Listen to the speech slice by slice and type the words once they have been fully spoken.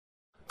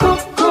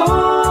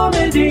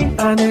코미디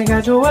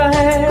아내가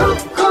좋아해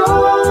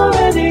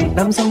코미디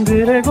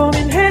남성들의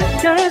고민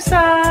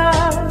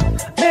해결사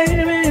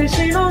매일매일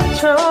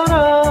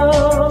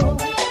신혼처럼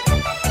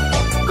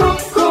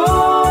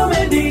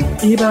코미디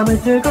이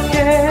밤을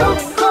뜨겁게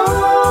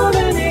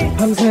코미디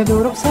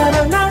밤새도록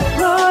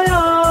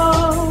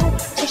사랑나눠요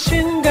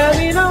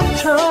자신감이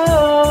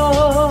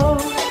넘쳐요.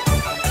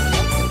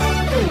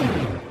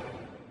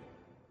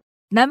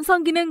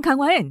 남성 기능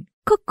강화엔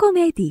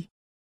코코메디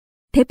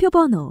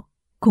대표번호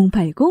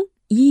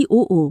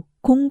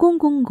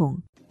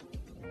 080-255-0000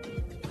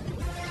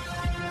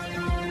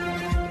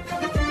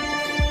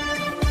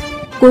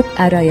 꼭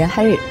알아야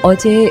할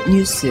어제의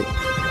뉴스.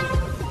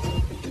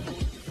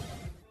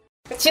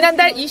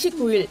 지난달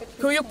 29일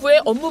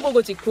교육부의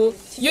업무보고 직후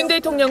윤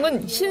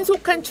대통령은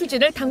신속한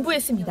추진을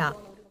당부했습니다.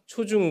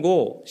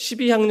 초중고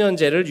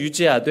 12학년제를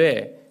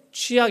유지하되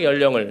취학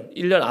연령을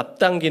 1년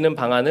앞당기는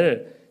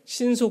방안을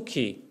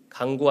신속히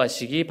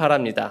강구하시기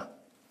바랍니다.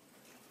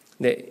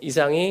 네,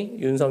 이상이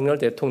윤석열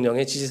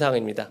대통령의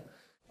지시사항입니다.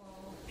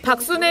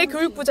 박순애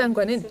교육부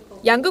장관은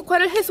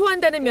양극화를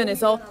해소한다는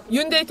면에서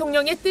윤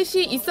대통령의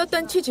뜻이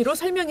있었던 취지로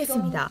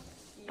설명했습니다.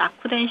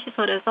 낙후된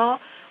시설에서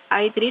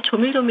아이들이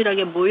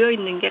조밀조밀하게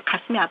모여있는 게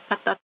가슴이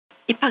아팠다.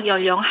 입학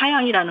연령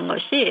하향이라는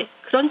것이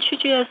그런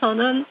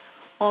취지에서는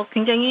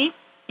굉장히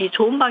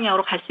좋은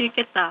방향으로 갈 수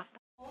있겠다.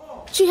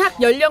 취학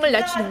연령을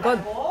낮추는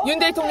건 윤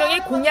대통령의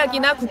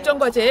공약이나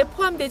국정과제에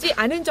포함되지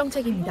않은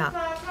정책입니다.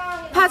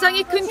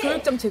 파장이 큰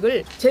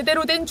교육정책을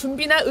제대로 된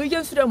준비나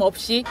의견 수렴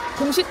없이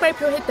공식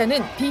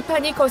발표했다는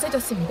비판이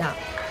거세졌습니다.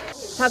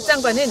 박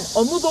장관은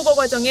업무보고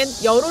과정엔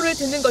여론을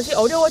듣는 것이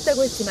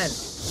어려웠다고 했지만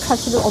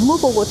사실은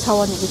업무보고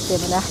차원이기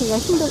때문에 하기가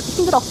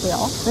힘들었고요.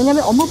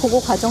 왜냐하면 업무보고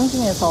과정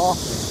중에서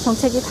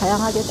정책이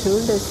다양하게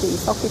조율될 수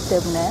있었기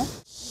때문에.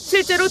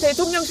 실제로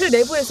대통령실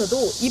내부에서도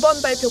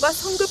이번 발표가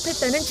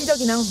성급했다는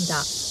지적이 나옵니다.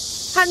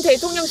 한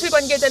대통령실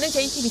관계자는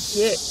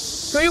JTBC에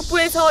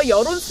교육부에서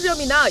여론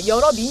수렴이나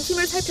여러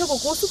민심을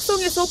살펴보고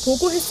숙성해서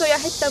보고했어야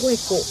했다고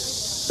했고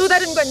또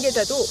다른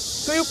관계자도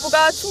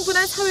교육부가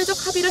충분한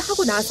사회적 합의를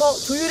하고 나서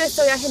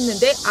조율했어야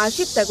했는데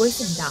아쉽다고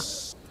했습니다.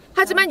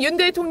 하지만 윤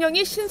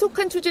대통령이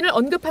신속한 추진을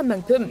언급한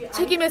만큼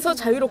책임에서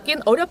자유롭긴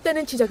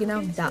어렵다는 지적이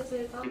나옵니다.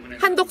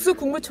 한덕수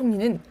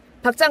국무총리는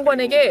박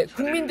장관에게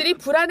국민들이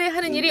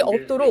불안해하는 일이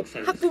없도록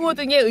학부모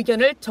등의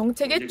의견을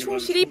정책에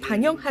충실히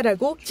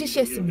반영하라고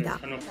지시했습니다.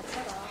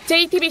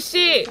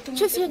 JTBC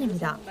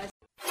최수연입니다.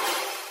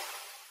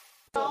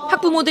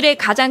 학부모들의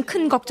가장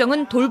큰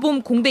걱정은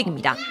돌봄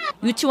공백입니다.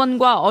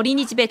 유치원과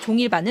어린이집의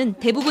종일반은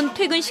대부분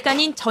퇴근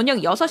시간인 저녁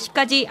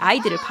 6시까지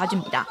아이들을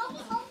봐줍니다.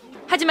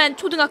 하지만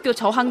초등학교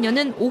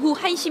저학년은 오후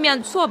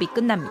 1시면 수업이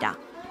끝납니다.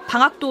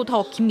 방학도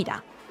더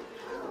깁니다.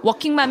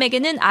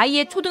 워킹맘에게는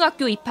아이의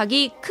초등학교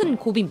입학이 큰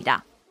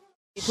고비입니다.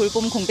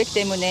 돌봄 공백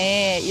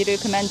때문에 일을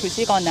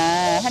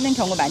그만두시거나 하는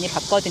경우 많이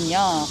봤거든요.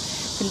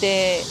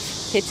 근데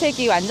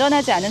대책이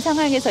완전하지 않은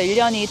상황에서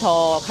 1년이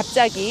더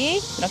갑자기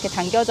이렇게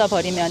당겨져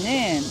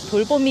버리면은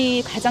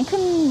돌봄이 가장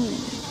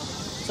큰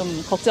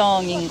좀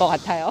걱정인 것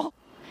같아요.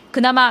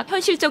 그나마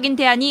현실적인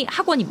대안이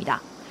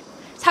학원입니다.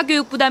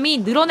 사교육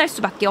부담이 늘어날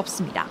수밖에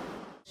없습니다.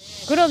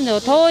 그럼요.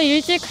 더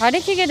일찍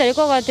가르치게 될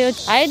것 같아요.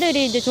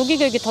 아이들이 이제 조기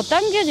교육이 더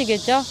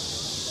당겨지겠죠.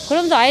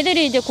 그러면서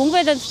아이들이 이제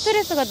공부에 대한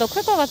스트레스가 더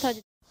클 것 같아요.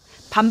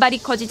 반발이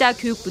커지자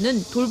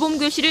교육부는 돌봄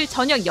교실을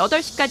저녁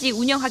 8시까지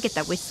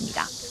운영하겠다고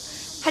했습니다.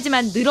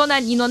 하지만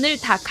늘어난 인원을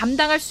다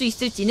감당할 수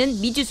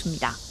있을지는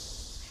미지수입니다.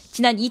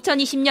 지난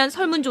 2020년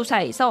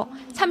설문조사에서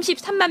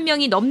 33만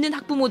명이 넘는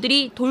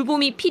학부모들이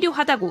돌봄이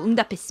필요하다고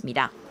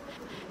응답했습니다.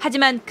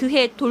 하지만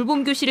그해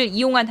돌봄 교실을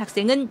이용한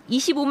학생은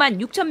 25만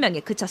 6천 명에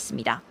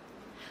그쳤습니다.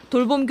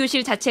 돌봄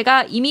교실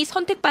자체가 이미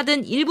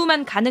선택받은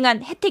일부만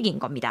가능한 혜택인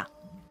겁니다.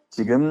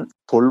 지금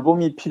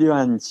돌봄이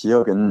필요한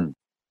지역은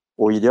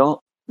오히려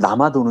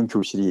남아도는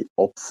교실이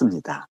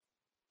없습니다.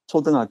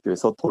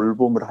 초등학교에서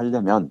돌봄을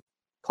하려면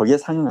거기에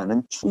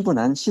상응하는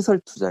충분한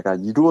시설 투자가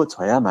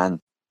이루어져야만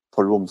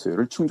돌봄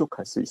수요를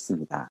충족할 수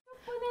있습니다.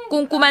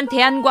 꼼꼼한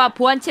대안과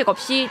보완책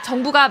없이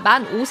정부가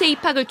만 5세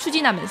입학을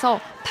추진하면서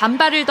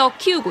반발을 더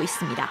키우고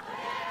있습니다.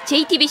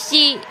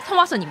 JTBC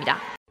성화선입니다.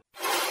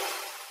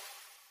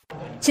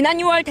 지난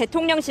 6월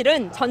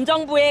대통령실은 전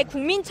정부의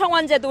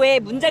국민청원제도에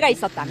문제가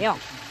있었다며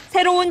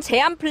새로운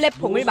제안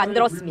플랫폼을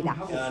만들었습니다.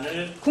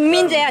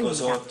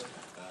 국민제안입니다.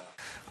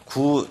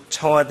 구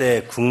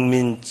청와대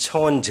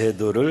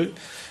국민청원제도를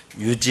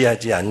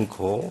유지하지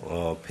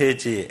않고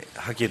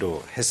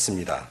폐지하기로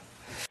했습니다.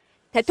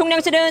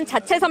 대통령실은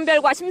자체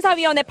선별과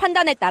심사위원회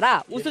판단에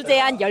따라 우수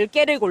제안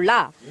 10개를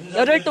골라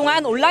열흘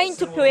동안 온라인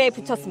투표에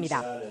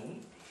붙였습니다.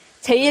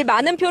 제일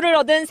많은 표를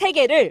얻은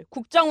 3개를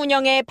국정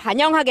운영에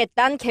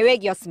반영하겠다는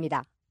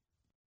계획이었습니다.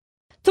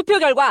 투표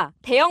결과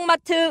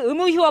대형마트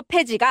의무 휴업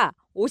폐지가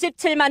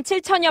 57만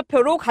 7천여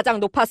표로 가장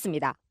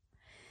높았습니다.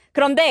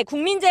 그런데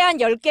국민 제안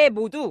 10개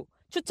모두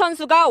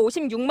추천수가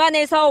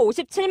 56만에서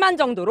 57만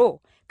정도로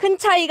큰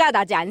차이가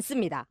나지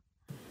않습니다.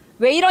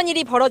 왜 이런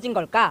일이 벌어진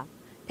걸까?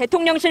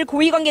 대통령실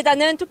고위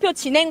관계자는 투표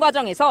진행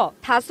과정에서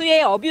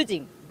다수의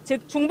어뷰징,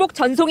 즉 중복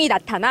전송이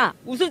나타나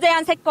우수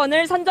제한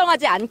 3건을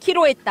선정하지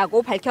않기로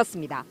했다고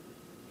밝혔습니다.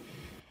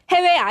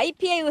 해외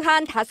IP에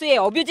의한 다수의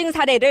어뷰징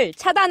사례를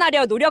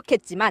차단하려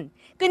노력했지만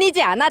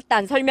끊이지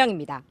않았다는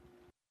설명입니다.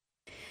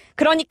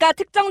 그러니까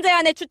특정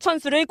제안의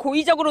추천수를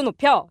고의적으로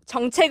높여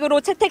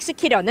정책으로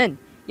채택시키려는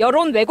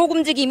여론 왜곡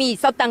움직임이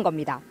있었단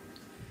겁니다.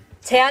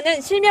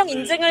 제안은 실명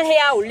인증을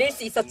해야 올릴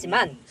수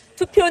있었지만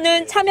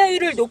투표는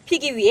참여율을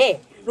높이기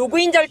위해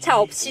로그인 절차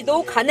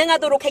없이도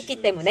가능하도록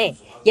했기 때문에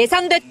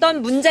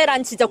예상됐던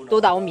문제란 지적도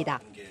나옵니다.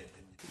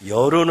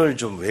 여론을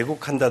좀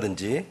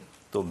왜곡한다든지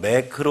또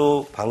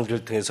매크로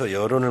방지를 통해서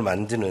여론을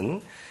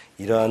만드는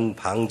이러한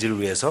방지를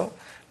위해서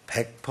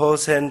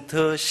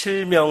 100%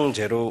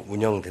 실명제로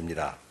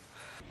운영됩니다.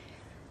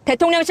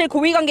 대통령실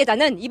고위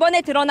관계자는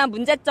이번에 드러난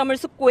문제점을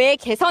숙고해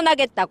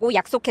개선하겠다고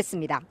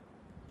약속했습니다.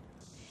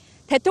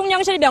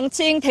 대통령실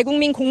명칭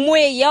대국민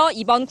공모에 이어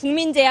이번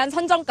국민제안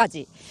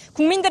선정까지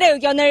국민들의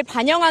의견을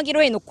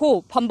반영하기로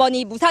해놓고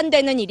번번이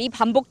무산되는 일이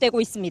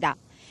반복되고 있습니다.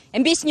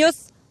 MBC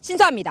뉴스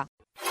신수아입니다.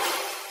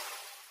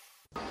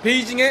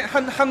 베이징의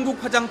한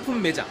한국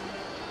화장품 매장.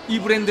 이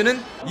브랜드는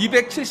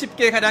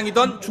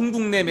 270개가량이던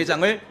중국 내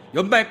매장을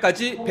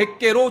연말까지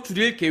 100개로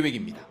줄일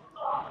계획입니다.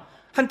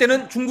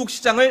 한때는 중국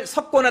시장을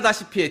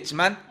석권하다시피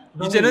했지만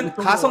이제는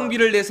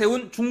가성비를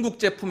내세운 중국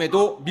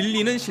제품에도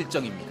밀리는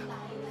실정입니다.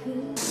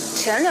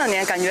 前2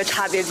年感觉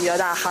差别比较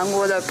大，韩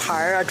国的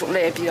牌啊种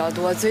类也比较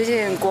多，最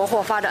近国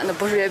货发展的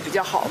不是也比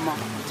较好吗？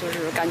就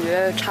是感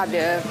觉差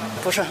别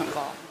不是很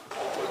高。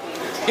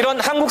 이런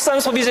한국산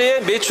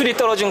소비재의 매출이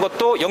떨어진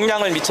것도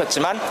영향을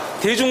미쳤지만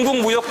대중국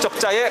무역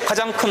적자의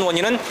가장 큰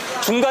원인은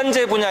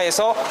중간재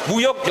분야에서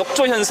무역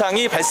역조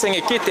현상이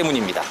발생했기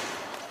때문입니다.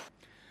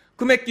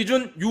 금액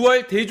기준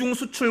 6월 대중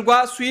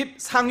수출과 수입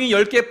상위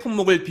 10개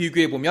품목을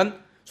비교해보면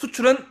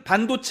수출은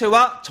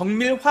반도체와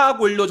정밀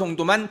화학 원료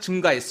정도만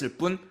증가했을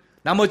뿐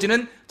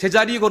나머지는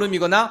제자리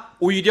걸음이거나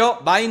오히려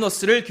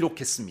마이너스를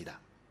기록했습니다.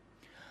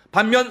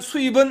 반면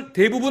수입은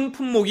대부분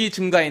품목이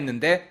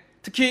증가했는데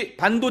특히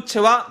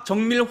반도체와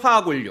정밀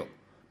화학 원료,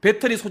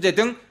 배터리 소재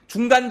등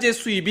중간재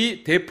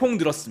수입이 대폭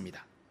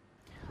늘었습니다.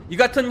 이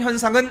같은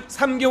현상은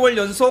 3개월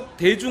연속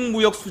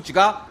대중무역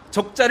수지가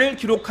적자를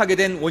기록하게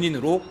된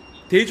원인으로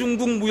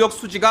대중국 무역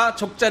수지가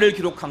적자를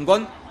기록한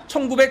건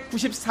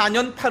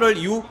 1994년 8월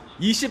이후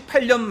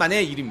 28년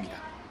만의 일입니다.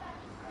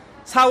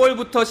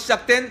 4월부터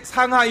시작된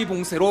상하이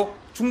봉쇄로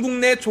중국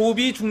내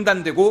조업이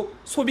중단되고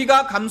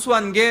소비가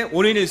감소한 게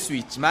원인일 수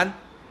있지만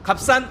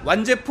값싼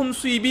완제품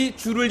수입이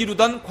주를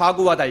이루던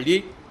과거와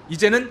달리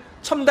이제는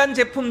첨단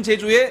제품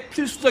제조에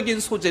필수적인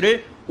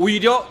소재를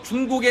오히려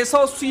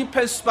중국에서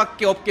수입할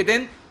수밖에 없게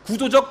된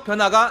구조적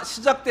변화가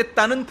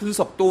시작됐다는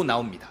분석도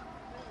나옵니다.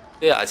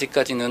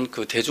 아직까지는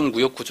그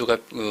대중무역 구조가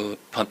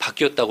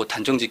바뀌었다고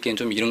단정짓기엔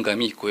좀 이른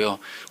감이 있고요.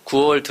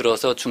 9월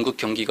들어서 중국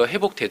경기가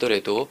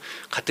회복되더라도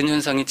같은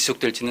현상이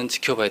지속될지는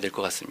지켜봐야 될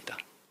것 같습니다.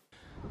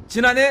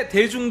 지난해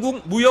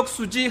대중국 무역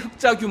수지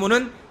흑자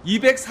규모는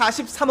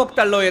 243억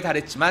달러에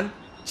달했지만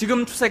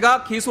지금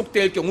추세가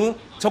계속될 경우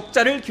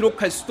적자를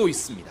기록할 수도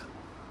있습니다.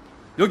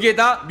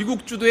 여기에다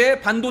미국 주도의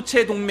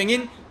반도체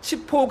동맹인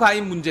치포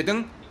가입 문제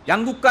등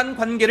양국 간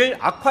관계를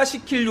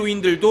악화시킬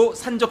요인들도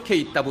산적해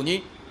있다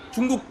보니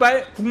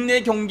중국발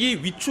국내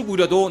경기 위축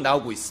우려도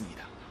나오고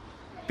있습니다.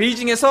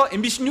 베이징에서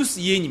MBC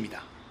뉴스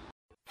이혜인입니다.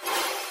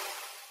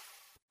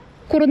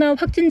 코로나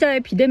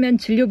확진자의 비대면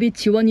진료비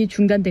지원이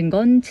중단된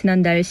건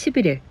지난달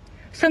 11일.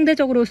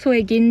 상대적으로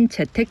소액인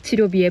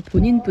재택치료비의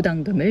본인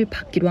부담금을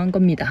받기로 한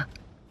겁니다.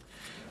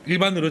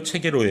 일반 의료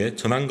체계로의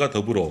전환과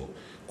더불어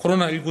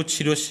코로나19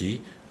 치료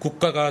시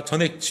국가가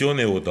전액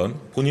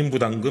지원해오던 본인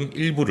부담금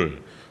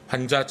일부를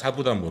환자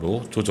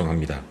자부담으로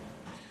조정합니다.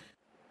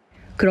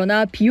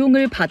 그러나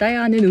비용을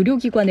받아야 하는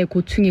의료기관의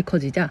고충이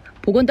커지자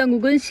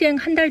보건당국은 시행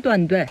한 달도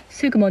안 돼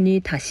슬그머니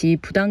다시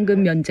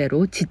부담금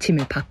면제로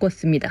지침을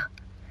바꿨습니다.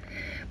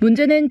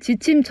 문제는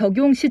지침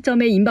적용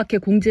시점에 임박해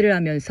공지를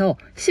하면서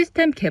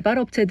시스템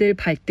개발업체들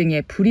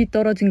발등에 불이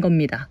떨어진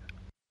겁니다.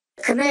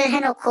 금요일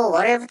해놓고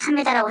월요일부터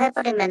합니다라고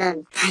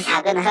해버리면은 다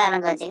야근을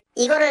하는 거지.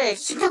 이거를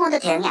신청원도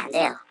대응이 안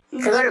돼요.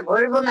 그걸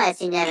뭘 보면 알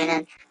수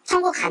있냐면은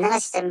청구 가능한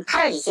시점은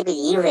 8월 20일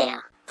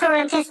이후예요.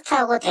 프로그램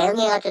테스트하고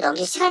대응해가지고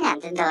넘길 시간이 안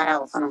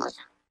된다고 보는 거죠.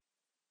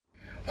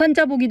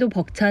 환자 보기도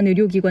벅찬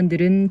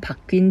의료기관들은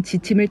바뀐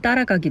지침을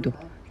따라가기도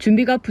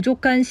준비가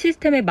부족한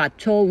시스템에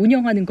맞춰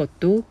운영하는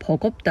것도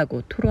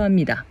버겁다고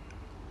토로합니다.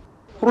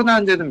 코로나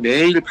환자는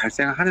매일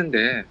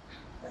발생하는데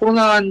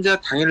코로나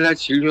환자 당일날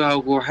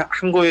진료하고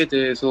한 거에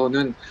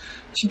대해서는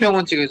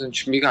신병원 측에서는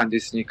준비가 안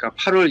됐으니까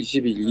 8월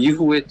 20일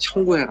이후에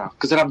청구해라.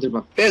 그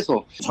사람들만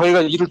빼서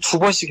저희가 일을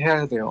 2번씩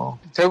해야 돼요.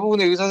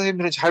 대부분의 의사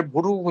선생님들은 잘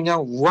모르고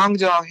그냥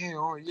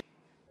우왕좌왕해요.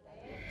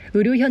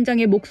 의료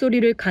현장의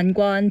목소리를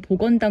간과한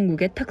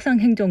보건당국의 탁상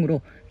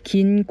행정으로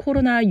긴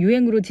코로나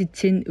유행으로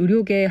지친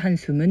의료계의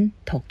한숨은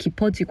더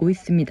깊어지고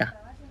있습니다.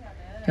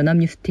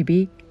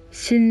 연합뉴스TV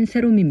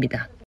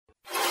신세롬입니다.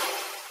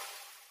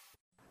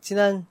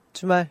 지난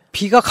주말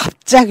비가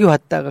갑자기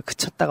왔다가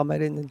그쳤다가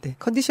말했는데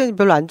컨디션이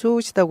별로 안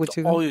좋으시다고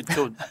지금.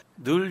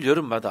 늘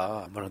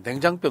여름마다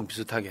냉장병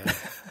비슷하게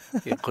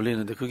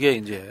걸리는데 그게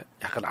이제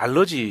약간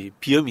알러지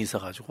비염이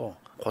있어가지고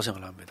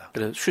고생을 합니다.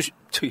 그래서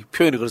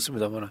표현이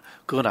그렇습니다만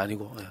그건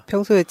아니고. 예.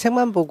 평소에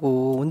책만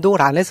보고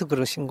운동을 안 해서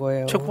그러신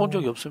거예요? 책 본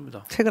적이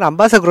없습니다. 책을 안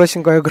봐서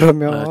그러신 거예요,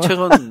 그러면?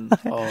 책은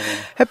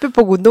햇빛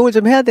보고 운동을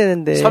좀 해야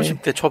되는데.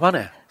 30대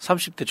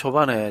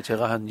초반에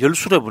제가 한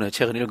 10수레분의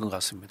책을 읽은 것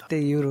같습니다.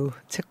 그때 이후로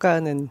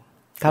책과는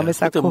담을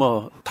쌓고. 그때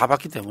뭐 다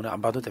봤기 때문에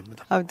안 봐도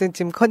됩니다. 아무튼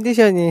지금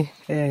컨디션이,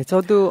 예,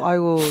 저도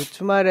아이고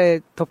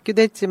주말에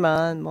덥기도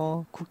했지만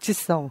뭐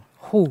국지성.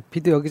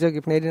 비도 여기저기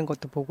내리는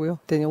것도 보고요.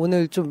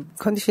 오늘 좀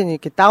컨디션이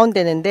이렇게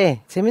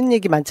다운되는데 재밌는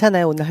얘기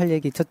많잖아요. 오늘 할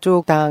얘기.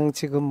 저쪽 당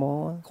지금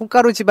뭐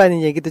콩가루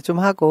집안인 얘기도 좀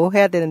하고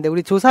해야 되는데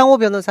우리 조상호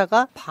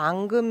변호사가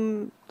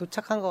방금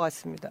도착한 것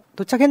같습니다.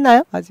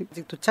 도착했나요? 아직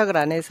도착을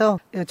안 해서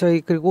저희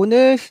그리고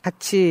오늘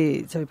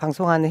같이 저희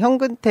방송하는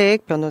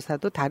현근택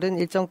변호사도 다른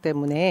일정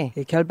때문에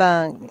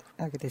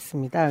결방하게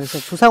됐습니다. 그래서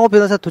조상호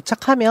변호사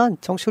도착하면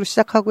정식으로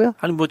시작하고요.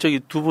 아니 뭐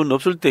저기 두 분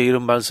없을 때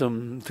이런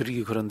말씀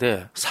드리기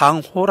그런데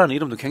상호라는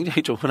이름도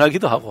굉장히 좀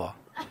흔하기도 하고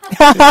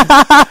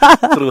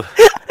그리고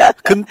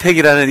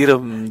근택이라는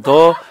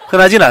이름도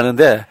흔하진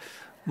않은데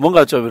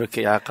뭔가 좀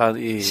이렇게 약간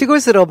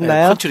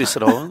시골스럽나요?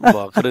 컨츄리스러운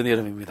뭐 그런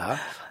이름입니다.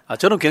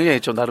 저는 굉장히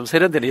좀 나름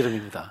세련된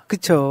이름입니다.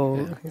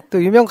 그쵸. 네.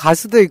 또 유명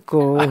가수도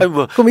있고.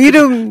 그럼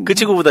이름 그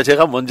친구보다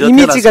제가 먼저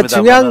이미지가 태어났습니다.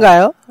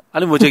 중요한가요?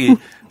 아니 뭐 저기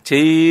제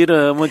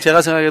이름은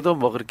제가 생각해도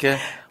뭐 그렇게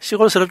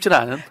시골스럽지는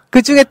않은.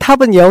 그 중에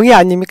탑은 영희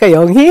아닙니까?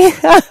 영희?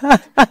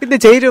 근데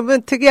제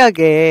이름은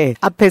특이하게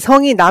앞에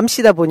성이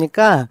남씨다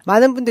보니까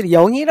많은 분들이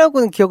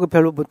영희라고는 기억을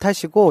별로 못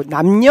하시고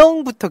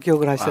남영부터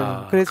기억을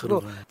하셔요.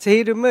 그래서 제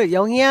이름을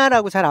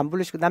영희야라고 잘 안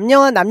부르시고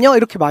남영아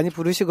이렇게 많이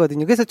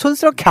부르시거든요. 그래서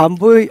촌스럽게 안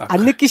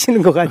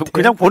느끼시는 것 같아요.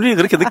 그냥 본인이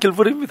그렇게 느낄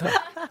뿐입니다.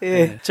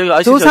 예. 저기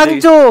아시죠?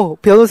 조상조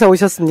변호사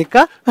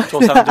오셨습니까?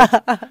 조상조.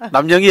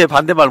 남영희의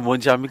반대말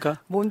뭔지 압니까?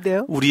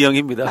 뭔데요? 우리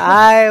영입니다.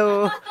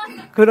 아유,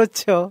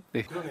 그렇죠.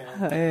 네.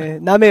 예,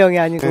 남의 영이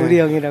아니고 우리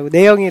영이라고,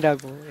 내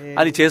영이라고. 예.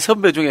 아니 제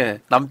선배 중에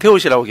남태호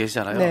씨라고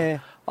계시잖아요. 네.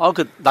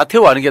 그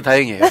나태호 아는 게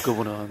다행이에요.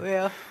 그분은.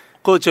 왜요?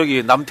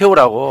 저기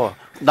남태호라고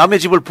남의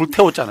집을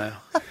불태웠잖아요.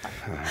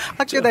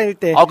 학교 다닐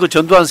때. 그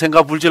전두환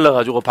생가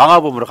불질러가지고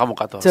방화범으로 감옥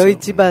갔다 왔어요. 저희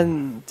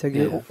집안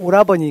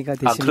오라버니가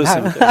되신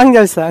그렇습니다.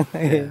 학렬상.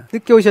 예.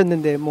 늦게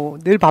오셨는데 뭐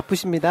늘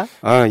바쁘십니다.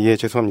 예,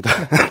 죄송합니다.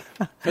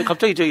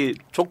 갑자기 저기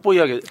족보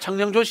이야기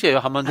창녕조 씨예요,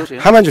 한만조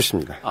씨예요? 한만조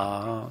씨입니다.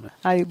 네.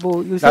 아니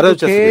뭐 요새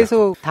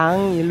계속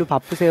당 일로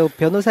바쁘세요,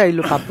 변호사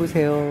일로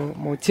바쁘세요,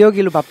 뭐 지역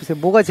일로 바쁘세요.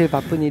 뭐가 제일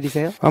바쁜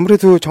일이세요?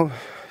 아무래도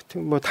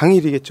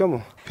당일이겠죠,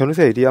 뭐.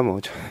 변호사 일이야,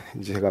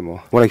 제가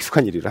워낙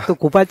익숙한 일이라. 또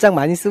고발장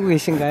많이 쓰고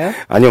계신가요?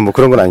 아니요,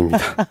 그런 건 아닙니다.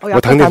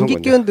 약간 감기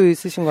기운도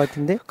있으신 것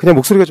같은데? 그냥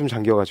목소리가 좀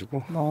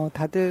잠겨가지고.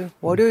 다들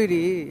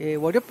월요일이,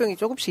 월요병이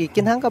조금씩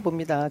있긴 한가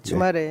봅니다.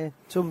 주말에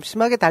좀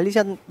심하게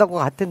달리셨던 것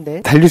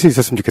같은데. 달릴 수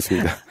있었으면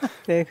좋겠습니다.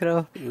 네,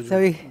 그럼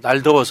저희.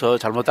 날 더워서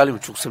잘못 달리면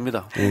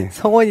죽습니다. 네.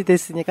 성원이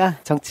됐으니까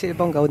정치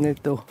 1번가 오늘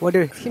또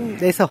월요일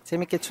힘내서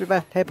재밌게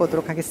출발해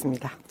보도록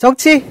하겠습니다.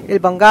 정치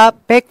 1번가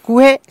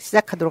 109회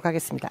시작하도록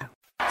하겠습니다.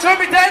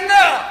 준비됐나?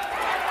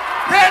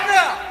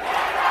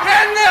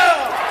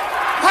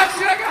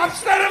 확실하게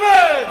합시다, 여러분!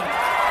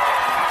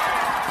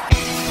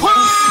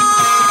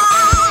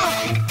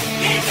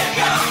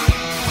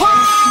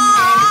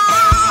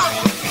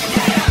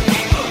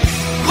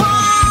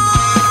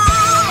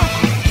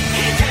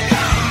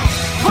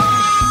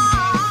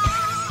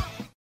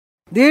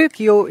 늘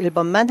기호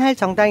 1번만 할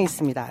정당이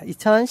있습니다.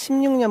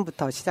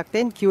 2016년부터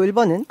시작된 기호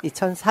 1번은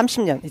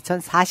 2030년,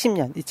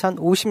 2040년,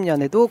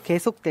 2050년에도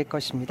계속될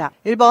것입니다.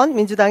 1번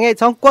민주당의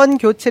정권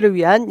교체를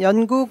위한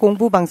연구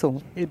공부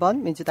방송,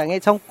 1번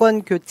민주당의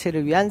정권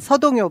교체를 위한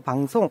서동요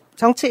방송,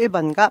 정치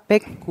 1번가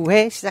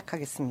 109회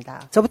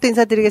시작하겠습니다. 저부터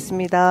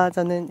인사드리겠습니다.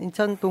 저는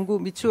인천 동구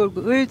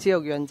미추홀구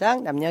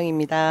지역위원장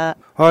남영입니다.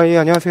 예,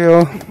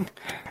 안녕하세요.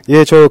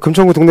 예, 저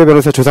금천구 동네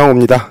변호사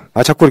조상호입니다.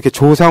 자꾸 이렇게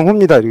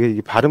조상호입니다.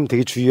 이렇게 발음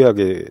되게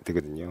주의하게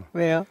되거든요.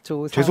 왜요?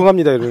 조상.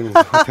 죄송합니다 이러는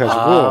것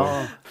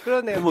같아가지고.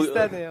 그러네요.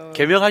 비슷하네요.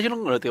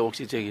 개명하시는 건 어때요?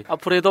 혹시 뒤로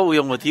해도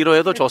우영, 뒤로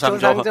해도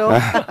조상조.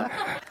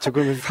 저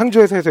그러면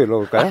상조에서 해서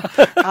일러볼까요?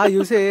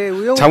 요새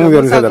우영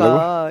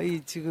변호사가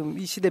지금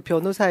이 시대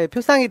변호사의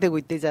표상이 되고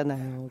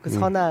있대잖아요. 그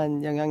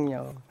선한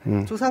영향력.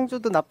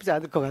 조상조도 나쁘지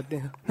않을 것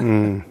같네요.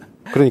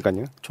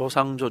 그러니까요.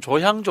 조상조,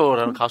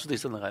 조향조라는 가수도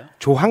있었나요?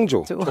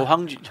 조항조.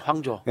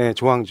 황조. 네,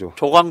 조항조.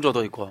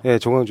 조광조도 있고. 네,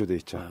 조광조도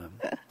있죠.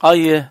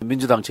 예.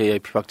 민주당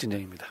제2의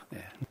박진영입니다. 네.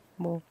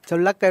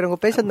 전략가 이런 거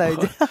빼셨나요,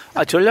 이제?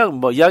 전략은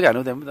이야기 안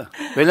해도 됩니다.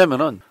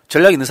 왜냐면은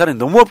전략 있는 사람이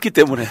너무 없기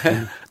때문에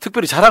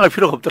특별히 자랑할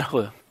필요가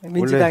없더라고요.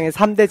 민주당의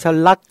 3대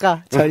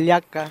전략가,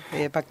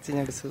 예,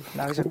 박진영 교수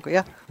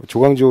나오셨고요.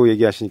 조광조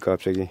얘기하시니까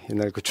갑자기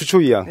옛날 그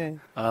추초이양. 네.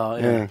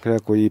 예,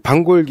 그래갖고 이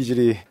방골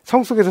기질이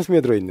성 속에서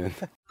스며들어 있는.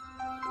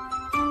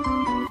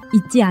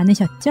 잊지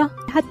않으셨죠?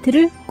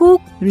 하트를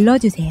꼭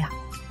눌러주세요.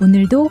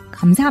 오늘도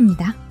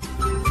감사합니다.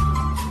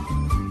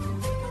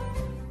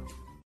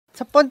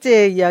 첫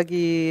번째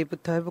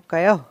이야기부터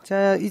해볼까요?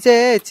 자,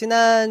 이제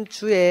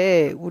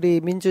지난주에 우리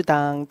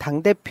민주당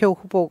당대표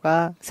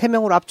후보가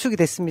 3명으로 압축이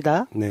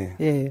됐습니다. 네.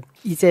 예.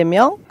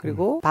 이재명,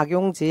 그리고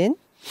박용진,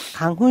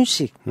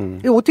 강훈식.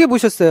 이거 어떻게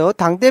보셨어요?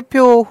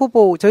 당대표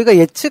후보, 저희가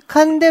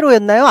예측한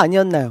대로였나요?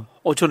 아니었나요?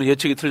 저는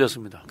예측이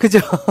틀렸습니다. 그죠?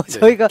 네.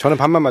 저희가. 저는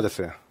반만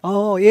맞았어요.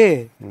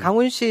 예.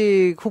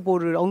 강훈식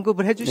후보를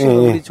언급을 해주신 건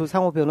우리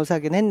조상호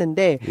변호사긴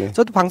했는데,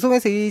 저도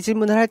방송에서 이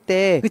질문을 할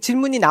때 그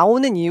질문이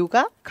나오는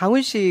이유가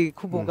강훈식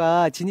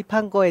후보가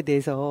진입한 거에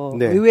대해서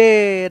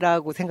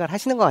의외라고 생각을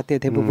하시는 것 같아요,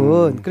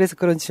 대부분. 그래서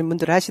그런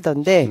질문들을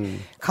하시던데,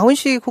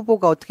 강훈식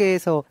후보가 어떻게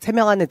해서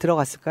 3명 안에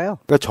들어갔을까요?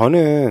 그러니까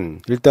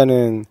저는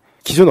일단은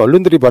기존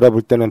언론들이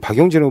바라볼 때는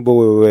박용진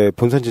후보의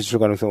본선 진출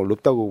가능성을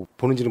높다고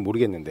보는지는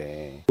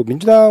모르겠는데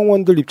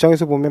민주당원들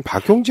입장에서 보면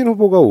박용진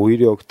후보가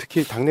오히려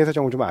특히 당내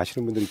사정을 좀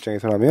아시는 분들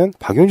입장에서라면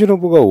박용진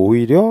후보가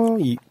오히려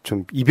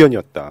좀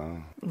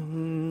이변이었다.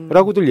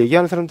 라고들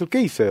얘기하는 사람들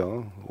꽤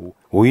있어요.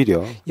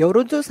 오히려.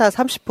 여론조사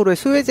 30%의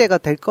수혜제가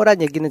될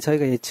거란 얘기는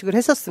저희가 예측을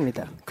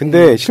했었습니다.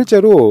 근데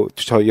실제로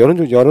저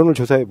여론을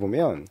조사해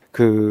보면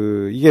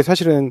이게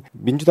사실은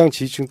민주당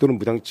지지층 또는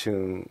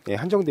무당층에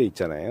한정돼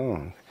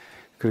있잖아요.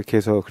 그렇게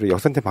해서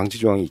역선택 방지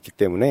조항이 있기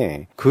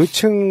때문에 그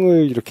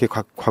층을 이렇게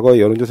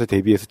과거의 여론조사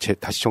대비해서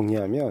다시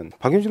정리하면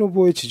박용진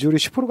후보의 지지율이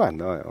 10%가 안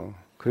나와요.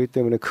 그렇기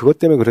때문에 그것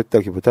때문에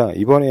그랬다기보다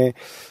이번에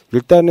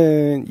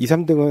일단은 2,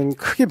 3등은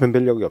크게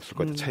변별력이 없을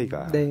것 같아요,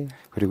 차이가. 네.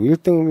 그리고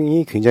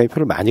 1등이 굉장히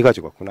표를 많이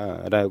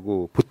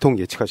가져갔구나라고 보통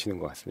예측하시는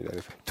것 같습니다.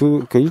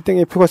 그래서 그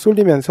 1등의 표가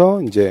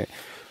쏠리면서 이제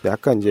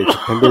약간 이제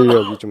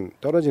변별력이 좀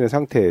떨어지는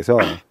상태에서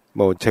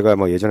제가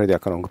예전에도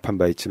약간 언급한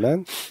바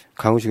있지만,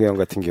 강훈식 의원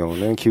같은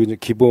경우는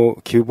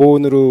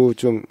기본으로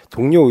좀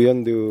동료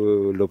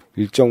의원들로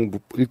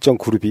일정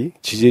그룹이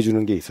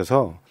지지해주는 게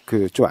있어서,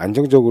 좀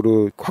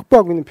안정적으로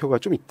확보하고 있는 표가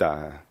좀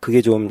있다.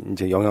 그게 좀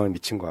이제 영향을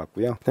미친 것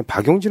같고요.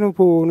 박용진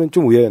후보는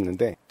좀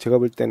의외였는데, 제가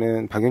볼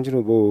때는 박용진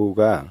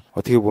후보가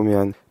어떻게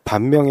보면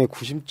반명의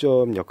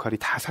구심점 역할이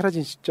다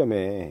사라진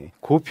시점에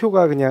그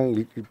표가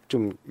그냥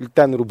좀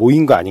일단으로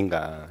모인 거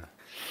아닌가.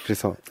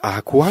 그래서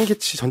그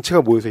한계치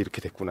전체가 모여서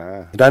이렇게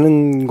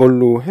됐구나라는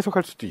걸로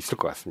해석할 수도 있을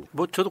것 같습니다.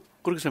 저도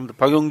그렇게 생각합니다.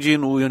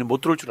 박용진 의원이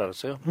못 들어올 줄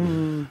알았어요.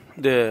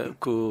 근데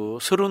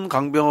서른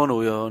강병원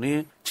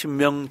의원이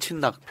친명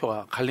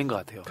친낙표가 갈린 것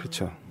같아요.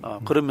 그렇죠.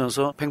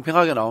 그러면서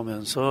팽팽하게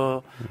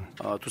나오면서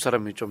두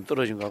사람이 좀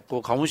떨어진 것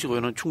같고, 강훈식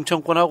의원은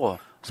충청권하고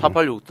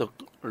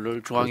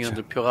 486을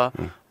중앙위원들 표가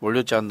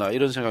몰렸지 않나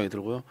이런 생각이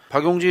들고요.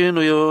 박용진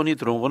의원이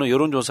들어온 거는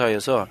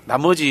여론조사에서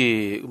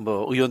나머지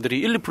의원들이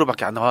 1,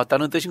 2%밖에 안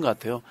나왔다는 뜻인 것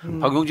같아요.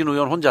 박용진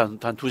의원 혼자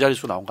한 두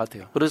자릿수 나온 것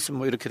같아요. 그래서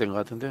이렇게 된 것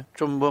같은데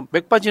좀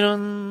맥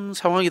빠지는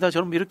상황이다,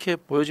 저는 이렇게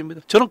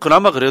보여집니다. 저는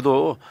그나마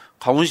그래도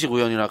강훈식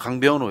의원이나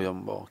강병원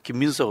의원,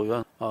 김민석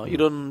의원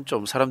이런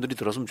좀 사람들이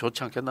들어서면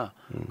좋지 않겠나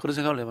그런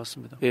생각을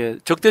해봤습니다. 예,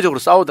 적대적으로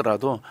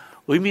싸우더라도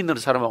의미 있는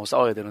사람하고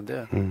싸워야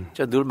되는데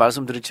제가 늘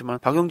말씀드렸지만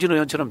박용진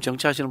의원처럼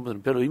정치하시는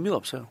분들은 별 의미가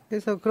없어요.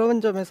 그래서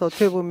그런 점에서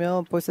어떻게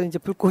보면 벌써 이제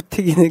불꽃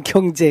튀기는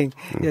경쟁,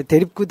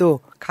 대립구도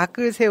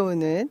각을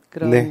세우는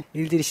그런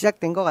일들이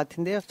시작된 것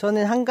같은데요.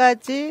 저는 한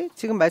가지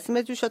지금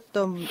말씀해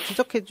주셨던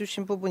지적해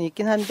주신 부분이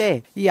있긴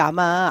한데, 이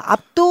아마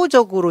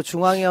압도적으로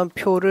중앙위원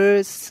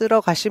표를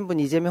쓸어 가신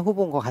분이 이재명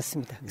후보인 것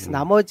같습니다. 그래서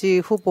나머지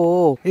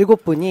후보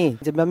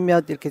 7분이 이제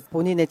몇몇 이렇게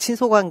본인의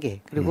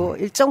친소관계, 그리고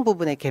일정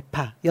부분의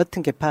계파,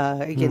 옅은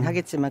계파이긴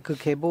하겠지만 그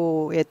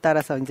계보에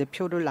따라서 이제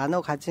표를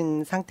나눠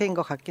가진 상태인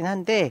것 같긴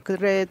한데,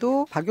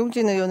 그래도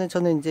박용진 의원은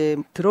저는 이제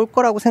들어올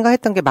거라고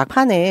생각했던 게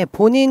막판에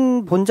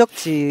본인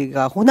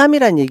본적지가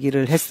호남이란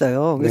얘기를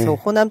했어요. 그래서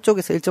호남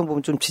쪽에서 일정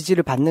부분 좀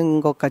지지를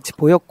받는 것 같이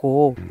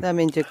보였고,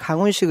 그다음에 이제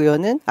강훈식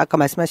의원은 아까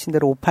말씀하신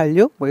대로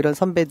 586 이런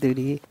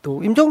선배들이,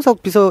 또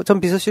임종석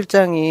전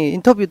비서실장이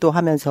인터뷰도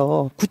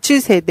하면서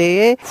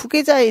 97세대의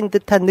후계자인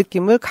듯한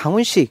느낌을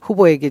강훈식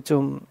후보에게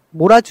좀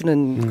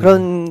몰아주는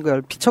그런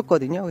걸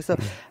비쳤거든요. 그래서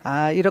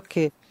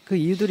이렇게 그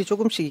이유들이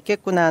조금씩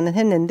있겠구나는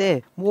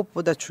했는데,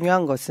 무엇보다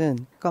중요한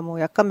것은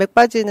그러니까 약간 맥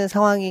빠지는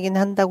상황이긴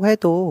한다고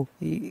해도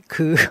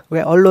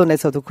왜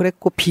언론에서도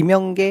그랬고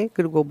비명계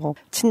그리고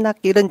친낙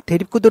이런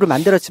대립구도를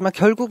만들었지만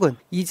결국은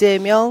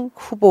이재명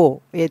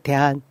후보에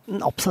대한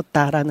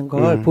없었다라는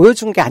걸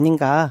보여준 게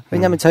아닌가.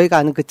 왜냐하면 저희가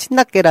아는 그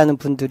친낙계라는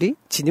분들이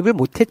진입을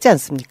못했지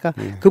않습니까?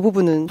 그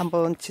부분은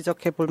한번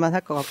지적해 볼 만할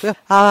것 같고요.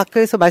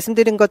 그래서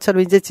말씀드린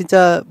것처럼 이제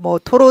진짜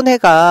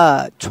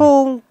토론회가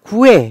총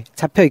 9회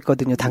잡혀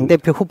있거든요.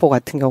 당대표 후보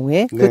같은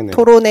경우에. 그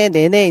토론회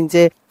내내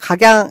이제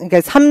그러니까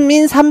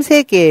 3인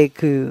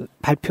 3세계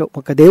발표,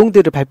 그러니까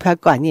내용들을 발표할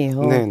거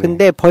아니에요. 네네.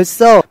 근데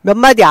벌써 몇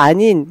마디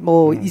아닌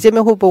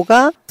이재명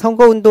후보가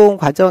선거운동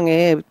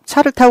과정에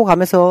차를 타고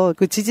가면서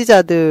그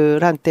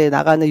지지자들한테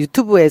나가는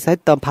유튜브에서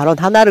했던 발언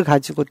하나를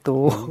가지고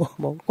또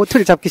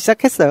꼬투리를 잡기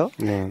시작했어요.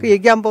 그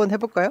얘기 한번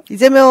해볼까요?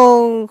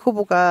 이재명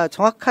후보가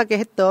정확하게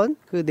했던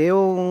그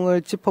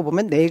내용을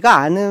짚어보면, 내가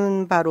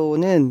아는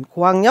바로는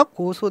고학력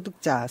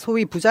고소득자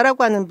소위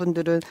부자라고 하는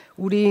분들은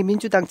우리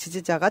민주당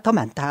지지자가 더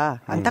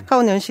많다.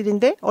 안타까운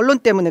현실인데 언론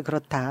때문에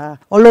그렇다.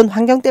 언론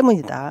환경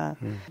때문이다.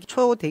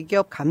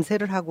 초대기업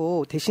감세를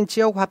하고 대신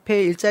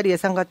지역화폐 일자리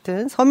예산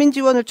같은 서민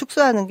지원을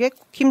축소하는 게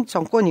국힘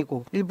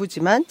정권이고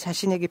일부지만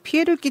자신에게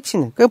피해를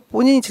끼치는, 그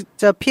본인이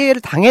진짜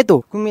피해를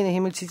당해도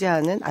국민의힘을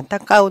지지하는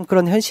안타까운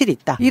그런 현실이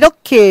있다.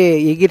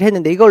 이렇게 얘기를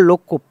했는데 이걸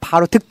놓고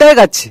바로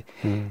득달같이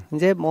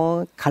이제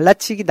뭐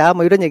갈라치기다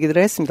뭐 이런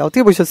얘기들을 했습니다.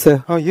 어떻게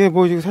보셨어요? 예,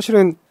 뭐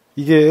사실은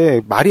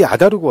이게 말이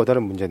아다르고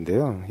어다른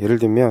문제인데요. 예를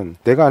들면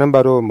내가 아는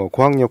바로 뭐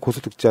고학력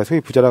고소득자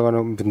소위 부자라고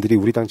하는 분들이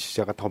우리 당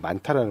지지자가 더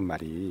많다라는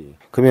말이,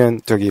 그러면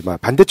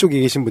막 반대쪽에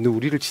계신 분들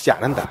우리를 지지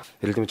안 한다.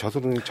 예를 들면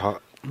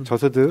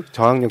저소득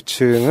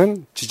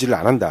저학력층은 지지를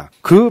안 한다.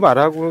 그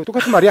말하고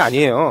똑같은 말이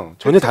아니에요.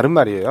 전혀 다른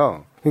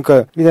말이에요.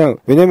 그러니까 그냥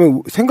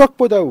왜냐하면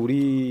생각보다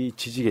우리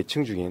지지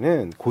계층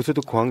중에는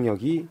고소득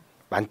고학력이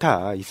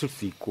많다, 있을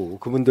수 있고,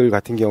 그분들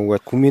같은 경우가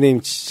국민의힘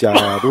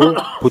지지자로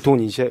보통은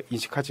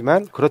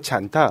인식하지만 그렇지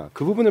않다.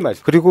 그 부분을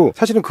그리고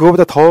사실은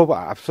그거보다 더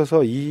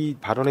앞서서 이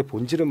발언의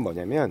본질은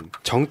뭐냐면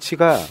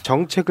정치가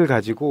정책을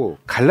가지고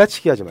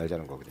갈라치기 하지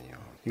말자는 거거든요.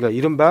 그러니까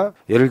이른바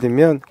예를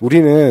들면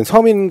우리는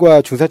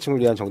서민과 중산층을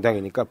위한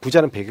정당이니까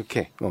부자는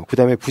배격해.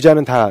 그다음에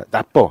부자는 다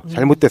나빠.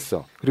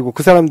 잘못됐어. 그리고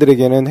그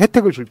사람들에게는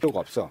혜택을 줄 필요가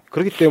없어.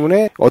 그렇기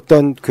때문에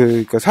어떤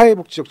그러니까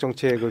사회복지적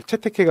정책을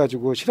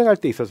채택해가지고 실행할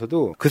때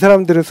있어서도 그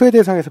사람들은 소외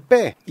대상에서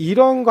빼.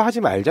 이런 거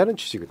하지 말자는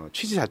취지거든요.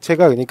 취지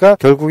자체가 그러니까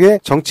결국에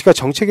정치가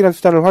정책이라는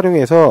수단을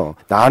활용해서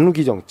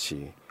나누기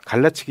정치,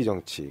 갈라치기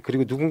정치,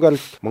 그리고 누군가를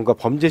뭔가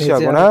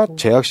범죄시하거나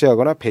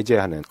제약시하거나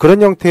배제하는 그런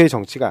형태의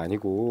정치가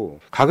아니고,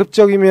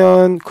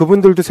 가급적이면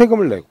그분들도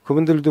세금을 내고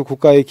그분들도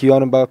국가에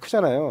기여하는 바가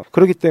크잖아요.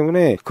 그렇기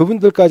때문에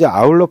그분들까지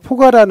아울러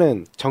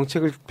포괄하는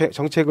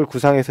정책을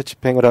구상해서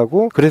집행을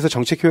하고, 그래서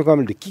정책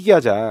효과감을 느끼게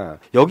하자.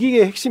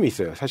 여기에 핵심이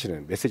있어요.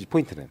 사실은 메시지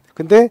포인트는.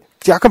 근데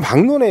약간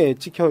막론에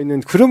찍혀 있는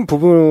그런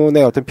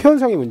부분의 어떤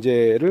표현상의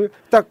문제를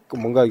딱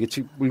뭔가 이게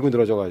물고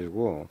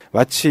늘어져가지고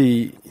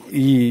마치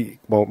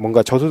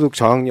뭔가 저소득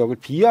저학력을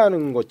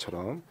비하하는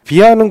것처럼,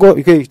 비하하는 거,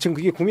 이게 지금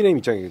그게 국민의힘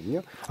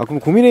입장이거든요. 그럼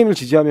국민의힘을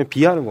지지하면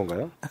비하하는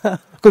건가요?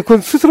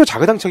 그건 스스로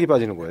자가당착이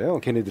빠지는 거예요.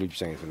 걔네들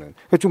입장에서는.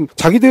 그러니까 좀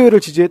자기들을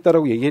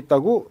지지했다라고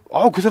얘기했다고,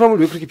 그 사람을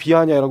왜 그렇게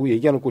비하하냐라고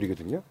얘기하는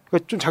꼴이거든요.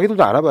 그러니까 좀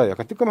자기들도 알아봐요.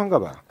 약간 뜨끔한가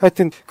봐.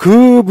 하여튼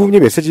그 부분이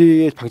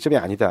메시지의 방점이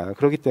아니다.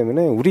 그렇기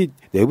때문에 우리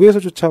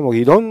내부에서조차 뭐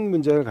이런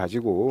문제를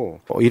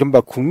가지고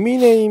이른바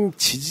국민의힘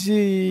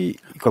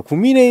그러니까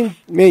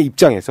국민의힘의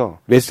입장에서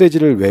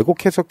메시지를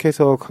왜곡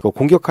해석해서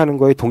공격하는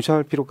거에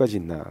동참할 필요까지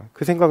있나,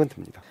 그 생각은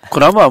듭니다.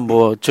 그나마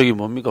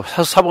뭡니까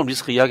사법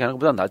리스크 이야기하는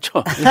것보다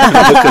낫죠.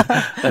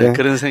 네.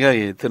 그런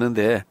생각이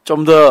드는데,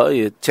 좀 더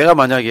제가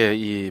만약에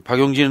이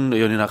박용진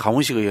의원이나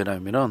강훈식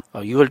의원이라면은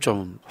이걸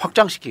좀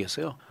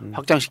확장시키겠어요.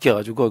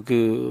 확장시켜가지고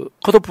그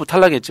컷오프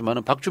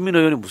탈락했지만은 박주민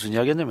의원이 무슨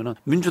이야기했냐면은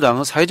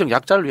민주당은 사회적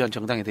약자를 위한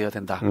정당이 되어야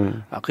된다.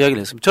 그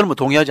이야기를 했습니다. 저는 뭐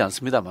동의하지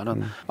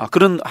않습니다만은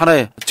그런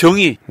하나의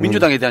정의,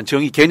 민주당에 대한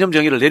정의, 개념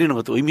정의를 내리는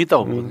것도 의미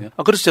있다고 보거든요.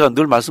 그래서 제가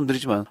늘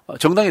말씀드리지만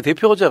정당의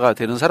대표자가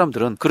되는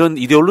사람들은 그런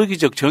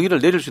이데올로기적 정의를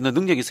내릴 수 있는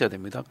능력이 있어야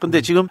됩니다.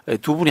 근데 지금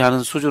두 분이 하는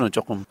수준은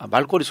조금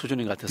말꼬리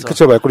수준인 것 같아서.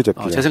 그렇죠, 말꼬리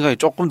잡기. 제 생각에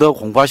조금 더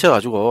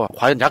공부하셔가지고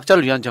과연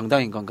약자를 위한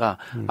정당인 건가,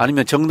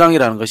 아니면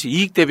정당이라는 것이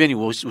이익 대변이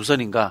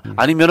우선인가,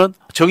 아니면은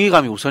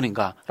정의감이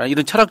우선인가,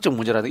 이런 철학적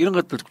문제라든가 이런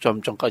것들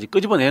좀까지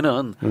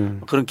끄집어내는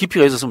그런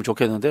깊이가 있었으면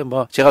좋겠는데,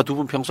 뭐 제가 두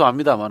분 평소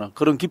압니다만은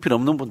그런 깊이는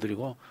없는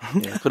분들이고,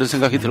 그런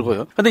생각이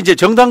들고요. 근데 이제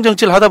정당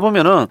정치를 하다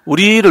보면은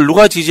우리를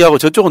누가 지지하고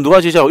저쪽은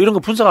누가 지지하고 이런 거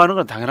분석하는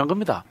건 당연한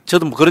겁니다.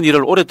 저도 뭐 그런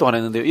일을 오랫동안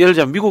했는데, 예를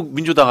들면 미국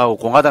민주당하고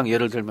공화당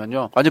예를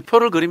들면요, 완전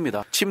표를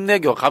그립니다.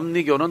 침례교,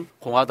 감리교는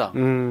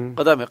공화당,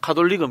 그다음에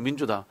카톨릭은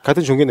민주당.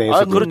 같은 종교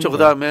내에서. 그렇죠.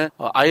 그다음에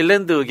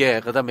아일랜드계,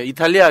 그다음에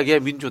이탈리아계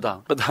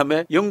민주당,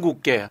 그다음에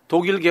영국계,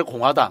 독일계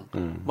공화당.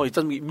 뭐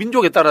일단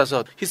민족에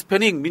따라서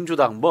히스패닉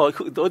민주당, 뭐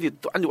어디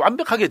아니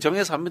완벽하게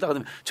정해서 합니다.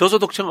 그다음에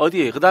저소득층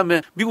어디에,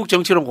 그다음에 미국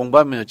정치론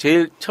공부하면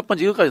제일 첫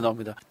번째 이것까지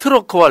나옵니다.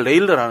 트럭과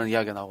레일러라는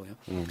이야기가 나오고요.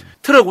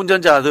 트럭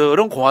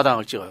운전자들은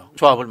공화당을 찍어요.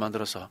 조합을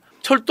만들어서.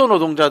 철도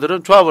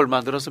노동자들은 조합을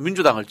만들어서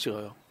민주당을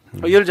찍어요.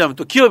 예를 들자면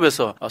또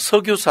기업에서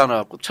석유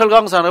산업,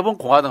 철강 산업은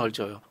공화당을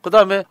찍어요.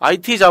 그다음에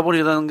IT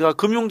자본이라든가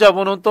금융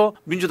자본은 또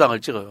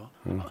민주당을 찍어요.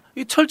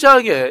 이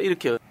철저하게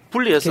이렇게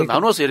분리해서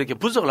나눠서 이렇게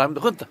분석을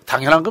합니다. 그건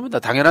당연한 겁니다.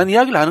 당연한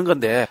이야기를 하는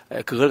건데,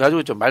 그걸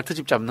가지고 좀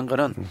말트집 잡는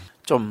거는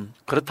좀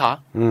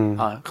그렇다.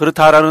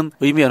 그렇다라는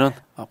의미에는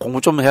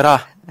공부 좀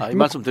해라. 이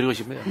말씀 드리고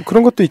싶네요.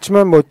 그런 것도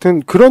있지만 뭐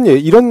하여튼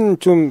이런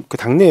좀 그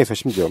당내에서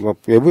심지어 뭐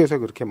외부에서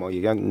그렇게 뭐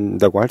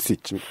얘기한다고 할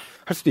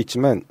수도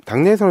있지만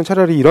당내에서는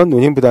차라리 이런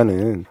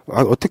논의보다는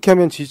어떻게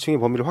하면 지지층의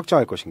범위를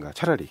확장할 것인가,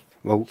 차라리.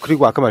 뭐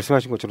그리고 아까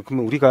말씀하신 것처럼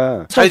그러면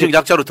우리가 사회적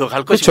약자로 더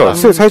갈 것인가.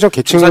 그렇죠. 사회적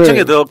계층을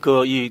중산층에 더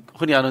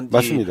흔히 하는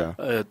맞습니다.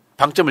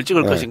 방점을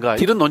찍을 것인가,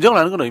 이런 논쟁을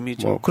하는 건 의미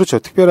있죠. 그렇죠.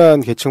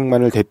 특별한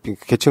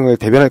계층을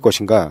대변할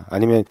것인가,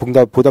 아니면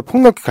보다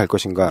폭넓게 갈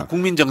것인가.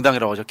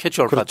 국민정당이라고 하죠.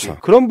 캐치얼 파티.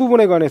 그렇죠. 그런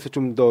부분에 관해서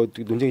좀 더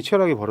논쟁이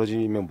치열하게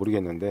벌어지면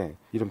모르겠는데,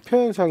 이런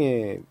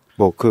표현상의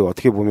뭐 그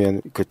어떻게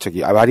보면 그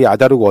말이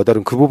아다르고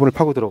어다른 그 부분을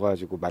파고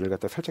들어가지고 말을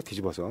갖다 살짝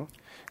뒤집어서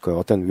그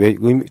어떤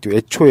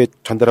애초에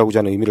전달하고자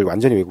하는 의미를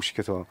완전히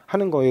왜곡시켜서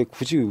하는 거에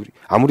굳이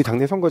아무리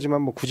당내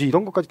선거지만 뭐 굳이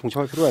이런 것까지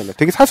동참할 필요가 있나?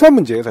 되게 사소한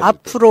문제예요, 사실.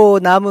 앞으로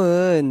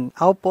남은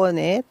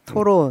 9번의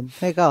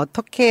토론회가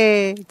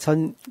어떻게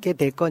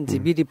전개될 건지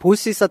미리 볼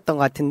수 있었던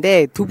것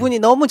같은데 두 분이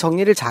너무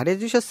정리를 잘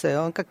해주셨어요.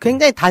 그러니까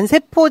굉장히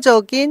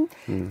단세포적인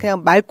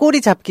그냥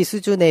말꼬리 잡기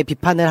수준의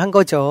비판을 한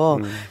거죠.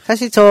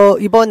 사실 저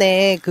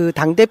이번에 그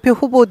당대표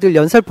후보들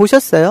연설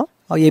보셨어요?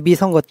 예비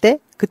선거 때?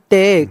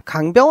 그때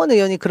강병원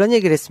의원이 그런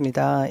얘기를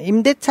했습니다.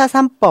 임대차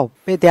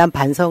 3법에 대한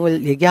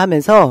반성을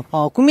얘기하면서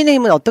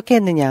국민의힘은 어떻게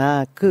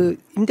했느냐. 그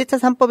임대차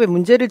 3법의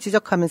문제를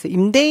지적하면서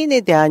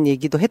임대인에 대한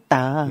얘기도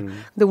했다.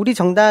 근데 우리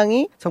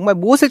정당이 정말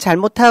무엇을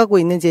잘못하고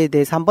있는지에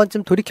대해서 한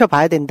번쯤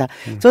돌이켜봐야 된다.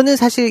 저는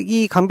사실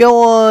이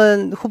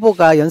강병원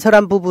후보가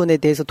연설한 부분에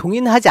대해서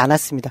동의는 하지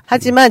않았습니다.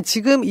 하지만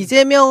지금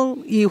이재명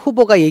이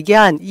후보가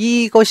얘기한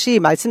이것이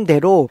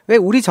말씀대로 왜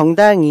우리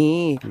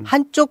정당이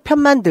한쪽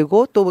편만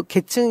들고 또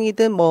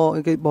계층이든 뭐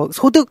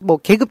소득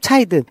계급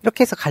차이든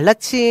이렇게 해서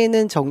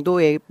갈라치는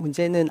정도의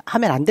문제는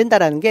하면 안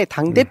된다라는 게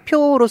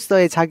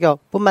당대표로서의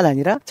자격뿐만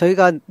아니라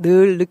저희가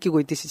늘 느끼고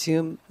있듯이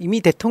지금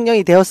이미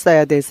대통령이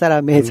되었어야 될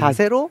사람의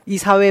자세로 이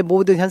사회의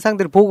모든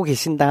현상들을 보고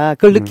계신다.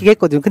 그걸 느끼게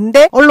했거든요.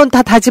 근데 언론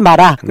탓하지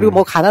마라. 그리고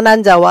뭐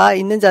가난한 자와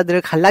있는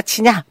자들을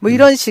갈라치냐. 뭐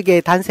이런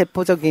식의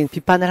단세포적인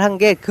비판을 한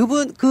게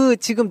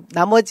지금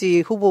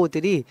나머지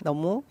후보들이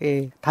너무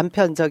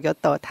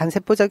단편적이었다.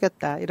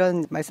 단세포적이었다.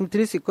 이런 말씀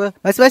드릴 수 있고요.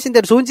 말씀하신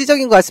대로 좋은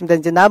지적인 것 같습니다.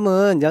 이제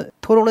남은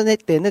토론회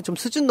때는 좀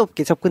수준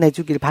높게 접근해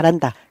주길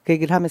바란다. 그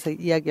얘기를 하면서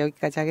이야기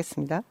여기까지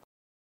하겠습니다.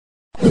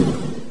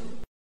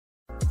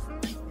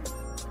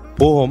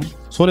 보험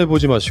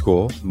손해보지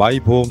마시고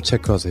마이보험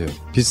체크하세요.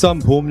 비싼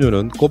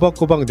보험료는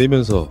꼬박꼬박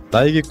내면서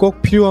나에게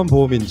꼭 필요한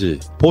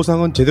보험인지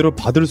보상은 제대로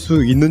받을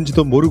수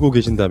있는지도 모르고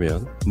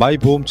계신다면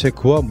마이보험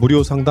체크와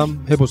무료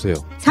상담 해보세요.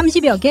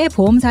 30여 개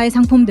보험사의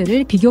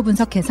상품들을 비교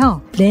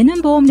분석해서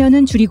내는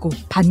보험료는 줄이고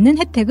받는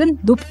혜택은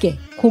높게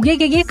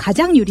고객에게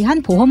가장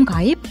유리한 보험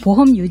가입,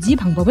 보험 유지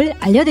방법을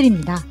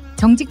알려드립니다.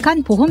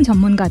 정직한 보험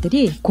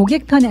전문가들이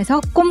고객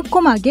편에서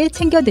꼼꼼하게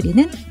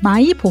챙겨드리는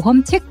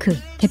마이보험 체크.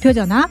 대표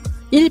전화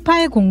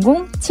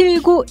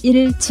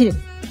 1800-7917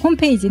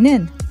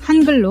 홈페이지는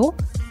한글로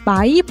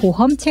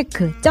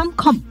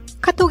마이보험체크.com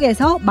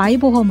카톡에서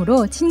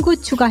마이보험으로 친구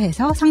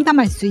추가해서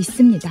상담할 수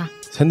있습니다.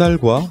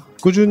 새날과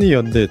꾸준히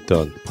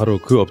연대했던 바로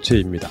그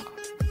업체입니다.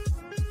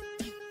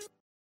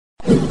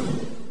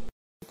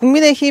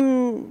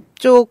 국민의힘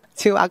쪽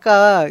지금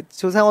아까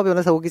조상호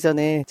변호사 오기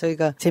전에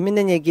저희가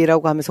재밌는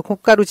얘기라고 하면서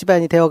콩가루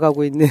집안이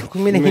되어가고 있는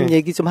국민의힘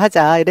얘기 좀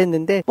하자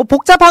이랬는데 뭐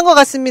복잡한 것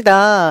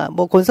같습니다.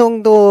 뭐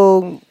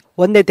권성동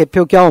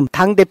원내대표 겸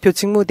당대표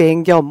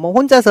직무대행 겸 뭐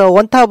혼자서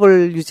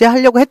원탑을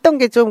유지하려고 했던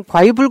게 좀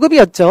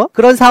과유불급이었죠.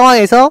 그런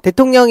상황에서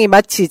대통령이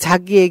마치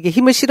자기에게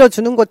힘을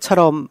실어주는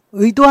것처럼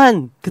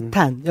의도한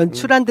듯한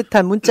연출한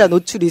듯한 문자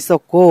노출이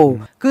있었고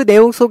그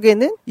내용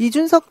속에는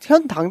이준석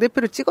현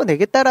당대표를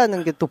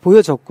찍어내겠다라는 게 또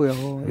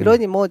보여졌고요.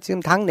 이러니 뭐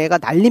지금 당내가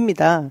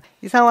난립니다.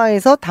 이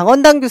상황에서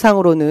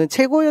당원당규상으로는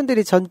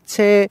최고위원들이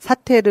전체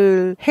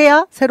사퇴를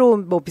해야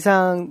새로운 뭐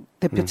비상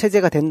대표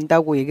체제가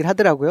된다고 얘기를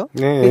하더라고요.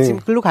 네. 지금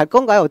글로 갈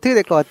건가요? 어떻게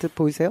될 것 같아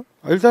보이세요?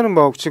 일단은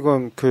뭐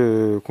지금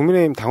그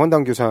국민의힘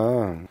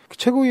당원당규상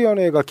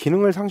최고위원회가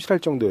기능을 상실할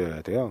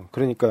정도여야 돼요.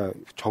 그러니까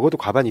적어도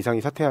과반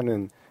이상이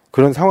사퇴하는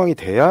그런 상황이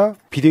돼야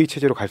비대위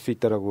체제로 갈 수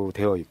있다라고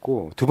되어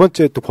있고 두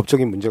번째 또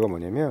법적인 문제가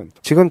뭐냐면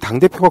지금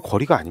당대표가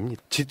거리가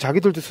아닙니다.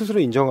 자기들도 스스로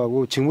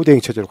인정하고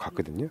직무대행 체제로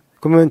갔거든요.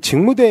 그러면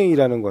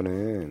직무대행이라는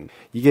거는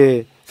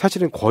이게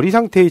사실은 거리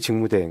상태의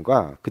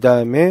직무대행과 그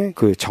다음에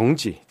그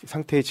정지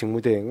상태의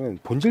직무대행은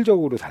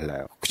본질적으로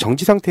달라요. 그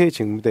정지 상태의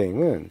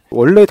직무대행은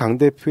원래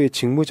당대표의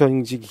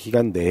직무정지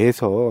기간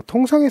내에서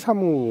통상의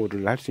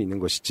사무를 할 수 있는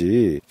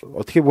것이지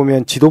어떻게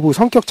보면 지도부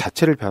성격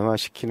자체를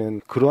변화시키는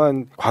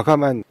그러한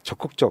과감한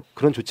적극적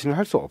그런 조치는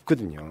할 수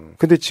없거든요.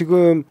 근데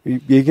지금 이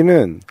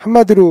얘기는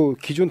한마디로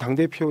기존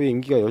당대표의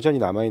임기가 여전히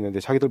남아있는데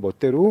자기들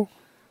멋대로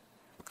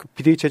그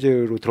비대위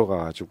체제로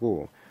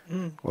들어가가지고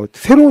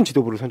새로운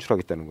지도부를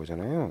선출하겠다는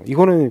거잖아요.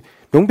 이거는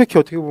명백히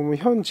어떻게 보면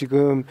현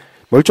지금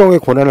멀쩡의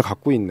권한을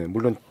갖고 있는,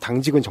 물론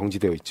당직은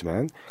정지되어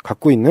있지만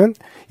갖고 있는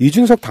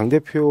이준석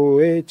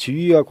당대표의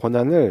지위와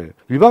권한을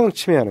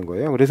일방침해하는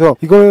거예요. 그래서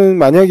이거는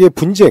만약에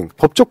분쟁,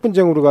 법적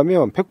분쟁으로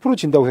가면 100%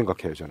 진다고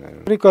생각해요,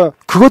 저는. 그러니까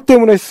그것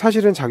때문에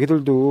사실은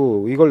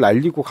자기들도 이걸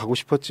날리고 가고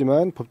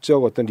싶었지만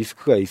법적 어떤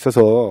리스크가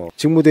있어서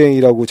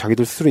직무대행이라고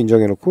자기들 스스로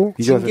인정해놓고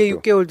징계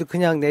 6개월도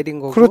그냥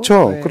내린 거고.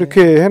 그렇죠. 네.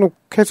 그렇게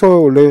해서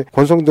원래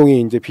권성동이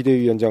이제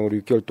비대위원장으로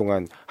 6개월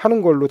동안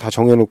하는 걸로 다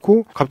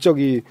정해놓고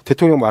갑자기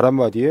대통령 말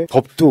한마디에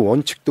법도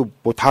원칙도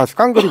뭐 다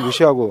깡그리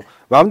무시하고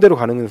마음대로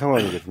가는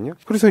상황이거든요.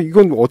 그래서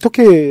이건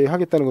어떻게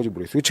하겠다는 건지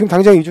모르겠어요. 지금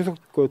당장 이준석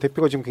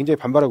대표가 지금 굉장히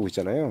반발하고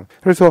있잖아요.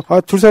 그래서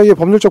둘 사이에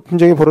법률적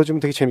분쟁이 벌어지면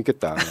되게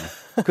재밌겠다.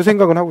 그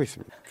생각은 하고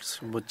있습니다.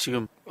 뭐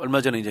지금 얼마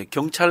전에 이제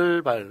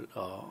경찰발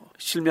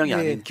실명이 네.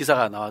 아닌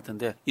기사가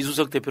나왔던데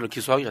이준석 대표를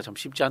기소하기가 참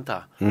쉽지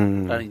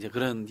않다라는 이제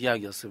그런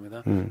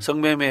이야기였습니다.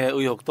 성매매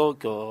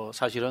의혹도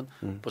사실은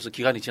벌써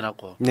기간이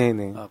지났고,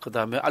 네네.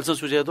 그다음에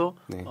알선수재도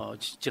네.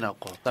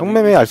 지났고,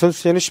 성매매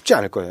알선수재는 쉽지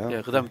않을 거예요.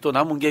 예, 그다음에 또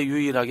남은 게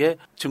유일하게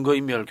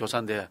증거인멸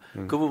교사인데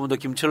그 부분도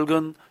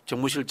김철근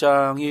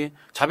정무실장이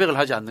자백을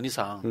하지 않는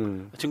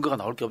이상 증거가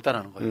나올 게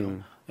없다는 거예요.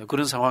 예,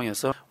 그런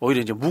상황에서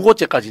오히려 이제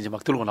무고죄까지 이제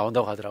막 들고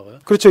나온다고 하더라고요.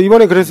 그렇죠.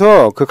 이번에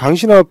그래서 그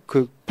강신업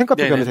그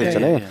팬카페 네네. 변호사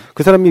있잖아요. 네.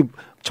 그 사람이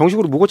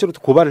정식으로 무고죄로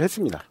고발을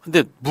했습니다.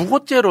 근데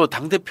무고죄로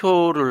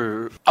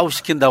당대표를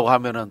아웃시킨다고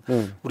하면은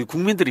우리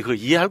국민들이 그걸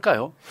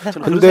이해할까요?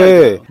 저는 그런 생각이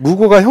근데 들어요.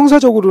 무고가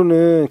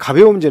형사적으로는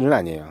가벼운 문제는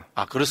아니에요.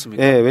 아,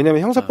 그렇습니까? 예,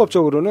 왜냐하면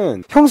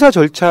형사법적으로는 형사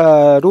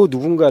절차로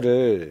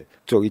누군가를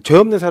죄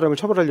없는 사람을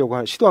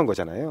처벌하려고 시도한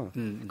거잖아요.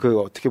 그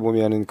어떻게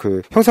보면은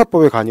그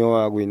형사법에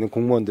관여하고 있는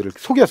공무원들을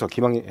속여서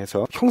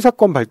기망해서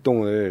형사권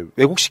발동을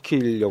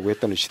왜곡시키려고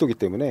했던 시도기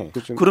때문에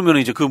그러면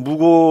이제 그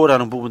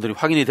무고라는 부분들이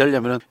확인이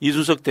되려면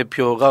이준석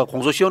대표가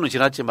공소시효는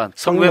지났지만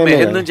성매매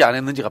했는지 안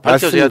했는지가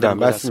밝혀져야 되는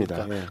거지 않습니까?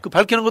 맞습니다. 예. 그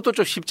밝히는 것도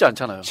좀 쉽지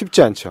않잖아요.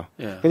 쉽지 않죠.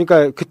 예.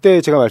 그러니까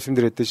그때 제가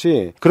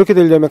말씀드렸듯이 그렇게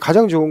되려면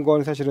가장 좋은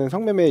건 사실은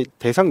성매매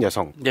대상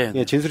여성 네.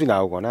 예, 진술이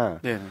나오거나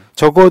네.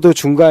 적어도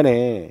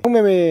중간에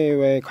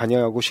성매매에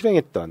관여하고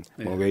실행했던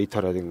뭐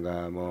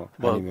웨이터라든가 뭐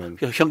아니면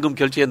현금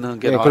결제했는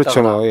게 네, 나왔다거나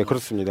그렇죠. 뭐, 예,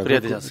 그렇습니다.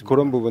 그래야 되지 않습니까?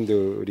 그런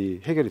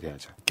부분들이 해결이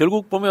돼야죠.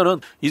 결국 보면은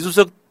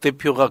이준석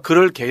대표가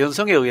그럴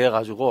개연성에 의해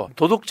가지고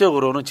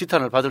도덕적으로는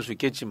지탄을 받을 수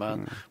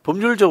있겠지만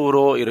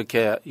법률적으로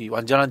이렇게 이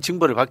완전한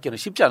징벌을 받기는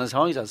쉽지 않은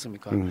상황이지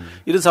않습니까?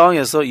 이런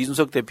상황에서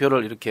이준석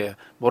대표를 이렇게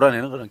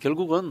몰아내는 것은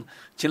결국은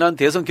지난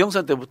대선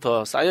경선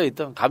때부터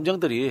쌓여있던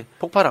감정들이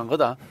폭발한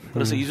거다.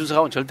 그래서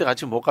이준석하고는 절대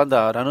같이 못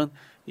간다라는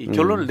이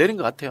결론을 내린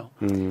것 같아요.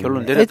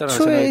 결론을 내렸다는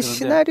생각이 드는데. 애초에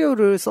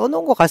시나리오를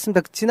써놓은 것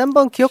같습니다.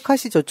 지난번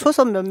기억하시죠?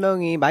 초선 몇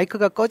명이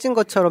마이크가 꺼진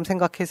것처럼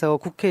생각해서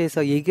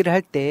국회에서 얘기를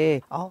할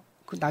때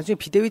그 나중에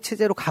비대위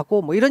체제로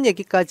가고 뭐 이런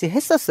얘기까지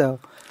했었어요.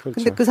 그렇죠.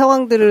 근데 그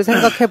상황들을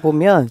생각해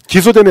보면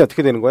기소되면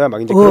어떻게 되는 거야?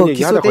 막 이제 그런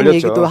얘기 하다 기소된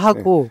걸렸죠. 얘기도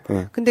하고.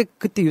 네. 근데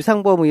그때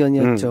유상범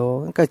의원이었죠.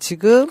 그러니까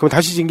지금 그럼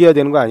다시 징계해야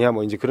되는 거 아니야?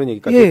 뭐 이제 그런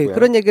얘기까지 예, 했고요.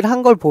 그런 얘기를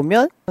한 걸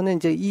보면 저는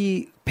이제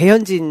이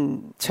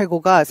배현진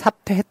최고가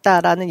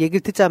사퇴했다라는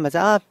얘기를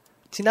듣자마자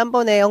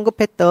지난번에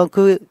언급했던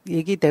그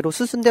얘기대로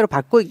수순대로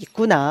밟고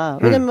있구나.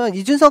 왜냐면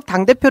이준석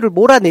당대표를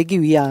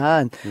몰아내기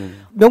위한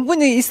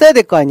명분이 있어야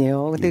될 거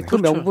아니에요. 근데 그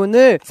그렇죠.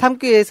 명분을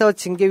삼기 위해서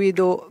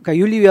징계위도, 그러니까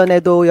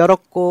윤리위원회도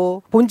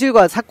열었고,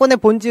 본질과 사건의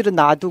본질은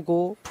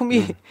놔두고,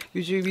 품위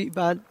유지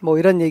위반, 뭐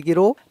이런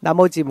얘기로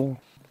나머지 뭐,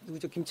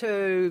 누구죠?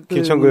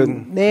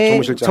 김철근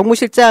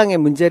정무실장의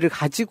문제를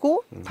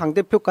가지고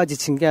당대표까지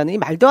징계하는 이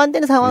말도 안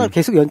되는 상황을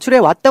계속 연출해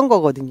왔던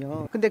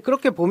거거든요. 근데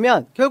그렇게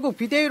보면 결국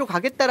비대위로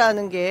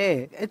가겠다라는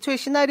게 애초에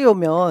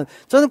시나리오면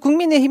저는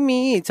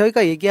국민의힘이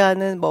저희가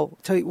얘기하는 뭐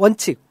저희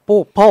원칙,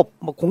 법,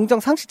 뭐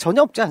공정 상식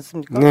전혀 없지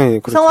않습니까? 네,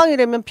 그 그렇죠.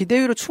 상황이라면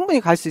비대위로 충분히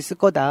갈 수 있을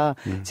거다.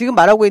 지금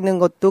말하고 있는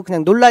것도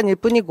그냥 논란일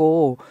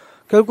뿐이고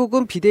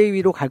결국은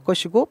비대위로 갈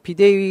것이고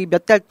비대위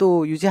몇 달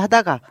또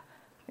유지하다가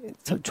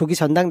조기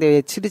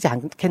전당대회 치르지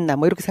않겠나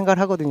뭐 이렇게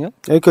생각을 하거든요.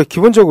 그러니까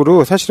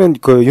기본적으로 사실은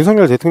그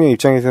윤석열 대통령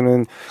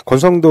입장에서는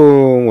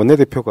권성동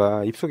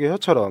원내대표가 입속의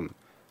혀처럼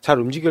잘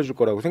움직여줄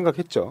거라고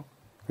생각했죠.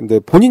 근데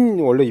본인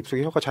원래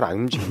입속의 혀가 잘 안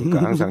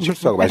움직이니까 항상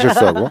실수하고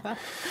말실수하고.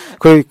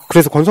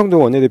 그래서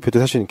권성동 원내대표도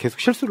사실 계속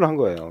실수를 한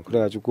거예요.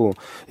 그래가지고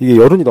이게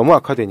여론이 너무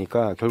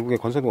악화되니까 결국에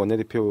권성동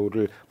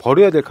원내대표를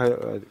버려야 될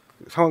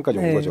상황까지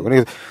온 거죠.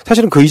 그래서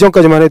사실은 그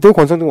이전까지만 해도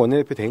권성동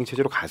원내대표 대행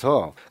체제로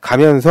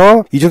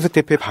가면서 이준석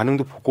대표의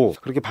반응도 보고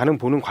그렇게 반응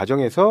보는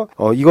과정에서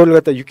이거를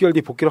갖다 6개월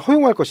뒤 복귀를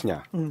허용할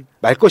것이냐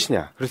말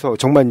것이냐. 그래서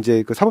정말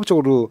이제 그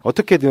사법적으로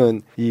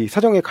어떻게든 이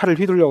사정의 칼을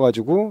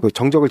휘둘려가지고 그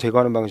정적을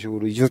제거하는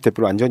방식으로 이준석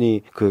대표를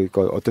완전히 그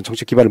어떤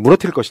정치 기반을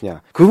무너뜨릴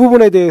것이냐. 그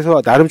부분에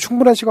대해서 나름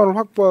충분한 시간을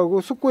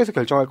확보하고 숙고해서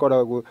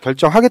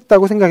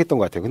결정하겠다고 생각했던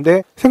것 같아요.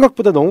 근데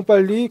생각보다 너무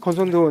빨리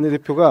권성동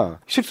원내대표가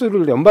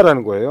실수를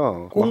연발하는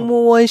거예요.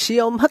 공무원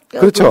시험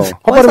합격. 그렇죠.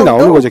 헛발음이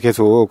나오는 거죠,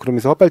 계속.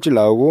 그러면서 헛발질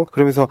나오고,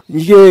 그러면서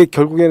이게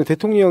결국에는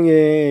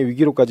대통령의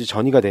위기로까지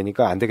전이가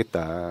되니까 안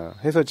되겠다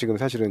해서 지금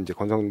사실은 이제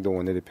권성동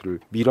원내대표를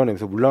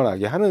밀어내면서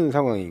물러나게 하는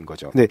상황인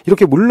거죠. 근데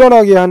이렇게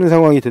물러나게 하는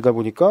상황이 되다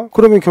보니까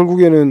그러면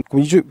결국에는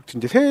이제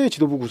새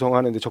지도부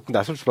구성하는데 적극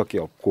나설 수밖에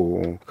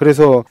없고,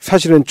 그래서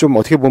사실은 좀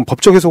어떻게 보면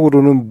법적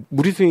해석으로는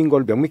무리수인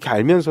걸 명백히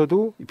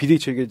알면서도 비대위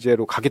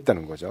체제로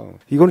가겠다는 거죠.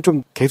 이거는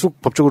좀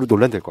계속 법적으로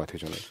논란될 것 같아요,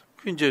 저는.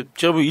 이제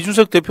제가 보면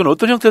이준석 대표는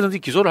어떤 형태든지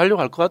기소를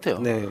하려고 할 것 같아요.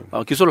 네.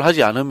 기소를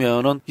하지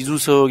않으면은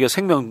이준석의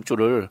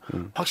생명줄을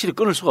확실히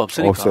끊을 수가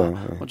없으니까. 없어요.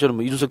 네. 저는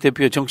뭐 이준석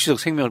대표의 정치적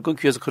생명을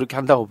끊기 위해서 그렇게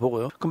한다고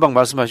보고요. 금방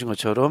말씀하신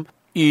것처럼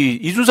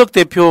이준석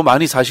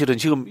대표만이 사실은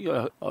지금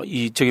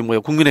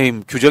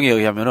국민의힘 규정에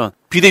의하면은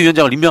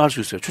비대위원장을 임명할 수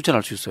있어요.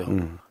 추천할 수 있어요.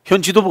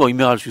 현 지도부가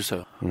임명할 수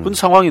있어요. 그런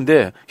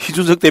상황인데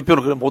이준석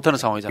대표는 그럼 못하는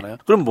상황이잖아요.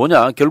 그럼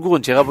뭐냐?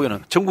 결국은 제가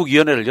보기에는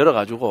전국위원회를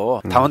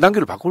열어가지고 당원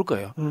당규를 바꿀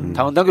거예요.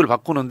 당원 당규를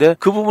바꾸는데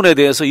그 부분에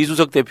대해서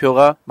이준석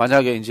대표가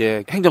만약에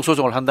이제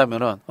행정소송을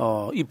한다면은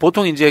이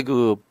보통 이제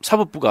그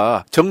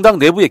사법부가 정당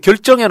내부의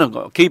결정에는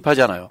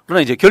개입하잖아요.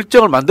 그러나 이제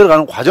결정을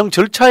만들어가는 과정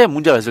절차에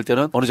문제가 있을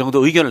때는 어느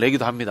정도 의견을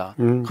내기도 합니다.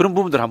 그런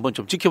부분들 한번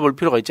좀 지켜볼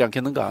필요가 있지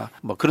않겠는가?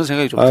 뭐 그런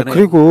생각이 좀 드네요.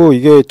 그리고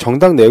이게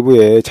정당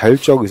내부의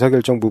자율적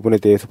의사결정 부분에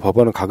대해서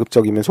법원은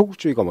가급적이면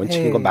소극주의가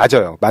원칙인 건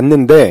맞아요.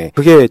 맞는데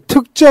그게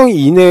특정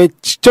인의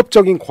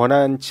직접적인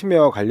권한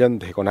침해와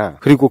관련되거나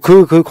그리고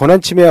그 권한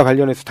침해와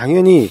관련해서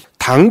당연히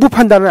당부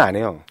판단은 안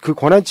해요. 그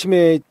권한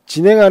침해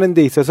진행하는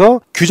데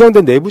있어서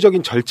규정된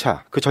내부적인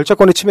절차, 그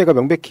절차권의 침해가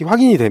명백히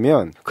확인이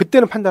되면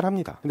그때는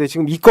판단합니다. 근데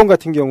지금 이 건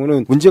같은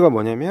경우는 문제가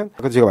뭐냐면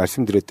아까 제가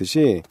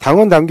말씀드렸듯이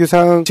당원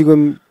당규상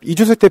지금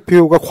이준석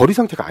대표가 거리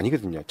상태가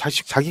아니거든요.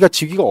 자기가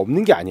직위가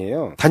없는 게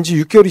아니에요. 단지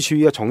 6개월이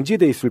지위가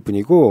정지돼 있을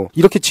뿐이고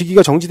이렇게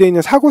직위가 정지돼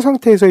있는 사고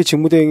상태에서의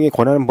직무대행에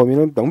관한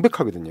범위는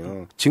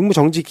명백하거든요. 직무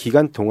정지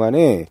기간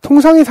동안에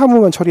통상의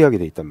사무만 처리하게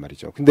돼 있단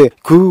말이죠. 근데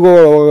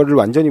그거를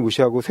완전히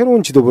무시하고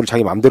새로운 지도부를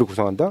자기 마음대로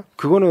구성한다?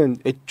 그거는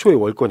애초에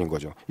월권인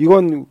거죠.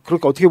 이건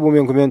그렇게 어떻게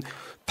보면 그러면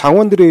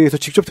당원들에 의해서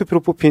직접 투표로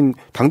뽑힌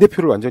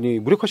당대표를 완전히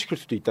무력화시킬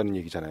수도 있다는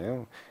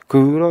얘기잖아요.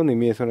 그런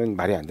의미에서는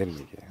말이 안 되는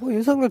얘기예요.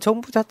 윤석열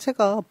정부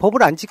자체가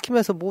법을 안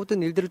지키면서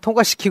모든 일들을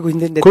통과시키고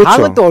있는데 그렇죠.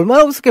 당은 또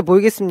얼마나 우습게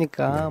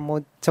보이겠습니까?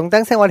 뭐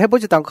정당 생활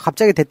해보지도 않고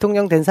갑자기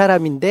대통령 된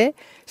사람인데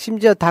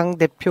심지어 당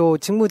대표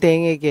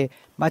직무대행에게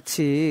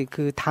마치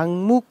그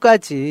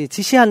당무까지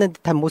지시하는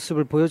듯한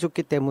모습을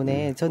보여줬기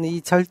때문에 저는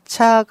이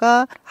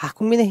절차가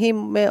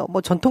국민의힘의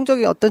뭐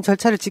전통적인 어떤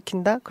절차를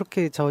지킨다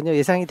그렇게 전혀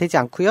예상이 되지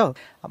않고요.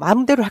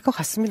 마음대로 할 것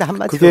같습니다.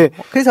 한마디로.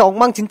 그래서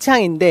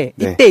엉망진창인데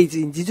이때 이제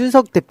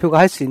이준석 대표가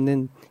할 수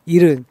있는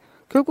일은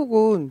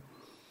결국은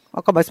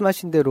아까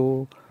말씀하신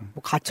대로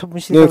뭐 가처분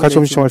신청,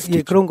 가처분 신청할 수도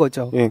있고 그런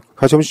거죠.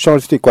 가처분 신청할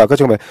수도 있고 아까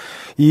제가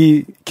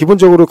이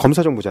기본적으로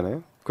검사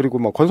정부잖아요. 그리고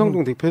뭐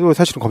권성동 대표도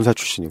사실은 검사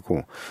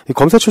출신이고 이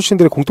검사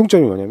출신들의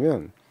공통점이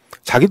뭐냐면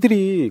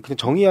자기들이 그냥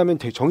정의하면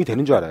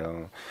정의되는 줄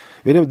알아요.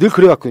 왜냐면 늘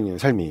그래왔거든요,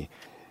 삶이.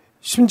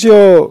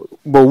 심지어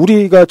뭐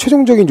우리가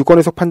최종적인 유권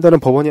해석 판단은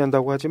법원이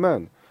한다고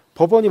하지만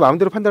법원이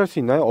마음대로 판단할 수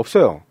있나요?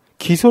 없어요.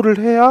 기소를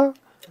해야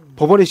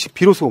법원에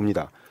비로소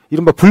옵니다.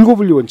 이른바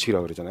불고분리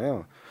원칙이라고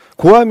그러잖아요.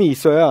 고함이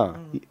있어야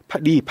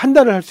이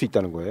판단을 할 수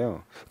있다는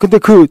거예요. 근데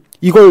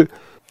이걸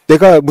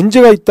내가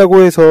문제가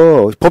있다고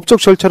해서 법적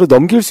절차로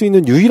넘길 수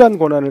있는 유일한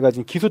권한을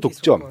가진 기소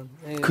독점.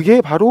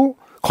 그게 바로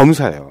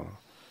검사예요.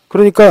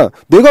 그러니까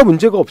내가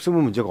문제가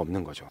없으면 문제가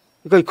없는 거죠.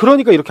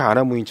 그러니까 이렇게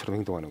아나무인처럼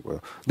행동하는 거예요.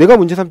 내가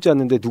문제 삼지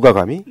않는데 누가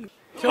감히?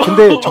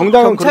 근데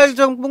정당은 경찰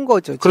정부인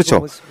거죠.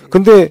 그렇죠.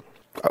 근데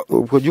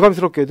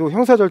유감스럽게도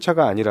형사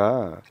절차가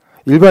아니라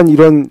일반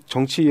이런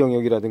정치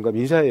영역이라든가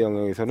민사의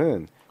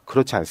영역에서는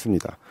그렇지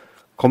않습니다.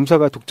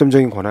 검사가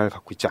독점적인 권한을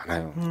갖고 있지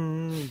않아요.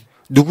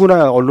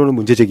 누구나 언론은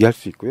문제 제기할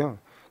수 있고요.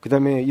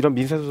 그다음에 이런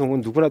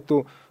민사소송은 누구나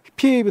또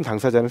피해 입은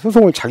당사자는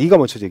소송을 자기가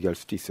먼저 제기할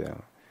수도 있어요.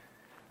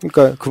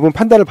 그러니까 그분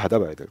판단을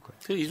받아봐야 될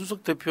거예요.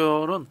 이준석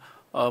대표는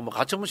뭐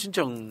가처분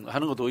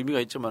신청하는 것도 의미가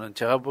있지만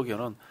제가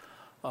보기에는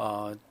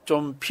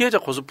좀 피해자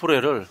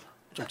코스프레를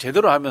좀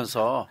제대로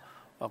하면서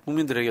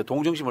국민들에게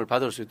동정심을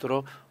받을 수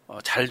있도록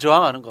잘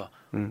저항하는 거,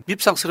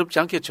 밉상스럽지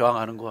않게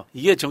저항하는 거,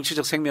 이게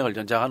정치적 생명을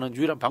연장하는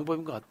유일한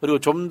방법인 것 같아요. 그리고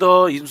좀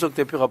더 이준석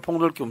대표가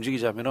폭넓게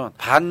움직이자면은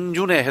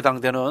반윤에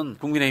해당되는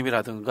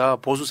국민의힘이라든가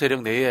보수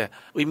세력 내에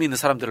의미 있는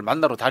사람들을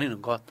만나러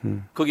다니는 것,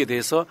 거기에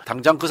대해서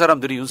당장 그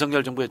사람들이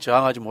윤석열 정부에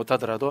저항하지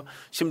못하더라도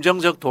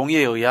심정적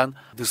동의에 의한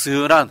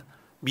느슨한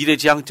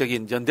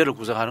미래지향적인 연대를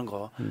구성하는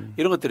거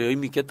이런 것들이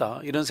의미 있겠다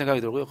이런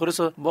생각이 들고요.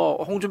 그래서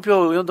뭐 홍준표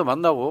의원도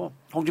만나고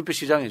홍준표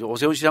시장이죠.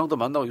 오세훈 시장도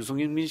만나고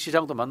유승민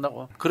시장도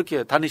만나고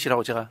그렇게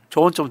다니시라고 제가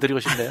조언 좀 드리고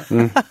싶네요.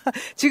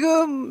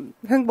 지금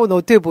행보는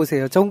어떻게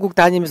보세요? 전국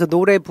다니면서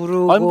노래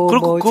부르고 아니,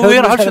 그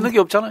외에는 할 수 있는 게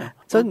없잖아요.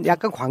 전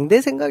약간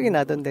광대 생각이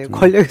나던데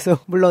권력에서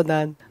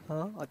물러난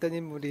어떤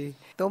인물이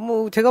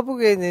너무 제가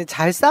보기에는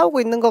잘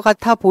싸우고 있는 것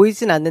같아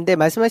보이진 않는데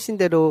말씀하신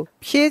대로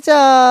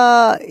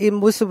피해자인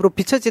모습으로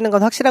비춰지는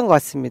건 확실한 것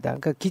같습니다.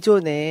 그러니까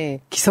기존의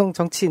기성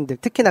정치인들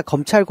특히나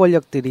검찰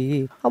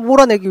권력들이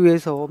몰아내기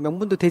위해서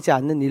명분도 되지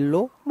않는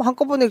일로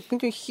한꺼번에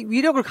굉장히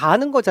위력을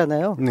가하는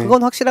거잖아요. 네.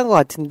 그건 확실한 것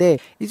같은데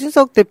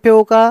이준석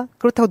대표가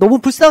그렇다고 너무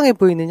불쌍해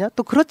보이느냐?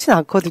 또 그렇진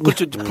않거든요.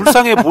 그렇죠.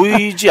 불쌍해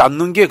보이지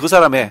않는 게 그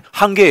사람의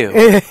한계예요.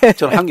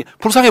 저는 한계.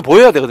 불쌍해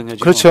보여야 되거든요.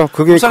 지금. 그렇죠.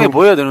 그게 불쌍해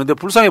보여야 되는데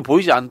불쌍해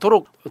보이지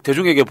않도록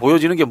대중에게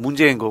보여지는 게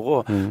문제인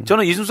거고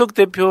저는 이준석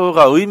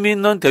대표가 의미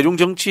있는 대중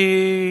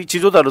정치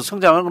지도자로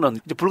성장하는 건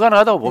이제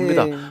불가능하다고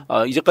봅니다.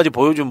 이제까지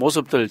보여준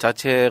모습들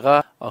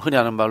자체가 흔히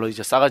하는 말로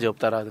이제 싸가지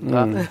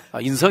없다라든가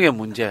인성의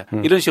문제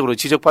이런 식으로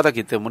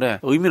지적받았기 때문에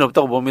의미는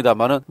없다고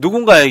봅니다만은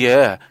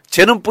누군가에게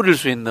재는 뿌릴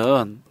수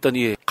있는 어떤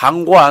이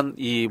강고한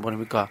이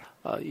뭡니까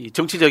이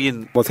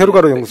정치적인 뭐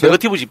세로가로 용서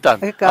네거티브 집단.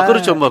 그러니까.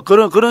 그렇죠. 뭐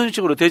그런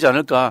식으로 되지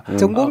않을까.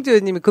 정봉주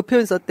의원님이 그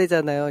표현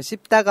썼대잖아요.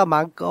 씹다가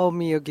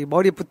만껌이 여기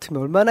머리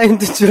붙으면 얼마나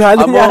힘든 줄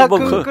아느냐.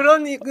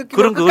 그런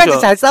끝까지 그거죠.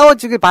 잘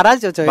싸워주길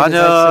바라죠. 저희는 만약에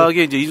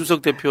사실. 이제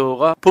이준석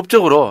대표가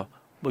법적으로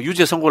뭐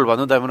유죄 선고를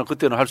받는다면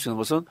그때는 할 수 있는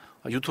것은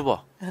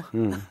유튜버.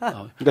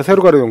 그러니까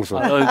세로가로 용서.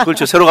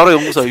 그렇죠. 세로가로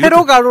용서.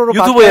 세로가로로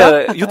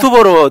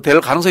유튜버로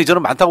될 가능성이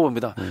저는 많다고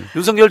봅니다.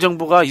 윤석열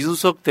정부가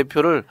이준석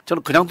대표를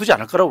저는 그냥 두지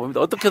않을 거라고 봅니다.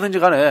 어떻게든지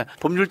간에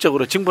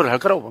법률적으로 징벌을 할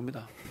거라고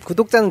봅니다.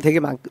 구독자는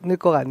되게 많을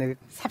것 같네요.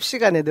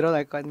 삽시간에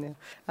늘어날 것 같네요.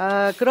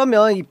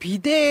 그러면 이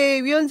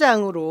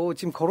비대위원장으로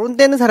지금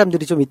거론되는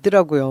사람들이 좀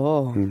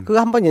있더라고요. 그거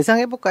한번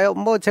예상해볼까요?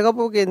 뭐 제가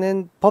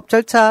보기에는 법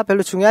절차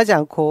별로 중요하지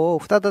않고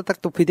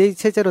후다다닥 또 비대위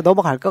체제로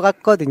넘어갈 것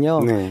같거든요.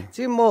 네.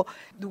 지금 뭐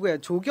누구야?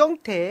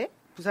 조경태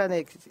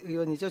부산의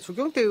의원이죠.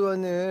 조경태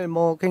의원을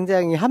뭐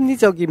굉장히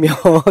합리적이며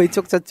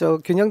이쪽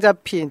저쪽 균형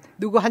잡힌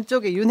누구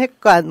한쪽에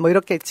윤핵관 뭐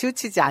이렇게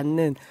치우치지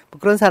않는 뭐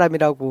그런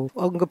사람이라고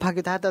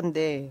언급하기도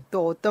하던데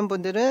또 어떤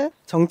분들은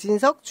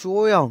정진석,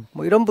 주호영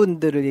뭐 이런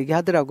분들을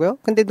얘기하더라고요.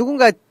 근데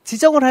누군가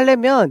지정을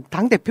하려면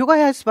당 대표가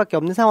해야 할 수밖에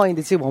없는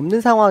상황인데 지금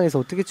없는 상황에서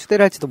어떻게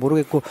추대를 할지도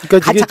모르겠고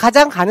그러니까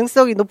가장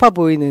가능성이 높아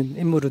보이는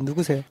인물은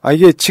누구세요?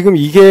 이게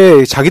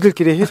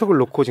자기들끼리 해석을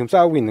놓고 지금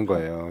싸우고 있는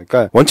거예요.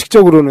 그러니까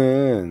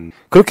원칙적으로는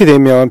그렇게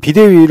되면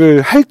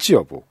비대위를 할지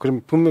여부.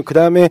 그럼 분명 그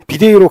다음에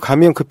비대위로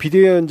가면 그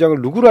비대위원장을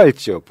누구로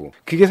할지 여부.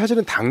 그게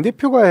사실은 당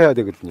대표가 해야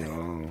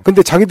되거든요.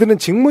 근데 자기들은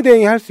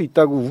직무대행이 할 수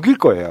있다고 우길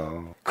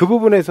거예요. 그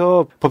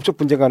부분에서 법적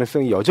분쟁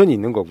가능성이 여전히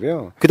있는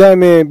거고요. 그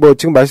다음에 뭐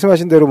지금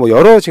말씀하신 대로 뭐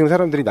여러 지금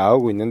사람들이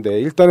나오고 있는데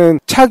일단은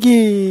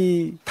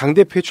차기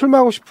당대표에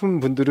출마하고 싶은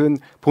분들은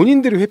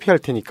본인들이 회피할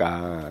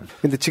테니까.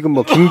 근데 지금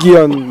뭐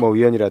김기현 뭐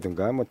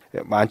의원이라든가 뭐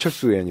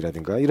안철수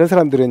의원이라든가 이런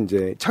사람들은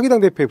이제 차기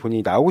당대표에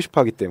본인이 나오고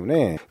싶어 하기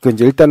때문에 그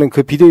이제 일단은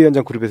그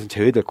비대위원장 그룹에서는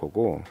제외될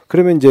거고.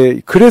 그러면 이제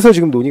그래서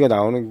지금 논의가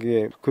나오는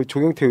게 그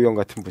조경태 의원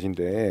같은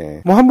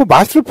분인데 뭐 한번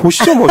맛을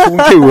보시죠 뭐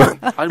조경태 의원.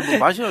 아니 뭐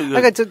맛이요.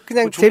 그러니까 저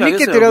그냥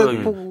재밌게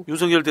들어보고.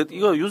 윤석열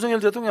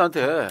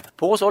대통령한테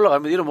보고서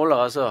올라가면 이름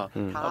올라가서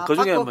그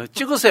중에 뭐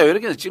찍으세요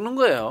이렇게 찍는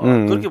거예요.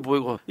 그렇게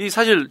보이고 이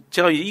사실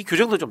제가 이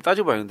규정도 좀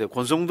따져봐야겠는데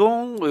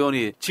권성동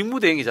의원이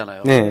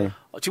직무대행이잖아요. 네.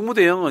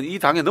 직무대행은 이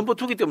당의 넘버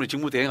 2기 때문에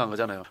직무대행한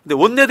거잖아요. 근데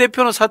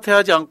원내대표는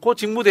사퇴하지 않고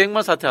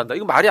직무대행만 사퇴한다.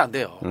 이거 말이 안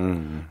돼요.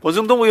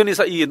 권성동 의원이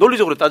이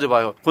논리적으로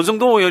따져봐요.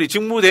 권성동 의원이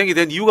직무대행이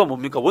된 이유가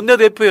뭡니까?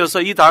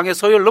 원내대표여서 이 당의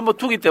서열 넘버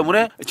 2기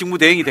때문에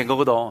직무대행이 된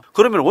거거든.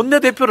 그러면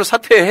원내대표를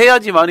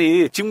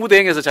사퇴해야지만이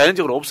직무대행에서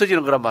자연적으로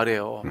없어지는 거란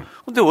말이에요.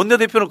 근데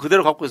원내대표는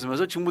그대로 갖고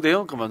있으면서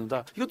직무대행은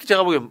그만둔다. 이것도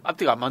제가 보기엔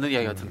앞뒤가 안 맞는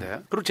이야기 같은데.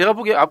 그리고 제가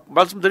보기에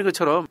말씀드린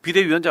것처럼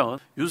비대위원장은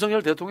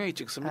윤석열 대통령이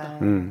찍습니다.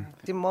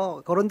 지금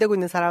뭐 거론되고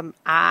있는 사람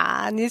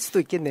아닐 수도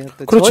있겠네요.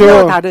 또 그렇죠.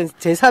 전혀 다른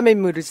제3의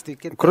인물일 수도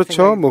있겠네요.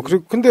 그렇죠. 뭐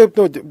근데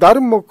또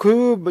나름 뭐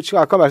지금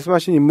아까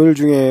말씀하신 인물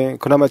중에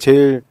그나마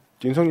제일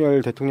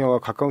윤석열 대통령과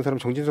가까운 사람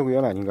정진석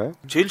의원 아닌가요?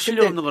 제일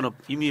신뢰 없는 거는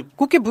이미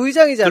국회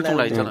부의장이잖아요. 결정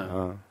나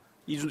있잖아요.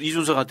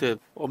 이준석한테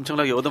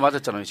엄청나게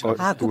얻어맞았잖아요. 지금.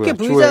 국회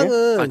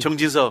부의장은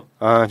정진석.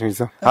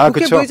 정진석.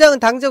 국회 부의장은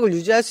당적을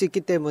유지할 수 있기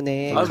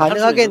때문에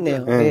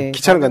가능하겠네요. 네.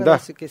 기차는 간다.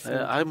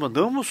 뭐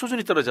너무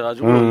수준이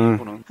떨어져가지고.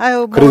 뭐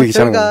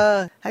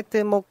저희가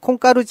하여튼 뭐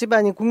콩가루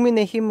집안인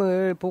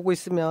국민의힘을 보고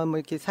있으면 뭐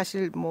이렇게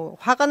사실 뭐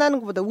화가 나는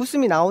것보다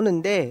웃음이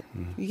나오는데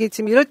이게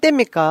지금 이럴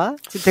때입니까?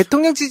 지금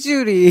대통령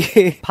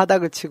지지율이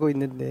바닥을 치고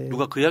있는데.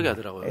 누가 그 이야기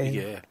하더라고요.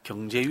 이게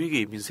경제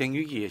위기, 민생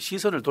위기에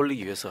시선을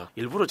돌리기 위해서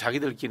일부러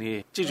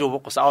자기들끼리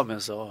찢어먹고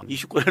싸우면서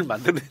이슈권을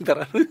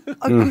만들어낸다라는.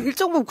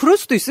 일정 부분 그럴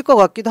수도 있을 것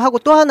같기도 하고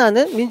또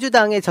하나는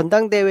민주당의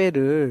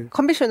전당대회를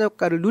컨벤션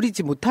효과를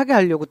누리지 못하게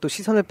하려고 또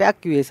시선을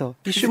빼앗기 위해서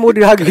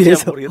이슈몰이를 하기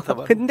위해서.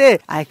 근데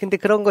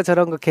그런 거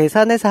저런 거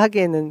계산해서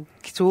하기에는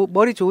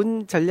머리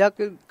좋은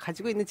전략을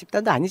가지고 있는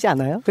집단도 아니지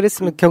않아요?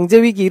 그랬으면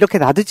경제 위기 이렇게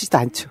놔두지도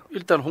않죠.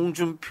 일단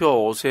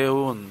홍준표,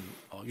 오세훈,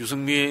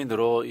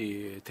 유승민으로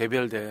이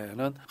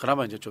대별되는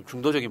그나마 이제 좀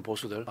중도적인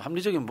보수들,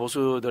 합리적인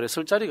보수들의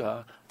설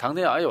자리가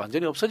당내에 아예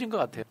완전히 없어진 것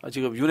같아요.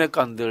 지금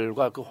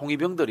윤핵관들과 그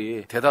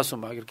홍위병들이 대다수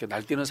막 이렇게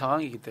날뛰는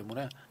상황이기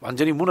때문에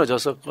완전히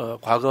무너져서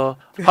과거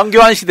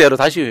황교안 시대로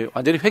다시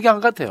완전히 회귀한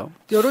것 같아요.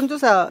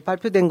 여론조사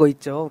발표된 거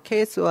있죠.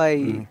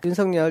 KSY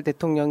윤석열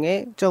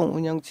대통령의 정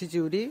운영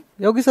지지율이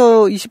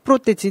여기서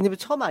 20%대 진입이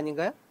처음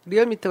아닌가요?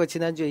 리얼미터가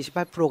지난주에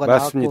 28%가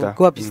맞습니다. 나왔고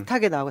그와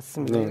비슷하게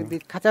나왔습니다. 근데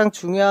가장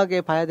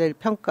중요하게 봐야 될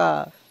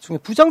평가 중에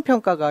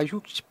부정평가가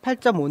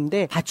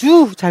 68.5인데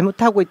아주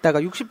잘못하고 있다가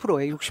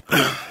 60%예요. 60%.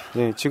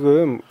 네,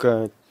 지금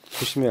그러니까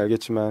보시면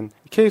알겠지만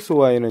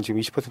KSY는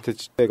지금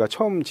 20%대가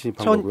처음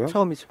진입한 거고요.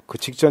 처음이죠. 그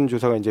직전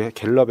조사가 이제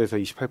갤럽에서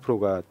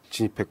 28%가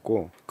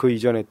진입했고 그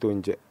이전에 또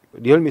이제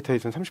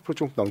리얼미터에서는 30%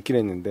 좀 넘긴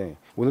했는데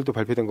오늘 또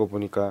발표된 거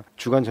보니까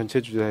주간 전체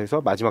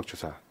조사에서 마지막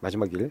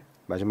일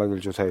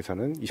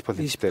조사에서는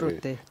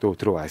 20%대를 또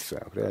들어와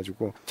있어요.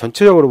 그래가지고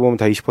전체적으로 보면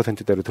다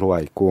 20%대로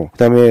들어와 있고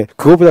그다음에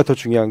그거보다 더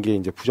중요한 게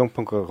이제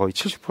부정평가가 거의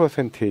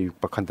 70%에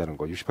육박한다는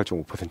거,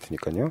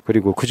 68.5%니까요.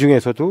 그리고 그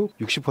중에서도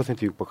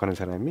 60%에 육박하는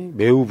사람이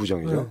매우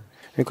부정이죠.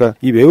 그러니까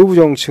이 매우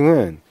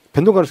부정층은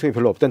변동 가능성이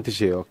별로 없다는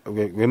뜻이에요.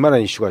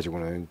 웬만한 이슈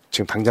가지고는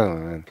지금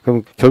당장은.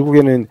 그럼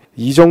결국에는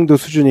이 정도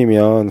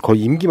수준이면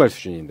거의 임기 말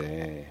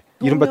수준인데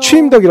이른바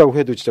취임덕이라고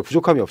해도 진짜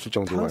부족함이 없을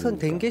정도가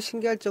당선된 게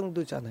신기할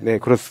정도잖아요. 네,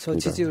 그렇습니다.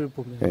 저 지지율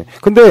보면. 네.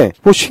 근데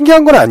뭐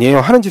신기한 건 아니에요.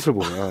 하는 짓을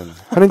보면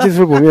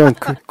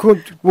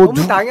그건 뭐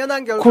너무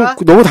당연한 결과.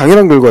 너무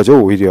당연한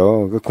결과죠.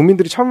 오히려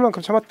국민들이 참을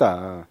만큼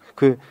참았다.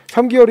 그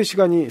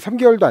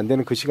 3개월도 안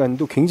되는 그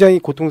시간도 굉장히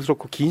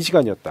고통스럽고 긴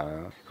시간이었다.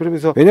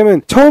 그러면서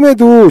왜냐면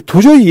처음에도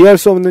도저히 이해할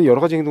수 없는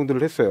여러 가지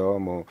행동들을 했어요.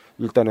 뭐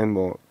일단은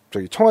뭐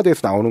저기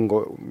청와대에서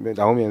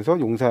나오면서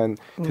용산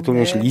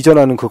대통령실 네.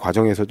 이전하는 그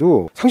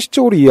과정에서도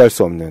상식적으로 이해할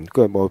수 없는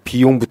그 뭐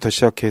비용부터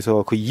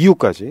시작해서 그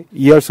이유까지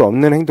이해할 수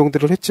없는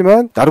행동들을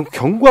했지만 나름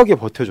견고하게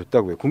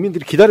버텨줬다고요.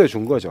 국민들이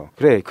기다려준 거죠.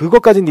 그래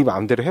그것까지는 네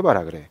마음대로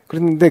해봐라 그래.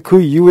 그랬는데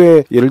그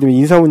이후에 예를 들면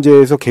인사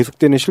문제에서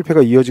계속되는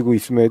실패가 이어지고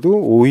있음에도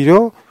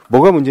오히려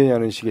뭐가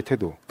문제냐는 식의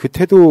태도. 그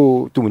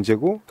태도도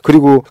문제고,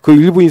 그리고 그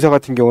일부 인사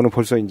같은 경우는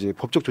벌써 이제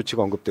법적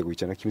조치가 언급되고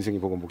있잖아요. 김승희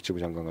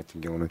보건복지부 장관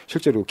같은 경우는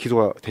실제로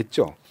기소가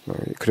됐죠.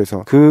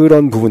 그래서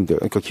그런 부분들,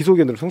 그러니까 기소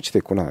의견으로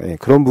성취됐구나. 예,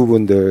 그런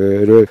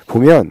부분들을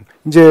보면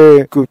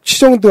이제 그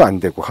시정도 안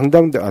되고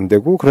강당도 안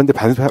되고 그런데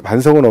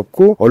반성은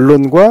없고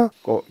언론과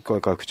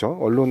그죠?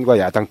 언론과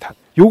야당 탓.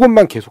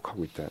 요것만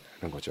계속하고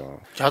있다는 거죠.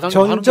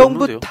 전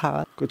정부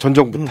탓. 전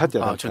정부 탓.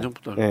 전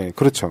정부 탓. 네,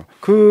 그렇죠.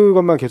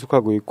 그것만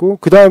계속하고 있고,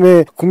 그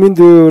다음에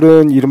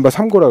국민들은 이른바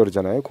 3고라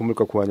그러잖아요.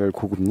 고물가, 고환율,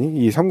 고금리.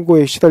 이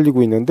 3고에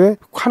시달리고 있는데,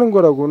 하는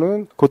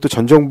거라고는 그것도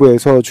전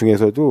정부에서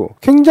중에서도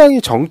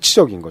굉장히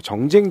정치적인 거,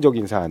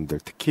 정쟁적인 사안들,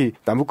 특히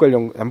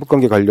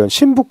남북관계 관련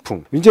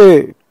신북풍.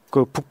 이제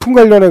그 북풍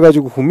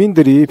관련해가지고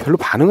국민들이 별로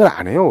반응을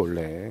안 해요,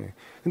 원래.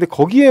 근데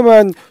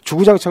거기에만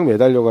주구장창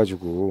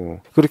매달려가지고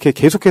그렇게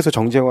계속해서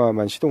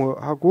정쟁화만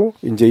시도하고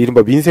이제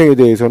이른바 민생에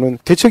대해서는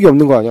대책이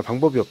없는 거 아니야,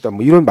 방법이 없다,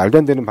 뭐 이런 말도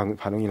안 되는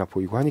반응이나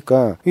보이고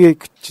하니까 이게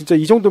진짜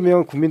이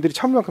정도면 국민들이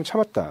참을 만큼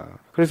참았다.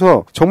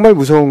 그래서 정말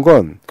무서운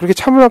건 그렇게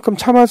참을 만큼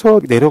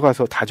참아서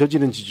내려가서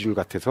다져지는 지지율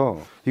같아서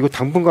이거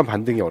당분간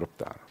반등이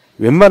어렵다.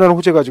 웬만한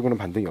호재 가지고는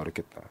반등이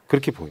어렵겠다.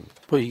 그렇게 보입니다.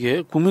 뭐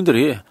이게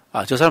국민들이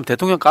저 사람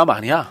대통령 감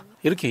아니야.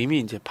 이렇게 이미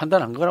이제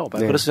판단한 거라고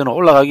봐요. 네. 그래서 저는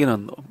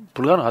올라가기는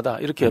불가능하다.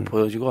 이렇게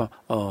보여지고,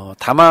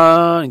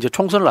 다만 이제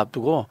총선을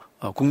앞두고,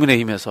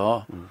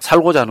 국민의힘에서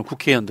살고자 하는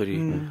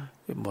국회의원들이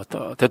뭐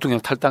대통령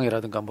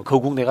탈당이라든가 뭐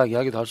거국 내각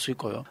이야기도 할 수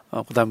있고요.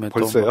 그다음에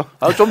벌써요?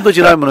 또 좀 더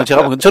지나면은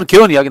제가 보기엔 저는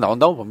개헌 이야기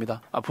나온다고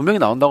봅니다. 분명히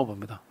나온다고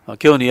봅니다.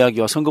 개헌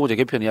이야기와 선거구제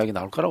개편 이야기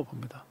나올 거라고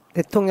봅니다.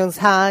 대통령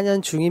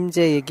 4년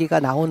중임제 얘기가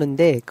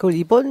나오는데 그걸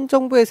이번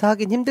정부에서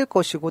하긴 힘들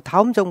것이고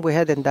다음 정부에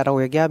해야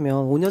된다라고 얘기하면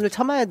 5년을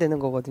참아야 되는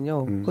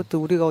거거든요. 그것도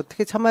우리가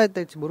어떻게 참아야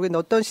될지 모르겠는데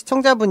어떤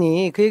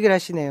시청자분이 그 얘기를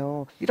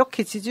하시네요.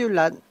 이렇게 지지율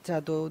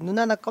낮아도 눈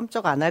하나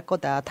껌쩍 안 할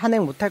거다.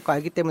 탄핵 못 할 거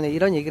알기 때문에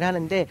이런 얘기를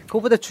하는데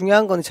그거보다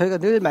중요한 거는 저희가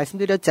늘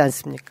말씀드렸지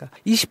않습니까?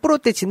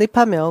 20%대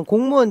진입하면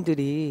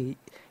공무원들이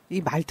이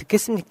말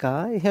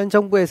듣겠습니까? 현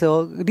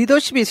정부에서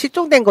리더십이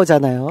실종된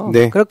거잖아요.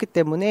 네. 그렇기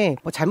때문에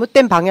뭐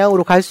잘못된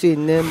방향으로 갈 수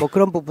있는 뭐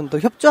그런 부분도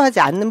협조하지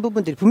않는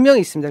부분들이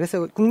분명히 있습니다.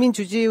 그래서 국민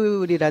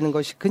지지율이라는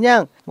것이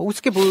그냥 뭐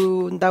우습게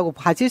본다고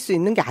봐질 수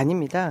있는 게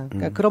아닙니다.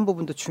 그러니까 그런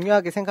부분도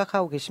중요하게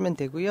생각하고 계시면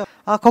되고요.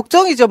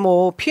 걱정이죠.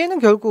 뭐 피해는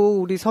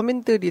결국 우리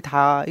서민들이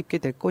다 입게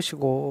될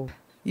것이고.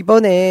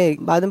 이번에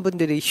많은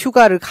분들이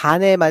휴가를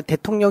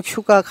대통령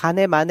휴가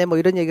가네 마네 뭐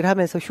이런 얘기를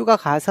하면서 휴가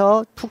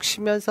가서 푹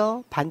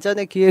쉬면서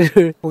반전의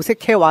기회를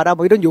모색해 와라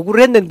뭐 이런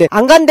요구를 했는데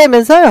안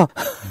간다면서요.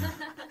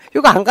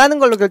 휴가 안 가는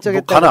걸로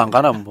결정했다. 뭐 가나 안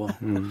가나 뭐.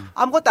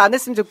 아무것도 안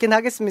했으면 좋긴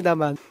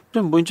하겠습니다만.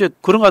 좀 뭐 이제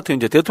그런 것 같아요.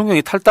 이제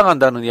대통령이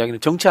탈당한다는 이야기는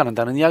정치 안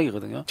한다는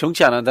이야기거든요.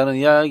 정치 안 한다는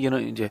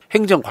이야기는 이제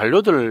행정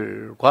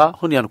관료들과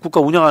흔히 하는 국가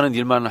운영하는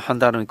일만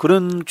한다는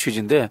그런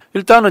취지인데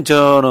일단은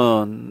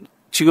저는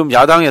지금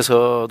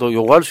야당에서도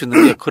요구할 수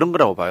있는 게 그런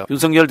거라고 봐요.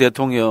 윤석열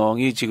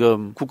대통령이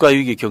지금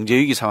국가위기,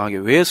 경제위기 상황에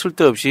왜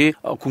쓸데없이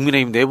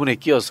국민의힘 내분에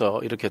끼어서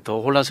이렇게 더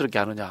혼란스럽게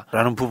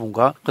하느냐라는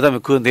부분과 그다음에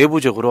그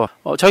내부적으로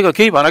자기가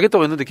개입 안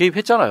하겠다고 했는데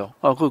개입했잖아요.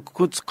 그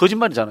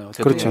거짓말이잖아요.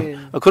 대통령.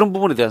 그렇죠. 그런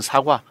부분에 대한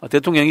사과,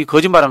 대통령이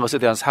거짓말한 것에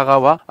대한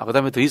사과와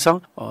그다음에 더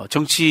이상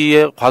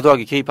정치에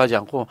과도하게 개입하지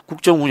않고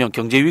국정운영,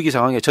 경제위기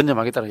상황에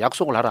전념하겠다는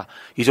약속을 하라.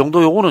 이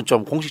정도 요구는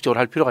좀 공식적으로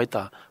할 필요가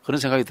있다. 그런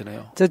생각이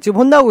드네요. 저 지금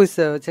혼나고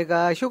있어요.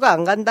 제가 휴가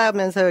안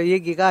간다면서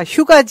얘기가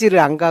휴가지를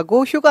안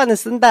가고 휴가는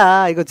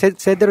쓴다. 이거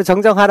제대로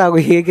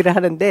정정하라고 얘기를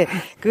하는데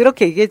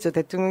그렇게 얘기했죠.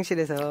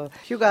 대통령실에서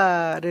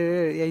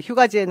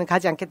휴가지에는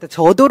가지 않겠다.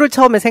 저도를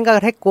처음에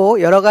생각을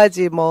했고 여러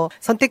가지 뭐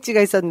선택지가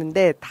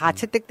있었는데 다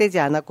채택되지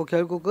않았고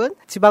결국은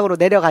지방으로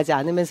내려가지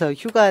않으면서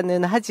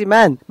휴가는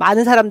하지만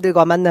많은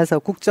사람들과 만나서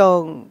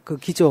국정 그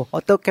기조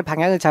어떻게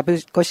방향을 잡을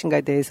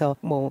것인가에 대해서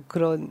뭐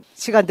그런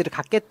시간들을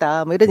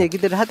갖겠다. 뭐 이런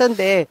얘기들을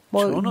하던데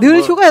뭐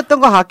늘 휴가였던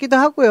것 같기도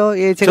하고요.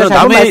 예, 제가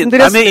잘못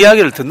말씀드렸습니다. 남의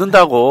이야기를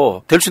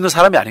듣는다고 될 수 있는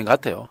사람이 아닌 것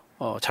같아요.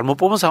 잘못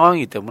뽑은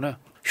상황이기 때문에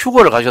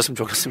휴거를 가셨으면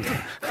좋겠습니다.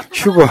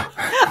 휴거.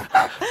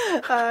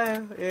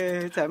 아유,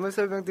 예, 잘못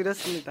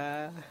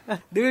설명드렸습니다.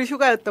 늘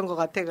휴가였던 것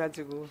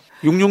같아가지고.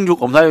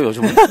 666 없나요,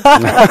 요즘은?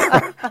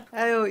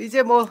 아유,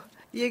 이제 뭐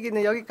이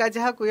얘기는 여기까지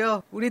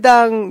하고요. 우리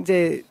당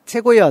이제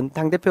최고위원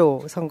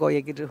당대표 선거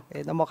얘기를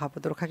넘어가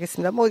보도록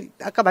하겠습니다. 뭐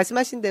아까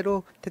말씀하신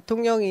대로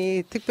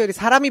대통령이 특별히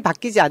사람이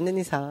바뀌지 않는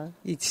이상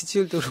이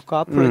지지율도 그렇고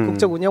앞으로의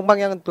국정 운영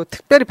방향은 또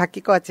특별히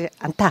바뀔 것 같지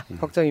않다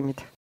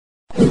걱정입니다.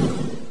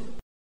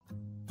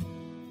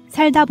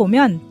 살다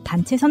보면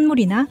단체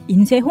선물이나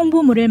인쇄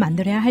홍보물을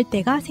만들어야 할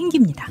때가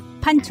생깁니다.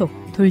 판촉,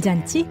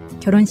 돌잔치,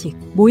 결혼식,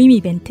 모임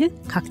이벤트,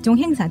 각종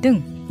행사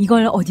등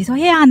이걸 어디서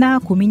해야 하나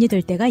고민이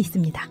될 때가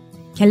있습니다.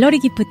 갤러리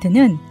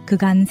기프트는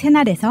그간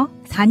새날에서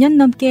 4년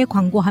넘게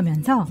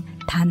광고하면서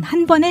단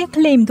한 번의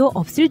클레임도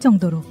없을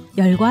정도로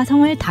열과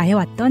성을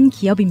다해왔던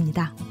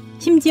기업입니다.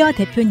 심지어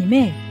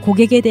대표님의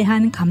고객에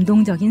대한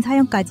감동적인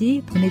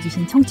사연까지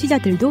보내주신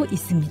청취자들도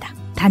있습니다.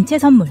 단체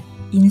선물,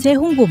 인쇄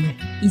홍보물,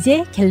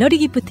 이제 갤러리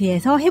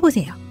기프트에서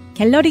해보세요.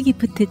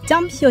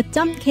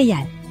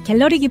 갤러리기프트.co.kr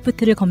갤러리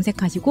기프트를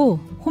검색하시고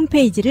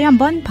홈페이지를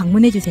한번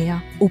방문해주세요.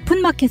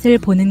 오픈마켓을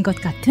보는 것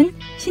같은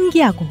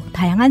신기하고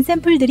다양한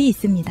샘플들이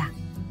있습니다.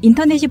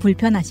 인터넷이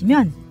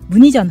불편하시면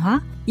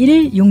문의전화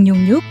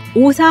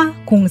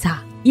 1666-5404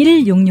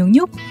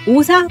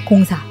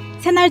 1666-5404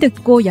 새날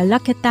듣고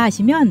연락했다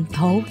하시면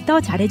더욱더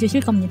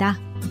잘해주실 겁니다.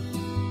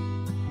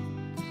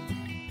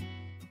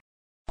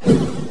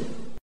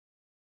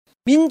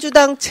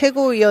 민주당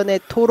최고위원회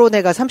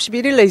토론회가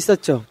 31일에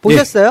있었죠.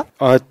 보셨어요?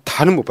 네.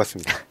 다는 못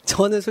봤습니다.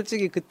 저는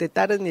솔직히 그때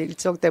다른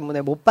일정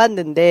때문에 못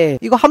봤는데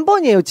이거 한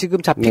번이에요.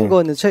 지금 잡힌 네.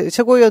 거는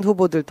최고위원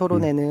후보들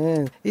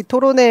토론회는 이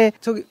토론회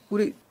저기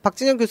우리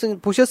박진영 교수님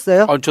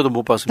보셨어요? 저도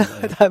못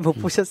봤습니다. 다 못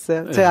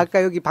보셨어요. 네. 제가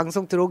아까 여기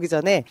방송 들어오기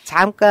전에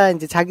잠깐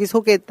이제 자기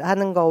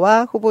소개하는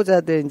거와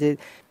후보자들 이제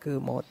그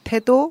뭐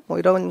태도 뭐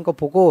이런 거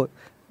보고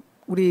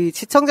우리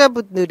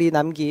시청자분들이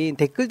남긴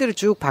댓글들을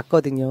쭉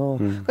봤거든요.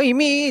 그러니까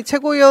이미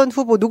최고위원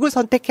후보 누굴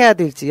선택해야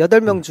될지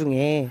 8명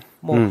중에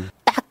뭐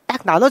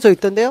딱 나눠져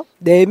있던데요.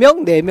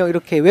 4명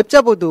이렇게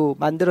웹자보도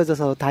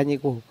만들어져서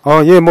다니고.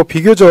 예, 뭐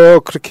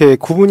비교적 그렇게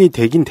구분이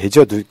되긴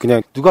되죠.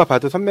 그냥 누가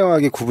봐도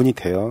선명하게 구분이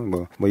돼요.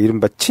 뭐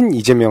이른바 친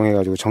이재명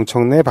해가지고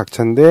정청래,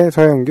 박찬대,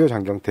 서영교,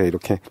 장경태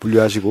이렇게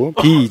분류하시고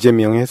비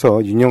이재명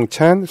해서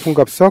윤영찬,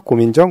 송갑석,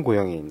 고민정,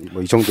 고영인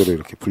뭐 이 정도로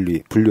이렇게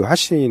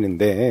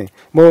분류하시는데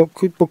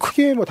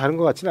크게 다른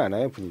것 같지는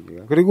않아요,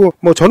 분위기가. 그리고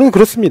뭐 저는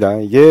그렇습니다.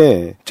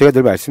 이게 제가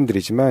늘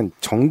말씀드리지만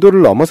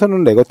정도를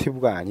넘어서는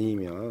네거티브가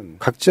아니면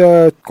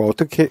각자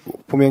어떻게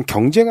보면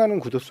경쟁하는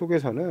구도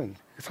속에서는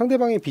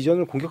상대방의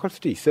비전을 공격할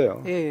수도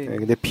있어요. 예. 네,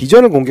 근데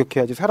비전을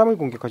공격해야지 사람을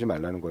공격하지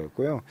말라는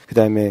거였고요. 그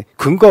다음에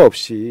근거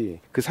없이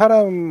그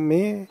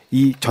사람의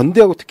이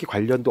전대하고 특히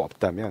관련도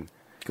없다면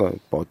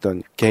뭐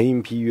어떤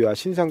개인 비위와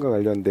신상과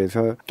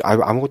관련돼서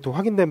아무것도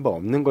확인된 바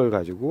없는 걸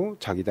가지고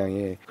자기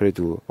당에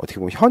그래도 어떻게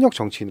보면 현역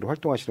정치인으로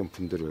활동하시는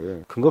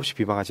분들을 근거 없이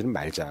비방하지는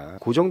말자.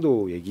 그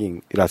정도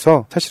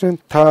얘기라서 사실은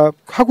다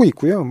하고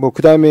있고요. 뭐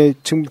그다음에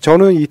지금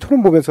저는 이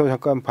토론 보면서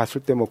잠깐 봤을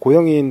때 뭐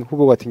고영인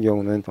후보 같은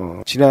경우는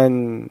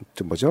지난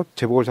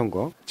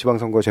재보궐선거,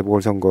 지방선거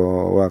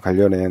재보궐선거와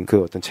관련한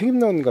그 어떤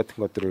책임론 같은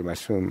것들을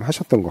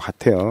말씀하셨던 것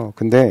같아요.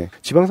 근데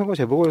지방선거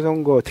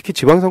재보궐선거 특히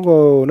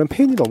지방선거는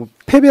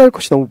패배할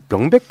것이 너무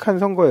명백한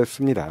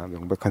선거였습니다.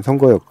 명백한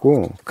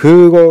선거였고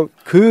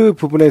그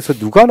부분에서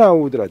누가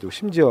나오더라도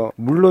심지어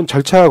물론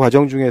절차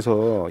과정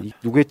중에서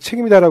누구의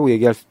책임이다라고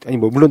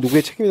물론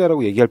누구의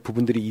책임이다라고 얘기할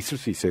부분들이 있을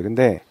수 있어요.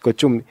 근데 그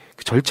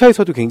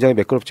절차에서도 굉장히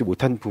매끄럽지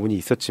못한 부분이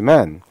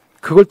있었지만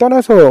그걸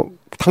떠나서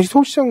당시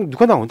서울시장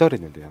누가 나온다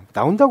그랬는데요.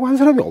 나온다고 한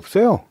사람이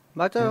없어요.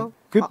 맞아요.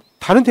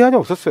 다른 대안이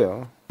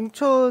없었어요.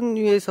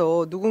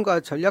 인천위에서 누군가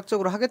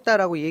전략적으로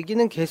하겠다라고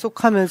얘기는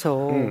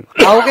계속하면서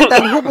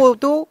나오겠다는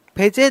후보도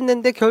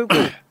배제했는데 결국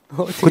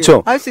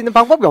그렇죠. 할 수 있는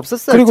방법이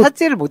없었어요. 그리고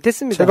찾지를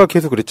못했습니다. 제가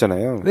계속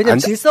그랬잖아요. 왜냐하면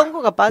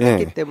질선거가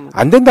빠졌기 때문에.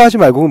 안 된다 하지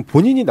말고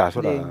본인이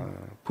나서라. 네.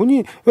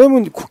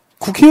 왜냐면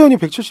국회의원이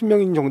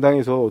 170명인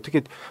정당에서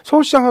어떻게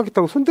서울시장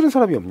하겠다고 손드는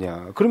사람이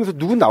없냐. 그러면서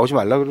누군 나오지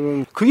말라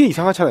그러는 그게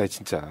이상하잖아요,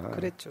 진짜.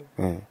 그랬죠.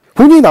 네.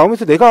 본인이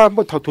나오면서 내가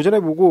한번 더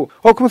도전해보고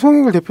그럼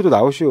송영길 대표도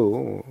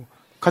나오시오.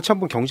 같이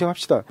한번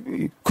경쟁합시다.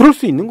 그럴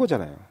수 있는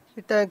거잖아요.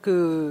 일단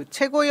그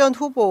최고위원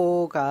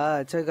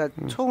후보가 저희가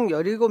총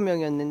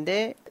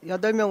 17명이었는데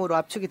 8명으로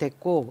압축이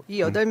됐고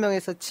이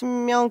 8명에서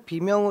친명,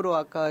 비명으로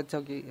아까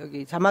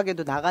여기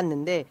자막에도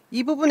나갔는데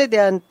이 부분에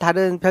대한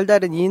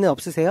별다른 이의는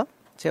없으세요?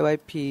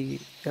 JYP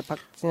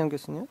박진영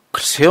교수님?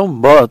 글쎄요,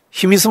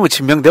 힘 있으면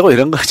진명되고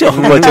이런 거죠.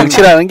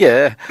 정치라는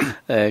게.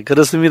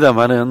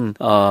 그렇습니다만은,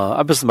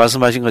 앞에서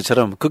말씀하신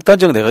것처럼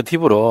극단적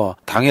네거티브로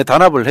당의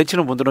단합을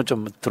해치는 분들은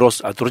좀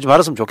들어오지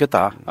말았으면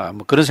좋겠다.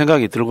 그런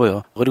생각이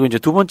들고요. 그리고 이제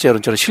두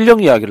번째로는 저는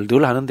실력 이야기를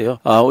늘 하는데요.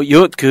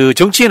 그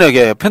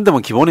정치인에게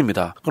팬덤은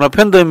기본입니다. 그러나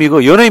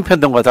팬덤이고 연예인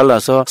팬덤과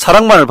달라서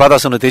사랑만을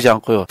받아서는 되지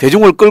않고요.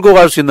 대중을 끌고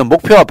갈 수 있는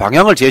목표와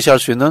방향을 제시할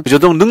수 있는 그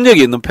정도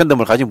능력이 있는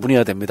팬덤을 가진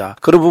분이어야 됩니다.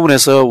 그런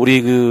부분에서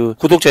우리 그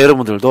구독자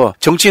여러분들도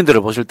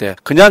정치인들을 보실 때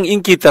그냥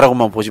인기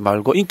있다라고만 보지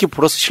말고 인기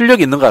플러스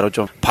실력이 있는가로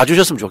좀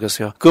봐주셨으면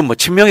좋겠어요. 그건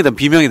친명이든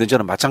비명이든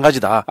저는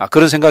마찬가지다.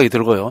 그런 생각이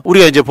들고요.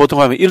 우리가 이제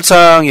보통 하면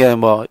일상에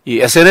이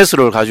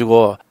SNS를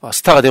가지고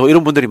스타가 되고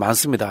이런 분들이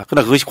많습니다.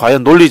 그러나 그것이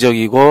과연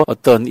논리적이고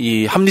어떤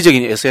이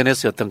합리적인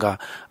SNS였던가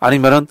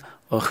아니면은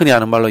흔히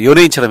하는 말로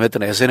연예인처럼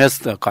했던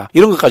SNS가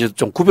이런 것까지도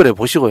좀 구별해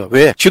보시고요.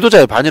 왜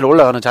지도자의 반열에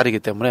올라가는 자리이기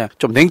때문에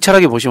좀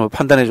냉철하게 보시면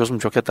판단해 줬으면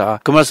좋겠다.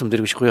 그 말씀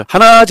드리고 싶고요.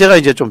 하나 제가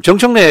이제 좀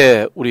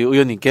정청래 우리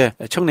의원님께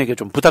청래에게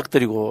좀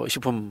부탁드리고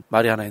싶은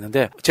말이 하나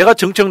있는데 제가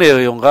정청래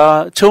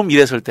의원과 처음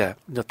일했을 때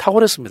이제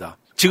탁월했습니다.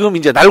 지금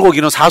이제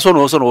날고기는 4손,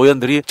 5손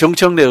의원들이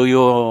정청래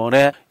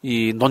의원의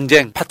이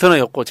논쟁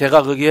파트너였고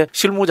제가 거기에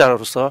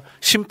실무자로서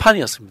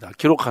심판이었습니다.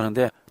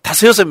 기록하는데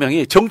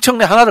 5-6명이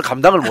정청래 하나를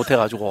감당을 못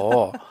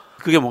해가지고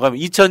그게 뭔가 하면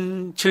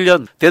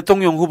 2007년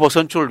대통령 후보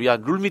선출을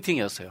위한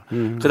룰미팅이었어요.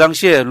 그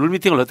당시에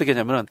룰미팅을 어떻게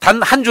했냐면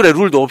단 한 줄의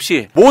룰도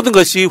없이 모든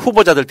것이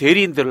후보자들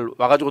대리인들을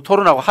와가지고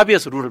토론하고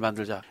합의해서 룰을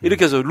만들자.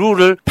 이렇게 해서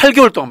룰을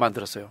 8개월 동안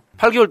만들었어요.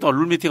 8개월 동안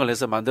룰미팅을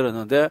해서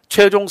만들었는데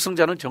최종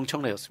승자는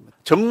정청래였습니다.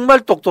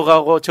 정말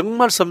똑똑하고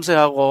정말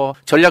섬세하고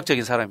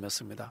전략적인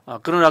사람이었습니다.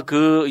 그러나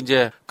그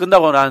이제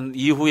끝나고 난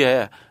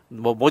이후에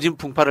모진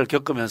풍파를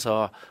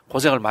겪으면서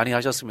고생을 많이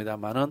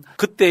하셨습니다만은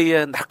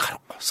그때의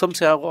날카롭고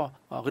섬세하고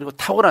그리고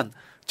탁월한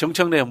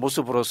정청래의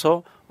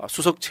모습으로서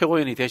수석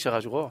최고위원이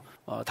되셔가지고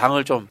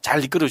당을 좀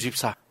잘 이끌어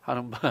주십사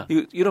하는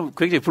이런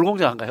굉장히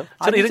불공정한가요?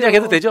 저는 이런 이야기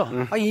해도 되죠?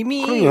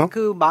 이미 그럼요.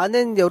 그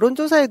많은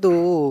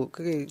여론조사에도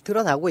그게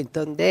드러나고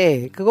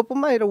있던데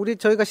그것뿐만 아니라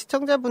저희가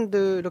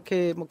시청자분들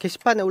이렇게 뭐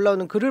게시판에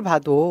올라오는 글을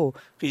봐도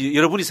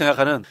여러분이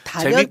생각하는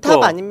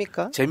단연탑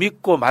아닙니까?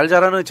 재밌고 말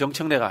잘하는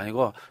정청래가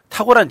아니고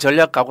탁월한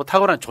전략가고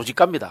탁월한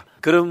조직가입니다.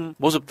 그런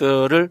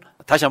모습들을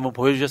다시 한번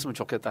보여주셨으면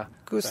좋겠다.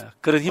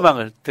 그런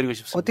희망을 드리고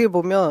싶습니다. 어떻게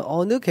보면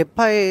어느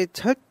계파에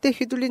절대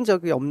휘둘린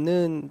적이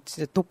없는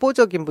진짜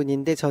독보적인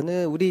분인데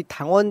저는 우리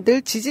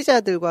당원들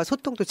지지자들과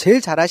소통도 제일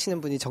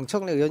잘하시는 분이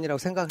정청래 의원이라고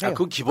생각을 해요.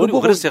 그건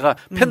기본이고 그래서 제가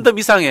팬덤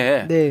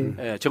이상의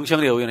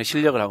정청래 의원의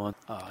실력을 한번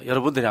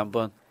여러분들이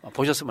한번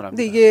보셨으면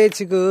합니다. 근데 이게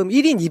지금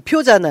 1인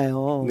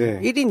 2표잖아요.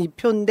 네. 1인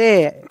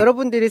 2표인데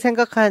여러분들이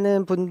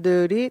생각하는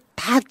분들이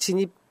다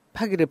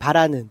진입하기를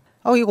바라는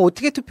이거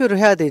어떻게 투표를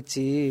해야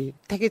될지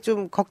되게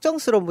좀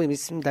걱정스러운 부분이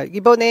있습니다.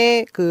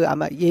 이번에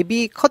아마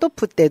예비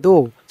컷오프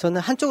때도 저는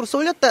한쪽으로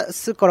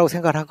쏠렸을 거라고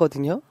생각을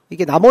하거든요.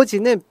 이게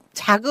나머지는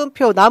작은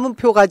표, 남은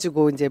표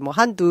가지고 이제 뭐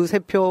한두 세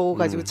표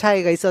가지고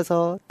차이가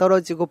있어서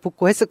떨어지고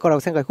붙고 했을 거라고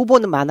생각해요.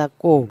 후보는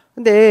많았고.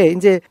 근데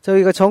이제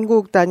저희가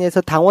전국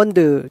단위에서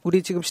당원들,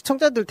 우리 지금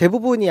시청자들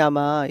대부분이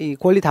아마 이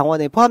권리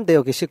당원에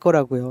포함되어 계실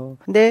거라고요.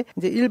 근데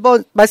이제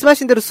 1번,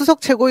 말씀하신 대로 수석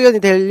최고위원이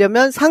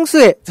되려면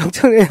상수에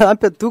정청래 한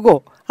표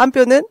두고, 한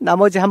표는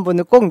나머지 한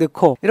분을 꼭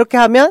넣고, 이렇게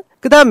하면,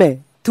 그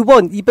다음에 두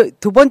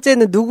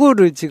번째는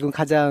누구를 지금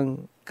가장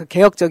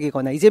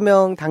개혁적이거나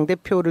이재명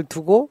당대표를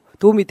두고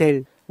도움이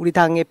될 우리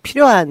당에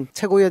필요한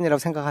최고위원이라고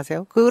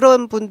생각하세요?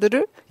 그런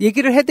분들을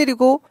얘기를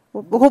해드리고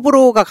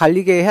호불호가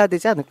갈리게 해야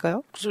되지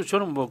않을까요? 그래서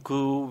저는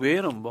그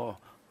외에는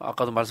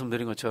아까도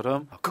말씀드린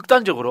것처럼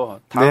극단적으로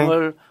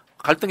당을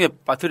갈등에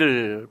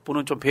빠뜨릴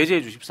분은 좀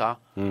배제해 주십사.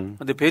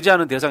 근데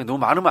배제하는 대상이 너무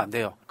많으면 안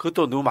돼요.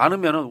 그것도 너무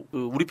많으면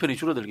우리 편이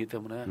줄어들기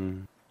때문에.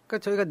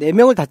 그러니까 저희가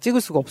 4명을 다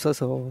찍을 수가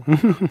없어서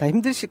다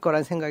힘드실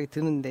거란 생각이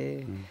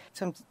드는데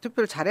참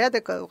투표를 잘해야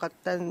될 것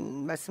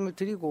같다는 말씀을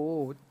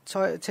드리고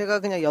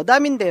제가 그냥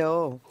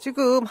여담인데요.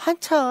 지금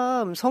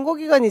한참 선거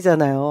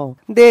기간이잖아요.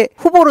 근데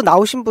후보로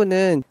나오신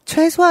분은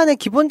최소한의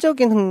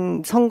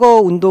기본적인 선거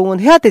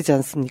운동은 해야 되지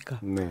않습니까?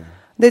 네.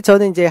 근데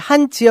저는 이제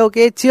한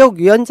지역의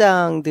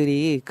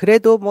지역위원장들이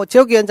그래도 뭐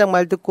지역위원장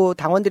말 듣고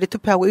당원들이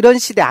투표하고 이런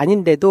시대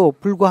아닌데도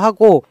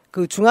불구하고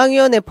그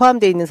중앙위원회에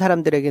포함되어 있는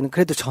사람들에게는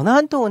그래도 전화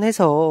한 통은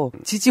해서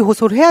지지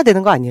호소를 해야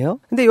되는 거 아니에요?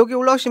 근데 여기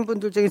올라오신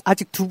분들 중에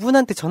아직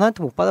 2분한테 전화 한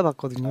통 못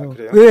받아봤거든요.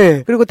 그래요?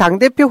 네. 그리고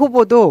당대표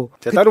후보도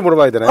제가 따로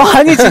물어봐야 되나요?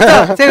 아니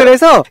진짜 제가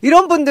그래서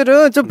이런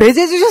분들은 좀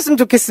배제해 주셨으면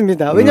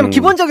좋겠습니다. 왜냐면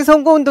기본적인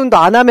선거운동도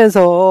안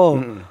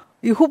하면서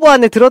이 후보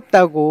안에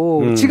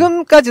들었다고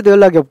지금까지도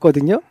연락이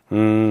없거든요.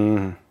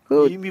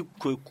 이미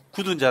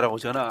굳은 자라고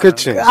전화.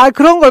 그렇지.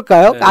 그런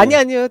걸까요? 네.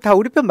 아니요. 다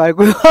우리 편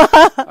말고요.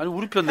 아니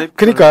우리 편 내.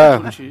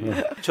 그러니까.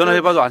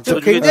 전화해봐도 안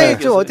쳐주겠지. 굉장히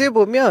좀 어떻게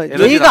보면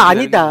예의가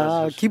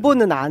아니다.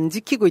 기본은 안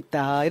지키고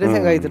있다. 이런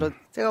생각이 들어.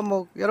 제가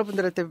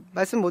여러분들한테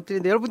말씀 못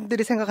드리는데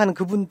여러분들이 생각하는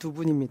그분 두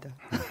분입니다.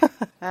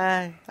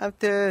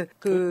 아무튼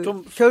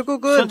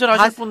결국은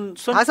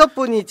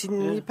 5분이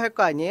진입할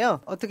거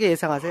아니에요? 어떻게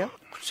예상하세요?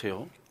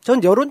 글쎄요.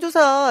 전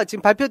여론조사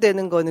지금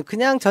발표되는 거는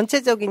그냥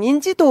전체적인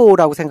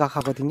인지도라고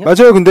생각하거든요.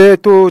 맞아요. 근데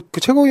또 그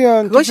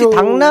최고위원 그것이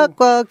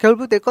당락과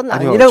결부될 건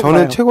아니요. 아니라고 저는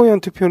봐요. 최고위원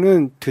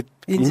투표는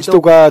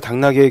인지도가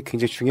당락에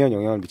굉장히 중요한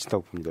영향을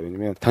미친다고 봅니다.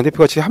 왜냐면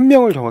당대표가 진짜 한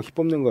명을 정확히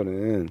뽑는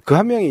거는 그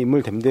한 명의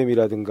인물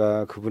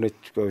됨됨이라든가 그분의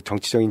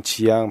정치적인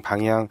지향,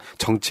 방향,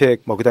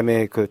 정책,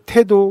 그다음에 그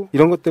태도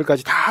이런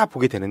것들까지 다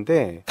보게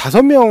되는데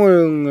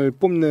 5명을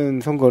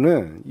뽑는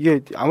선거는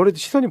이게 아무래도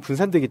시선이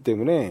분산되기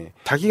때문에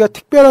자기가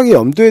특별하게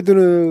염두에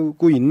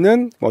두고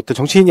있는 어떤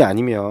정치인이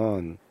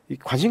아니면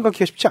관심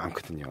갖기가 쉽지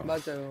않거든요.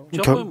 맞아요.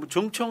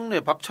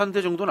 정청래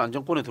박찬대 정도는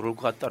안정권에 들어올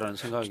것 같다라는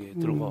생각이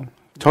들고.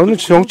 저는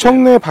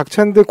정청래,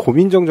 박찬대,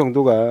 고민정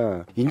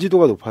정도가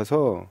인지도가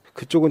높아서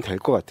그쪽은 될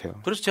것 같아요.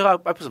 그래서 제가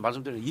앞에서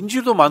말씀드린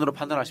인지도만으로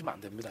판단하시면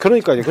안 됩니다.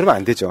 그러니까요. 그러면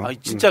안 되죠.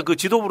 진짜 그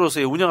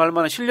지도부로서의 운영할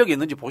만한 실력이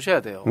있는지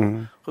보셔야 돼요.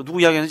 그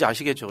누구 이야기하는지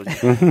아시겠죠.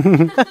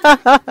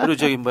 그리고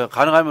저기 뭐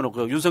가능하면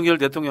그 윤석열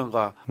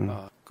대통령과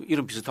그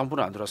이름 비슷한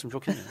분은 안 들어왔으면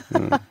좋겠네요.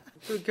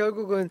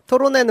 결국은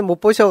토론회는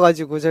못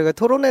보셔가지고 저희가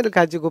토론회를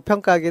가지고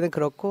평가하기는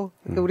그렇고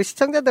우리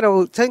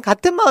시청자들하고 저희는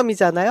같은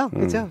마음이잖아요.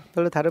 그죠?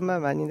 별로 다른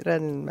마음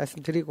아니라는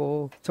말씀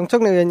드리고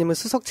정청래 의원님은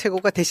수석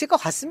최고가 되실 것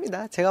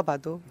같습니다. 제가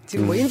봐도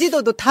지금 뭐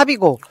인지도도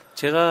탑이고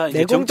제가 이제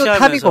내공도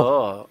정치하면서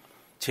탑이고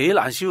제일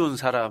안 쉬운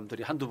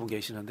사람들이 한두 분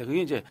계시는데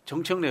그게 이제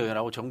정청래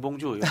의원하고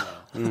정봉주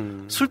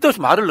의원이에요. 쓸데없이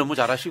말을 너무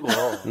잘하시고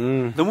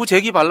너무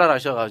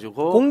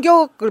재기발랄하셔가지고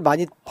공격을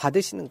많이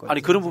받으시는 거예요.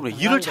 아니 그런 부분에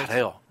일을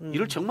잘해요.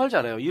 일을 정말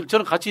잘해요.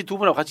 저는 같이 두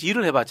분하고 같이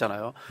일을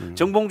해봤잖아요.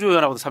 정봉주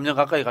의원하고도 3년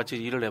가까이 같이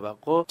일을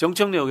해봤고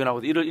정청래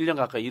의원하고도 1년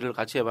가까이 일을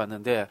같이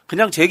해봤는데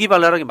그냥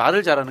재기발랄하게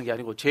말을 잘하는 게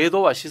아니고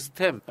제도와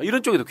시스템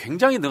이런 쪽에도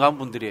굉장히 능한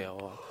분들이에요.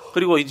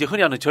 그리고 이제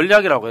흔히 하는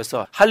전략이라고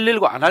해서 할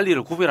일과 안 할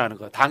일을 구별하는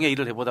거. 당의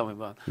일을 해보다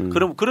보면.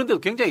 그런데도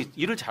굉장히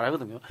일을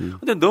잘하거든요.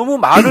 근데 너무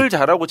말을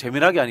잘하고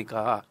재미나게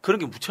하니까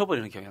그런 게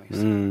묻혀버리는 경향이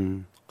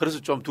있어요.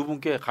 그래서 좀 두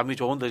분께 감이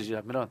좋은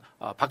듯이라면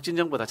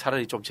박진정보다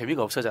차라리 좀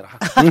재미가 없어져라.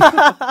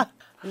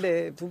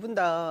 근데 두 분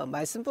다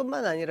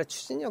말씀뿐만 아니라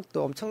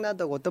추진력도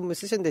엄청나다고 어떤 분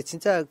쓰셨는데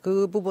진짜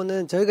그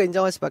부분은 저희가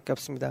인정할 수밖에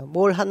없습니다.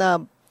 뭘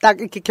하나 딱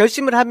이렇게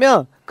결심을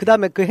하면 그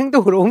다음에 그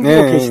행동으로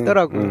옮기고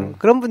계시더라고요.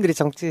 그런 분들이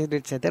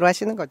정치를 제대로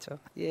하시는 거죠.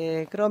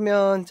 예,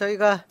 그러면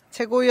저희가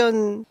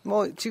최고위원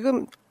뭐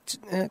지금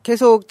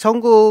계속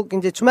전국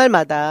이제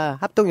주말마다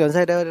합동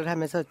연설을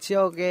하면서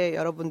지역의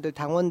여러분들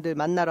당원들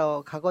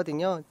만나러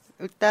가거든요.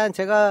 일단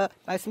제가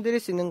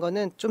말씀드릴 수 있는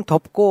거는 좀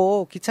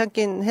덥고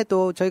귀찮긴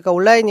해도 저희가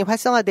온라인이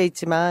활성화돼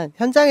있지만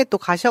현장에 또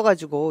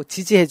가셔가지고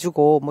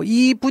지지해주고 뭐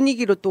이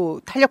분위기로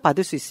또 탄력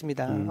받을 수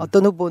있습니다.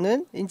 어떤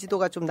후보는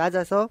인지도가 좀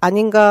낮아서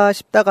아닌가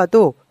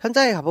싶다가도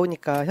현장에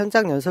가보니까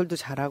현장 연설도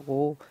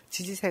잘하고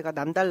지지세가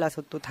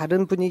남달라서 또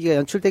다른 분위기가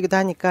연출되기도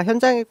하니까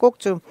현장에 꼭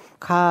좀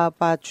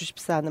가봐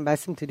주십사 하는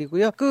말씀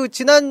드리고요. 그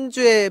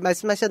지난주에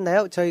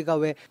말씀하셨나요? 저희가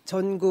왜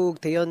전국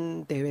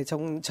대연대회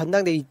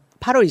전당대회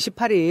 8월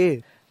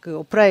 28일 그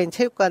오프라인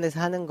체육관에서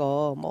하는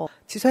거 뭐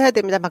취소해야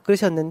됩니다 막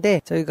그러셨는데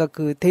저희가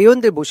그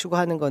대의원들 모시고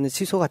하는 거는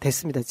취소가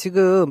됐습니다.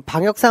 지금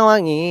방역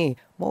상황이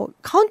뭐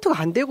카운트가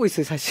안 되고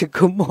있어요. 사실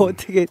그 뭐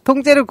어떻게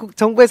통제를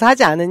정부에서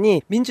하지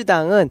않으니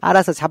민주당은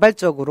알아서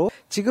자발적으로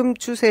지금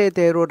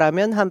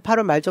추세대로라면 한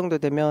 8월 말 정도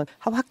되면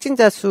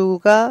확진자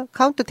수가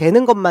카운트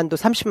되는 것만도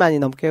 30만이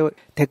넘게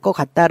될 것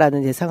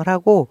같다라는 예상을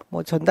하고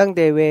뭐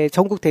전당대회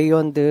전국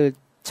대의원들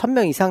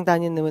 1000명 이상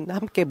다니는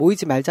함께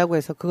모이지 말자고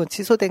해서 그건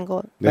취소된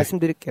거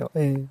말씀드릴게요.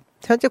 네.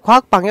 현재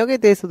과학 방역에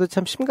대해서도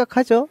참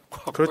심각하죠.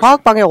 그렇죠.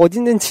 과학 방역 어디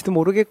있는지도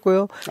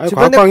모르겠고요.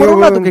 주변에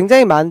코로나도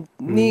굉장히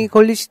많이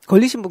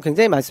걸리신 분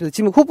굉장히 많습니다.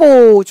 지금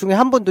후보 중에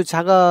한 분도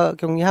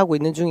자가격리하고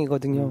있는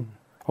중이거든요.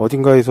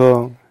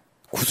 어딘가에서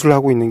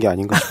구술하고 있는 게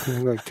아닌가 싶은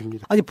생각이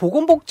듭니다. 아니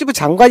보건복지부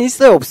장관이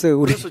있어요, 없어요,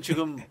 우리? 그래서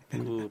지금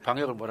그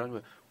방역을 뭐라는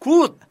거예요?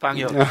 굿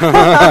방역.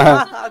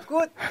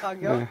 굿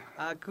방역.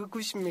 그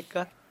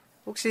굿입니까?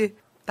 혹시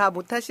다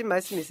못하신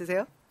말씀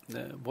있으세요?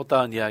 네,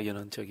 못다한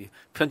이야기는 저기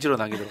편지로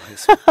남기도록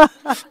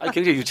하겠습니다.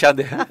 굉장히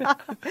유치한데.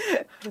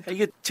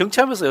 이게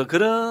정치하면서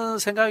그런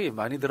생각이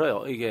많이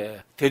들어요.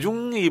 이게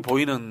대중이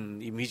보이는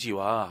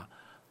이미지와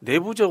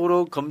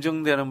내부적으로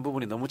검증되는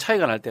부분이 너무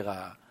차이가 날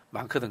때가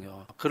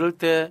많거든요. 그럴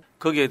때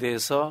거기에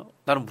대해서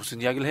나는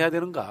무슨 이야기를 해야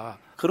되는가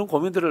그런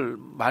고민들을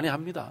많이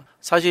합니다.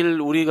 사실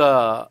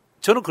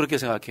저는 그렇게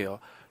생각해요.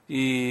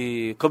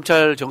 이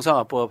검찰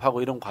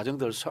정상화법하고 이런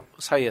과정들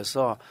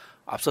사이에서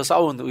앞서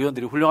싸운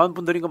의원들이 훌륭한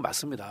분들인 건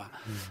맞습니다.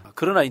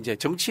 그러나 이제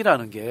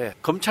정치라는 게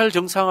검찰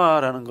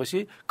정상화라는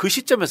것이 그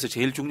시점에서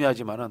제일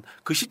중요하지만은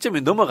그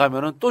시점이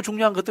넘어가면은 또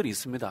중요한 것들이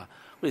있습니다.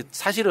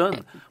 사실은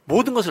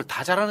모든 것을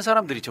다 잘하는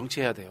사람들이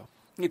정치해야 돼요.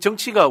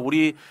 정치가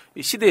우리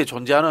시대에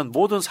존재하는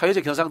모든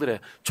사회적 현상들의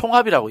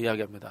총합이라고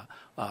이야기합니다.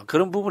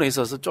 그런 부분에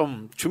있어서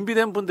좀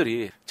준비된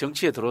분들이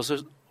정치에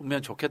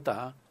들어서면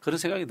좋겠다. 그런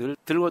생각이 늘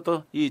들고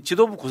또 이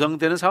지도부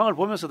구성되는 상황을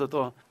보면서도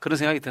또 그런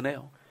생각이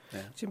드네요. 네.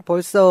 지금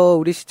벌써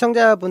우리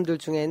시청자분들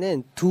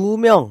중에는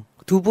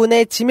두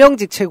분의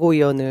지명직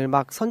최고위원을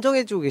막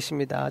선정해주고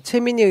계십니다.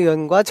 최민희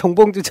의원과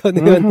정봉주 전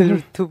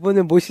의원을 두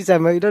분을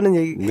모시자며 이러는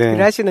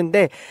얘기를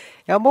하시는데,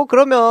 야, 뭐,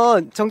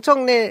 그러면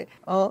정청래,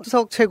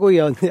 수석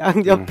최고위원,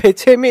 양옆에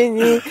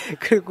최민희,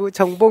 그리고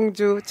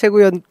정봉주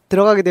최고위원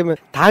들어가게 되면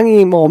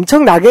당이 뭐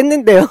엄청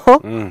나겠는데요?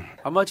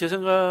 아마 제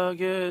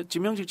생각에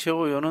지명직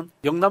최고위원은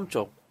영남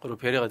쪽으로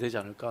배려가 되지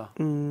않을까.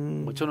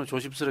 뭐 저는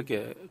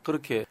조심스럽게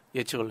그렇게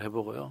예측을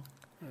해보고요.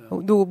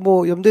 누구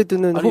뭐 염두에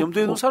두는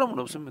염두에 두는 사람은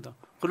없습니다.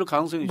 그럴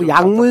가능성이 뭐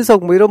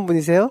양문석 뭐 이런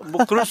분이세요?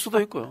 뭐 그럴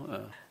수도 있고요. 네,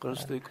 그럴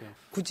수도 있고요.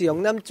 굳이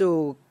영남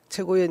쪽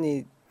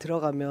최고위원이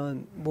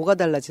들어가면 뭐가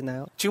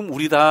달라지나요? 지금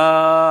우리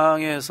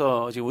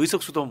당에서 지금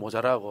의석수도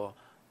모자라고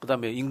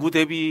그다음에 인구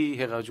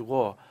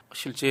대비해가지고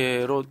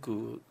실제로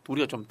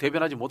우리가 좀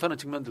대변하지 못하는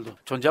측면들도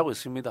존재하고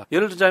있습니다.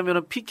 예를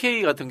들자면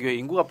PK 같은 경우에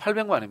인구가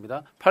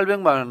 800만입니다.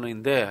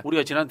 800만인데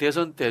우리가 지난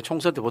대선 때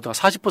총선 때 보통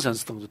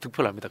 40% 정도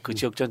득표를 합니다. 그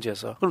지역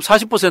전체에서. 그럼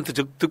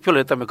 40% 득표를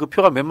했다면 그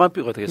표가 몇만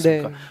표가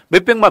되겠습니까? 네.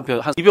 몇백만 표,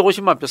 한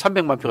 250만 표,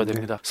 300만 표가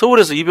됩니다.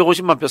 서울에서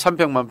 250만 표,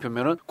 300만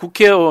표면은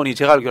국회의원이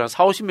제가 알기로 한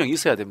 4, 50명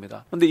있어야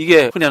됩니다. 근데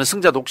이게 흔히 하는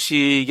승자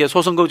독식의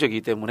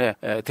소선거제이기 때문에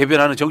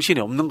대변하는 정신이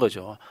없는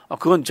거죠.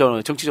 그건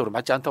저는 정치적으로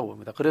맞지 않다고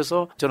봅니다.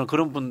 그래서 저는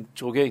그런 분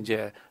쪽에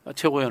이제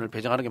최고위원을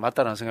배정하는 게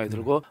맞다는 생각이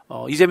들고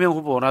이재명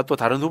후보나 또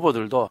다른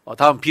후보들도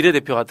다음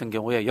비례대표 같은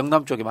경우에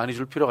영남 쪽에 많이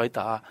줄 필요가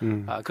있다.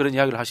 그런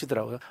이야기를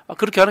하시더라고요.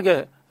 그렇게 하는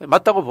게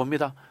맞다고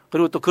봅니다.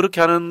 그리고 또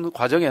그렇게 하는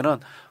과정에는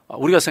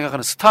우리가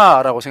생각하는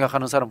스타라고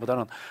생각하는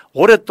사람보다는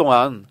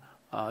오랫동안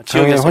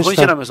지역에서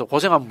헌신하면서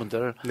고생한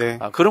분들, 네.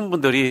 그런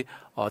분들이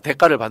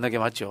대가를 받는 게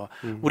맞죠.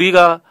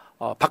 우리가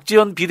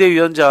박지원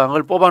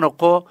비대위원장을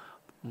뽑아놓고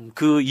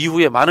그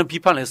이후에 많은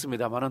비판을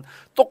했습니다만은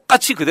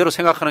똑같이 그대로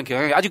생각하는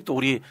경향이 아직도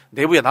우리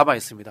내부에 남아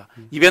있습니다.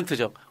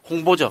 이벤트적,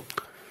 홍보적,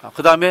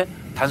 그 다음에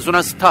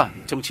단순한 스타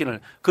정치인을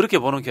그렇게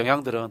보는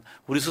경향들은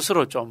우리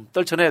스스로 좀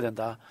떨쳐내야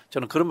된다.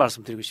 저는 그런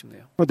말씀 드리고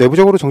싶네요.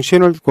 내부적으로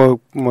정치인을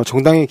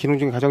정당의 기능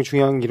중에 가장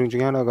중요한 기능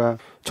중에 하나가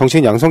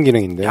정치인 양성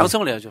기능인데.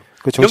 양성을 해야죠.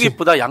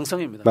 영입보다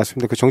양성입니다.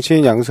 맞습니다. 그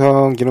정치인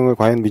양성 기능을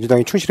과연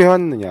민주당이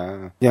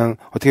충실해왔느냐. 그냥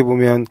어떻게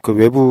보면 그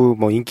외부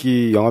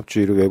인기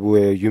영합주의로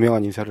외부에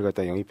유명한 인사를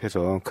갖다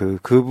영입해서 그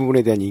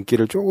부분에 대한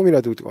인기를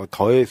조금이라도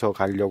더해서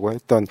가려고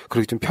했던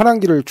그렇게 좀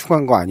편한 길을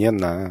추구한 거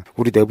아니었나.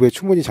 우리 내부에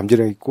충분히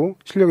잠재력 있고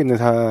실력 있는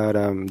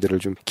사람들을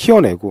좀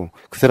키워내고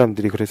그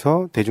사람들이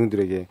그래서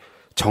대중들에게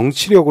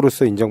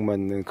정치력으로서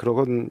인정받는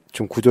그런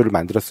좀 구조를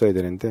만들었어야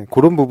되는데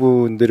그런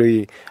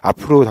부분들이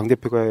앞으로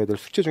당대표가 해야 될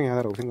숙제 중에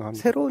하나라고 생각합니다.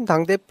 새로운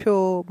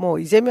당대표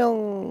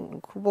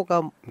이재명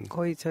후보가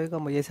거의 저희가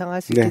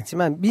예상할 수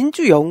있겠지만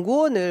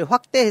민주연구원을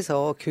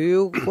확대해서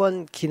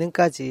교육원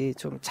기능까지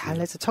좀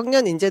잘해서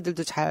청년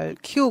인재들도 잘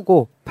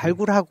키우고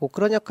발굴하고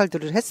그런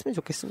역할들을 했으면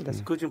좋겠습니다.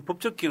 그 지금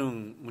법적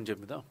기능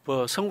문제입니다.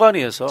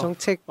 선관위에서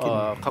정책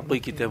기능 갖고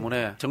있기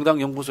때문에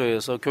정당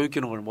연구소에서 교육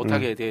기능을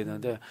못하게 되어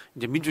있는데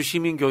이제 민주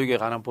시민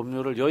교육에 관한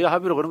법률을 여야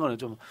합의로 그런 거는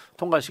좀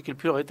통과시킬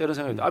필요가 있다는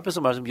생각입니다.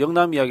 앞에서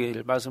영남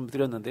이야기를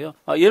말씀드렸는데요.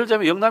 예를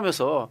들자면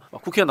영남에서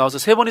국회에 나와서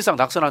 3번 이상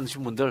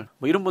낙선하신 분들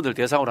이런 분들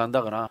대상으로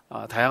한다거나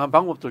다양한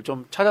방법들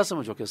좀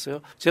찾았으면 좋겠어요.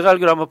 제가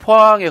알기로 아마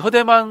포항의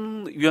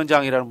허대만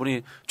위원장이라는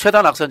분이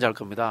최다 낙선자일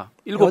겁니다.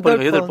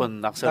 7번인가 8번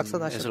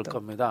낙선했을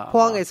겁니다.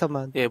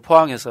 포항에서만. 예,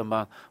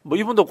 포항에서만.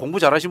 이분도 공부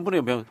잘하신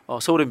분이에요.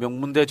 서울의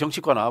명문대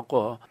정치과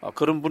나왔고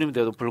그런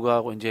분인데도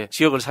불구하고 이제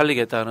지역을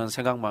살리겠다는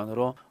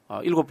생각만으로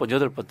 7번,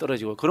 8번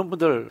떨어지고 그런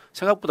분들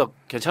생각보다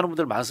괜찮은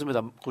분들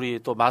많습니다. 우리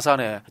또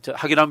마산의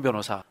하기남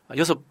변호사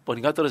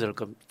 6번인가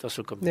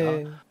떨어졌을 겁니다.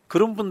 네.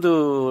 그런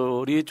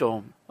분들이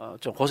좀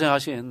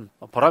고생하신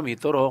보람이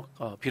있도록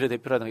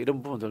비례대표라든가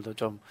이런 부분들도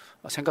좀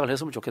생각을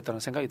했으면 좋겠다는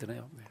생각이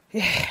드네요. 네.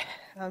 예.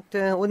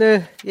 아무튼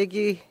오늘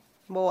얘기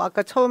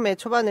아까 초반에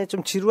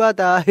좀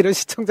지루하다 이런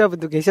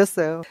시청자분도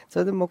계셨어요.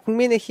 저는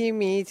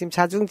국민의힘이 지금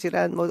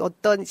자중질환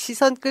어떤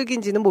시선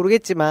끌기인지는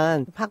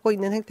모르겠지만 하고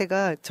있는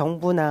행태가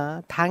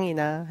정부나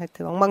당이나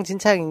하여튼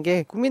엉망진창인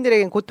게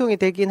국민들에겐 고통이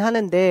되긴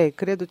하는데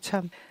그래도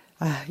참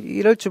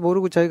이럴 줄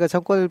모르고 저희가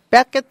정권을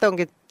뺏겼던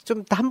게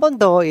좀 한 번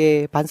더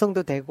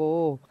반성도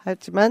되고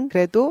하지만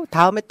그래도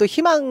다음에 또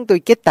희망도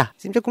있겠다.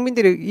 진짜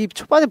국민들이 이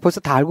초반에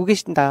벌써 다 알고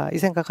계신다 이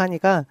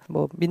생각하니까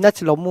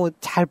민낯을 너무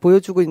잘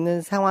보여주고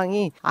있는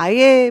상황이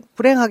아예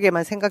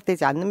불행하게만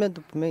생각되지 않는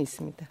면도 분명히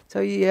있습니다.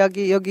 저희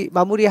이야기 여기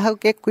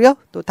마무리하겠고요.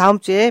 또 다음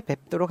주에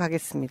뵙도록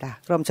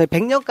하겠습니다. 그럼 저희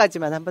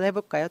 100년까지만 한번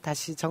해볼까요?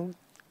 다시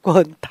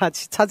정권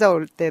다시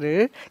찾아올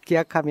때를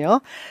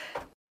기약하며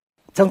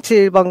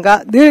정치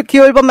 1번가 늘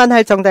기호1번만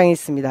할 정당이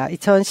있습니다.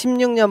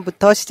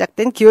 2016년부터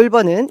시작된 기호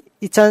 1번은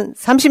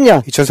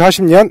 2030년,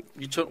 2040년,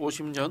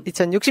 2050년,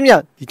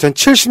 2060년,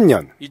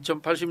 2070년,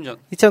 2080년,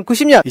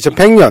 2090년,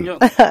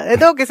 2100년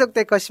에도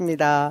계속될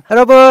것입니다.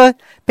 여러분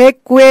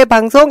 109회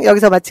방송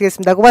여기서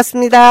마치겠습니다.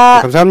 고맙습니다.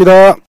 네,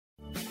 감사합니다.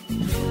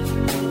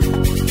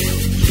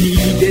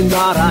 이게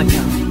나라냐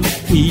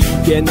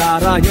이게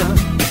나라냐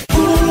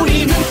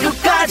우리는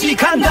끝까지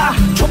간다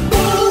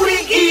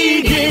촛불이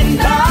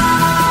이긴다.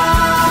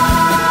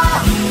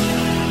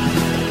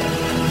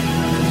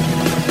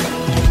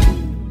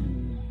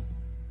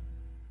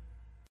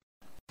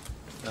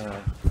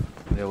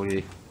 네,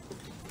 우리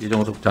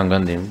이종석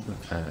장관님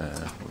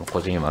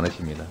고생이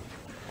많으십니다.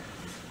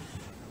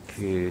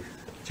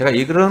 제가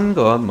이런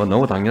건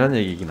너무 당연한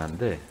얘기이긴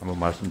한데 한번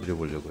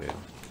말씀드려보려고 해요.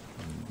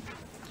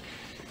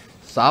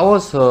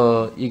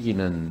 싸워서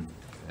이기는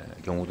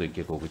경우도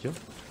있겠고, 그죠?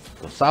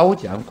 또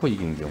싸우지 않고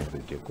이기는 경우도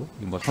있겠고,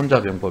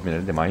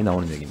 손자병법이라는데 많이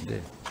나오는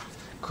얘기인데,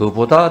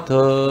 그보다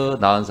더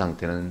나은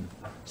상태는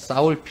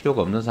싸울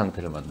필요가 없는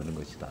상태를 만드는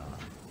것이다.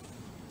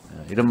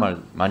 이런 말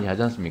많이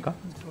하지 않습니까?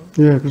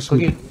 예,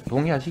 그렇습니다. 거기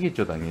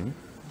동의하시겠죠, 당연히.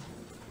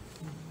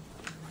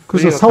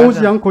 그래서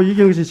싸우지 않고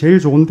이기는 것이 제일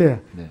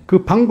좋은데 네.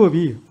 그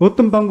방법이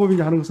어떤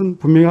방법인지 하는 것은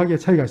분명하게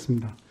차이가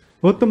있습니다.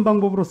 어떤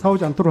방법으로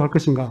싸우지 않도록 할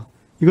것인가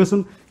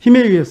이것은 힘에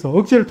의해서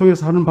억제를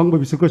통해서 하는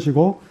방법이 있을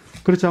것이고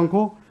그렇지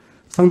않고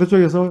상대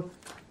쪽에서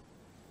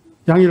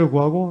양해를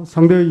구하고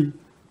상대의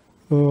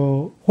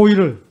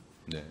호의를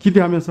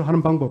기대하면서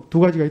하는 방법 두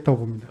가지가 있다고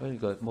봅니다.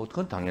 그러니까 뭐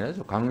그건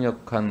당연하죠.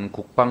 강력한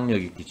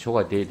국방력이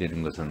기초가 돼야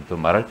되는 것은 또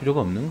말할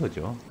필요가 없는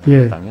거죠.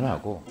 예.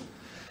 당연하고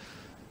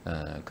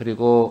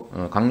그리고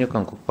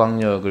강력한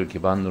국방력을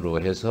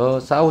기반으로 해서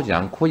싸우지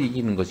않고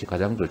이기는 것이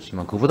가장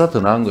좋지만 그보다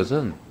더 나은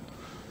것은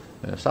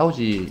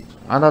싸우지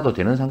않아도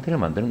되는 상태를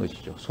만드는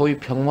것이죠. 소위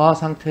평화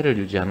상태를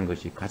유지하는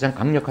것이 가장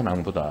강력한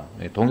안보다.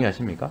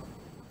 동의하십니까?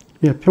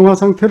 예, 평화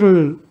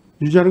상태를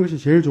유지하는 것이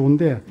제일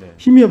좋은데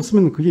힘이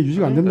없으면 그게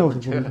유지가 안 된다고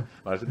봅니다. 제가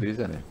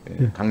말씀드리잖아요.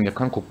 예.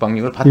 강력한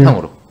국방력을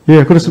바탕으로.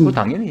 예,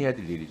 그렇습니다. 당연히 해야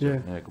될 일이죠.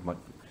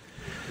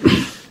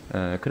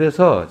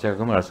 그래서 제가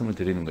그 말씀을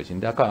드리는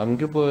것인데 아까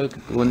안규보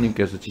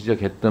의원님께서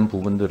지적했던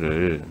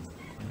부분들을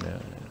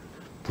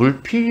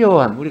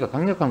불필요한 우리가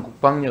강력한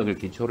국방력을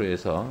기초로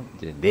해서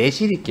이제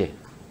내실 있게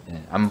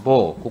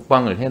안보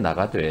국방을 해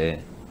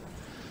나가되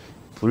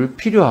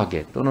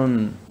불필요하게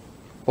또는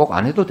꼭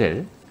안 해도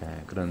될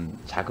그런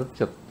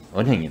자극적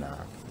언행이나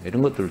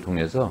이런 것들을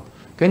통해서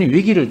괜히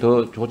위기를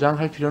더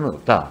조장할 필요는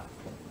없다.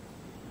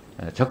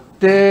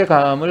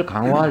 적대감을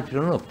강화할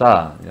필요는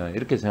없다.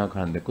 이렇게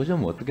생각하는데 그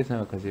점은 어떻게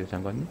생각하세요,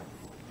 장관님?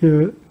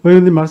 그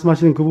의원님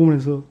말씀하시는 그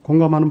부분에서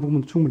공감하는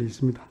부분도 충분히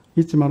있습니다.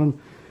 있지만은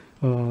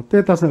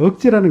때에 따라서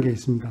억제라는 게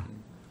있습니다.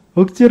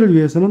 억제를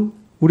위해서는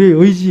우리의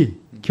의지,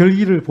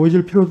 결기를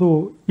보여줄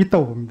필요도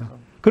있다고 봅니다.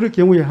 그럴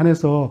경우에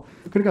한해서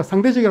그러니까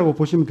상대적이라고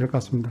보시면 될 것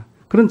같습니다.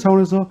 그런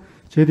차원에서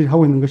저희들이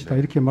하고 있는 것이다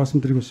이렇게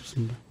말씀드리고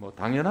싶습니다. 뭐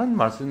당연한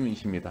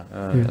말씀이십니다.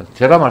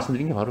 제가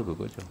말씀드린 게 바로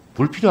그거죠.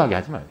 불필요하게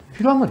하지 말고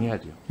필요한 건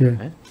해야죠.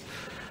 네?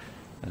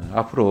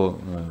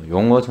 앞으로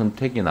용어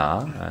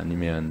선택이나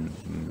아니면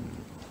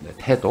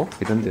태도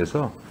이런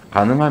데서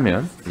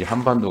가능하면 이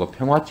한반도가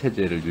평화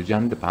체제를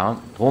유지하는 데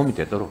도움이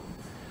되도록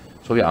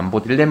소위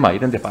안보 딜레마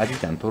이런 데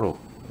빠지지 않도록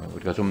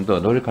우리가 좀 더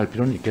노력할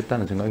필요는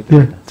있겠다는 생각이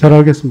듭니다. 잘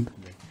알겠습니다.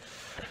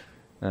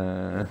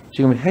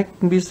 지금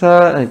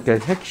그러니까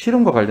핵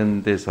실험과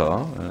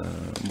관련돼서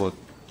뭐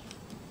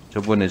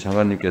저번에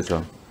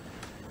장관님께서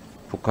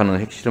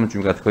북한은 핵 실험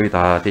준비가 거의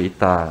다 돼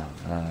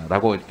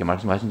있다라고 이렇게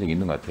말씀하신 적이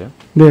있는 것 같아요.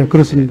 네,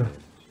 그렇습니다.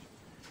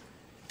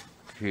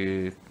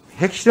 그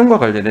핵 실험과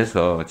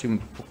관련해서 지금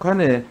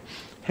북한의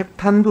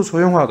핵탄두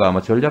소형화가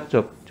아마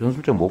전략적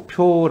전술적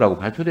목표라고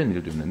발표된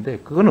일도 있는데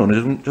그건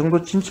어느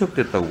정도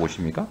진척됐다고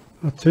보십니까?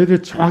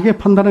 저희들이 정확하게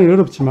판단하기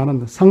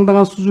어렵지만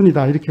상당한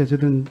수준이다 이렇게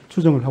저희들은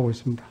추정을 하고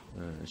있습니다.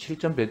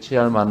 실전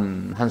배치할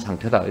만한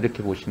상태다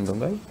이렇게 보시는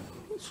건가요?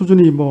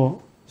 수준이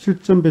뭐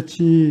실전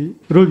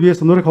배치를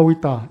위해서 노력하고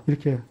있다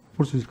이렇게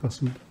볼 수 있을 것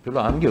같습니다. 별로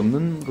아는 게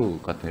없는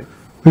것 같아요.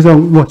 그래서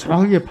뭐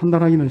정확하게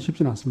판단하기는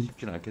쉽지는 않습니다.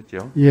 쉽지는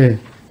않겠죠. 예.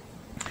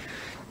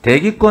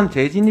 대기권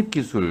재진입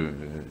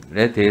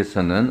기술에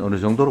대해서는 어느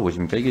정도로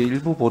보십니까? 이게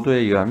일부 보도에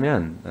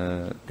의하면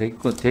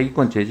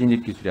대기권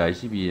재진입 기술이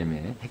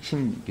ICBM의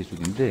핵심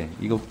기술인데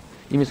이거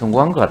이미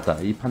성공한 것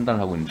같다 이 판단을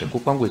하고 있는데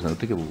국방부에서는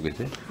어떻게 보고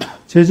계세요?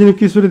 재진입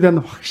기술에 대한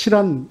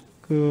확실한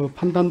그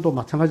판단도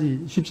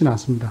마찬가지 쉽지는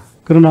않습니다.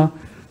 그러나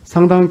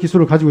상당한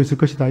기술을 가지고 있을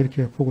것이다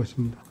이렇게 보고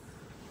있습니다.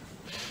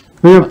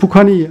 왜냐하면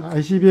북한이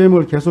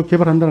ICBM을 계속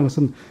개발한다는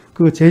것은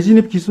그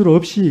재진입 기술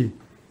없이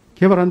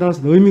개발한다는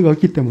것은 의미가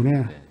없기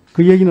때문에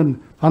그 얘기는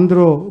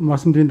반대로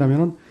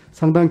말씀드린다면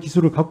상당한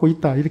기술을 갖고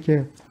있다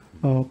이렇게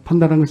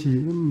판단한 것이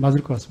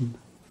맞을 것 같습니다.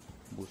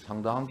 뭐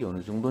상당한 게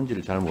어느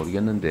정도인지를 잘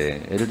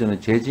모르겠는데 예를 들면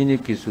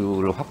재진입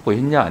기술을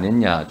확보했냐 안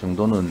했냐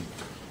정도는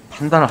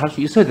판단을 할 수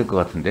있어야 될 것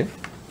같은데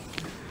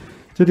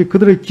저희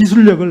그들의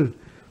기술력을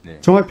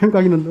정확히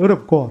평가하기는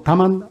어렵고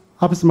다만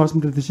앞에서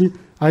말씀드렸듯이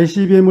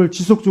ICBM을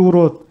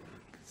지속적으로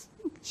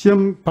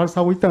시험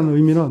발사하고 있다는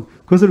의미는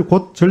그것을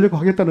곧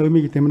전력화하겠다는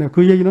의미이기 때문에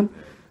그 얘기는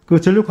그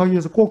전력화하기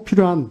위해서 꼭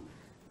필요한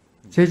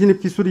재진입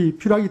기술이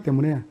필요하기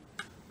때문에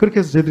그렇게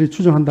해서 저희들이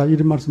추정한다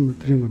이런 말씀을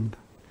드리는 겁니다.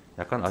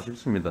 약간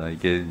아쉽습니다.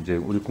 이게 이제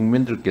우리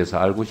국민들께서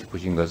알고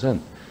싶으신 것은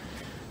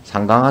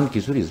상당한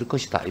기술이 있을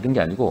것이다 이런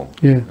게 아니고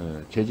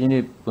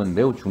재진입은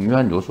매우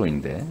중요한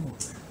요소인데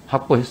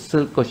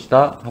확보했을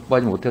것이다,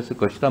 확보하지 못했을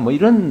것이다, 뭐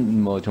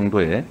이런 뭐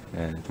정도의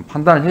좀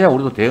판단을 해야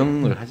우리도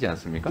대응을 하지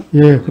않습니까?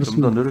 예, 그렇습니다.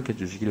 좀 더 노력해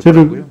주시길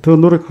바라고요. 저는 더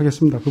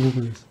노력하겠습니다. 그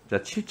부분에서.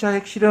 자, 7차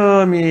핵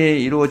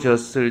실험이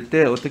이루어졌을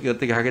때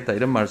어떻게 하겠다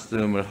이런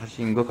말씀을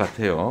하신 것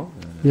같아요.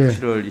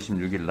 7월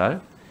 26일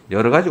날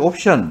여러 가지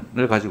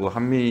옵션을 가지고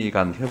한미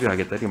간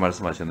협의하겠다 이렇게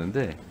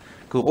말씀하셨는데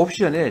그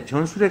옵션에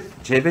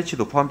전술핵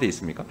재배치도 포함되어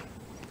있습니까?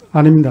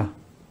 아닙니다.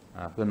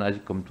 그건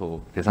아직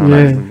검토 대상은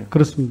아니군요.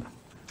 그렇습니다.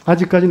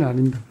 아직까지는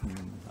아닙니다.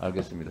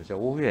 알겠습니다. 자,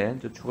 오후에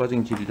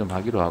추가적인 질의 좀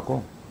하기로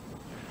하고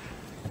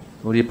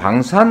우리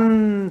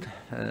방산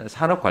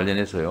산업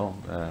관련해서요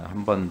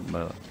한번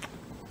뭐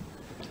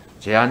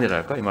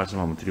제안이랄까 이 말씀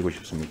한번 드리고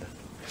싶습니다.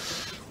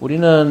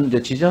 우리는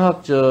이제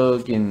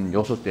지정학적인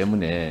요소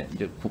때문에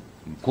이제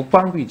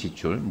국방비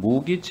지출,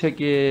 무기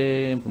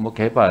체계 뭐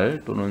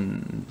개발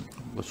또는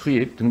뭐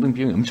수입 등등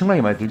비용이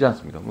엄청나게 많이 들지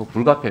않습니까? 뭐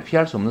불가피해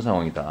피할 수 없는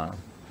상황이다.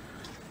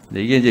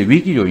 근데 이게 이제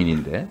위기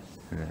요인인데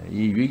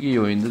이 위기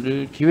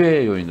요인들을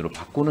기회 요인으로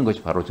바꾸는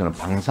것이 바로 저는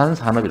방산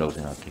산업이라고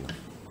생각해요.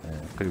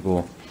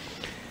 그리고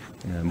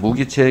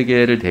무기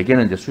체계를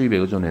대개는 이제 수입에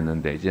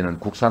의존했는데 이제는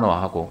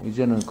국산화하고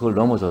이제는 그걸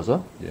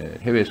넘어서서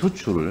해외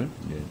수출을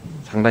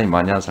상당히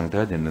많이 한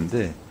상태가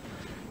됐는데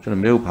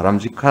저는 매우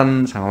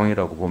바람직한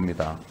상황이라고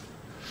봅니다.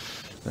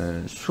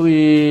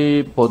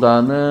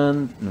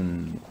 수입보다는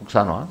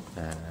국산화.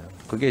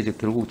 그게 이제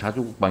결국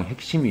자주국방의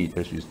핵심이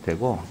될 수 있을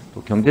테고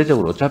또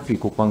경제적으로 어차피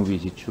국방비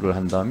지출을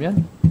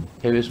한다면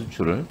해외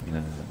수출을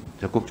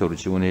적극적으로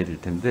지원해야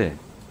될 텐데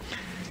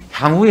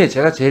향후에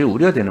제가 제일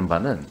우려되는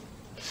바는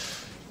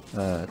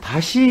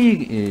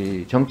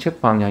다시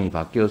정책 방향이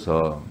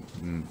바뀌어서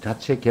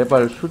자체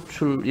개발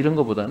수출 이런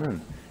것보다는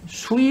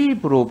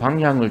수입으로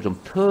방향을 좀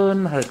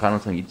턴할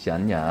가능성이 있지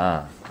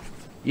않냐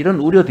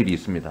이런 우려들이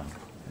있습니다.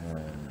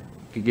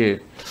 그게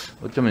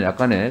어쩌면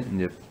약간의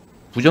이제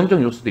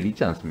부정적 요소들이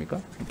있지 않습니까?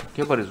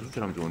 개발해서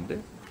수출하면 좋은데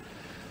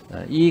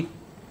이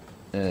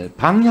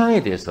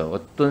방향에 대해서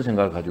어떤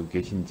생각을 가지고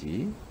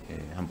계신지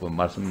한번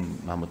말씀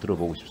한번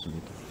들어보고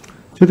싶습니다.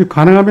 저도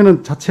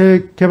가능하면은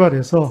자체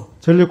개발해서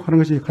전력화하는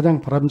것이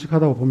가장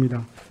바람직하다고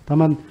봅니다.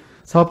 다만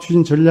사업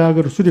추진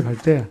전략을 수립할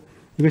때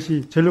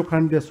이것이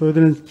전력화하는 데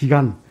소요되는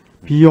기간,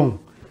 비용,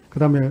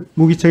 그다음에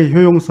무기체계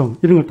효용성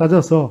이런 걸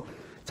따져서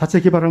자체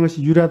개발하는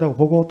것이 유리하다고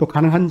보고 또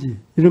가능한지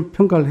이런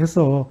평가를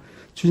해서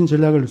추진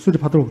전략을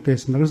수립하도록 되어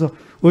있습니다. 그래서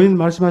의원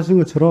말씀하신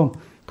것처럼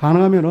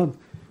가능하면은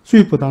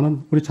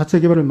수입보다는 우리 자체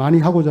개발을 많이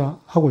하고자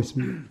하고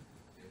있습니다.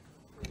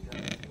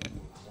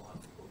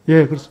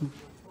 예,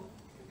 그렇습니다.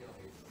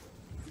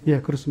 예,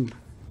 그렇습니다.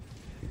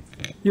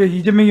 예,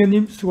 이재명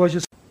의원님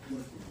수고하셨습니다.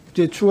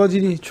 이제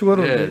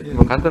추가로. 네,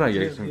 뭐 간단하게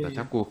하겠습니다.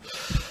 자꾸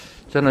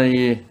저는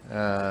이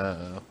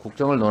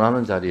국정을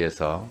논하는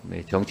자리에서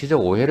정치적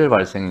오해를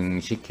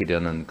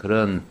발생시키려는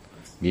그런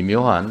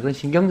미묘한 그런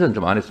신경전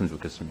좀 안 했으면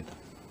좋겠습니다.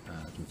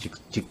 좀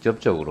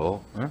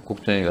직접적으로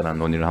국정에 관한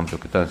논의를 하면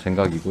좋겠다는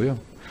생각이고요.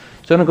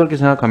 저는 그렇게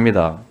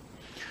생각합니다.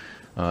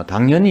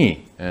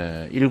 당연히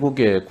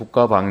일국의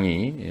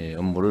국가방위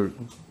업무를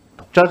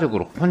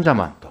독자적으로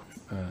혼자만 또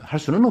할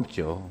수는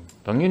없죠.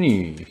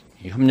 당연히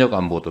협력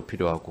안보도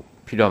필요하고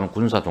필요하면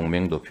군사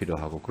동맹도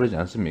필요하고 그러지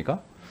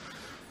않습니까?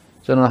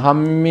 저는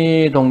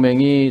한미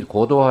동맹이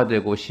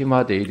고도화되고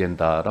심화되어야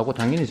된다라고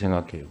당연히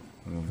생각해요.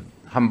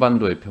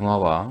 한반도의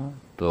평화와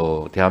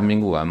또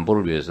대한민국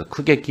안보를 위해서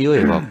크게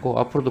기여해왔고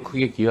앞으로도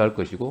크게 기여할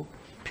것이고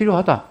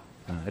필요하다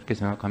이렇게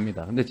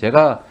생각합니다. 근데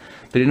제가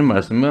드리는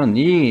말씀은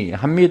이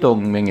한미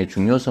동맹의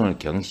중요성을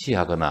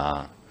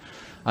경시하거나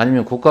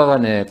아니면 국가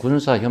간의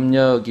군사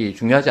협력이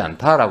중요하지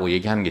않다라고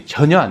얘기하는 게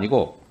전혀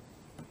아니고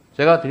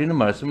제가 드리는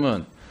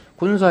말씀은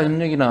군사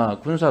협력이나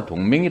군사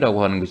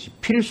동맹이라고 하는 것이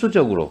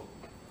필수적으로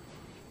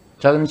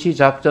전시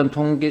작전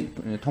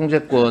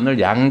통제권을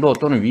양도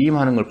또는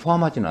위임하는 걸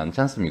포함하지는 않지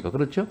않습니까?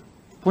 그렇죠?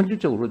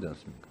 본질적으로 그러지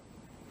않습니까?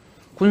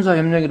 군사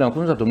협력이나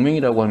군사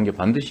동맹이라고 하는 게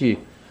반드시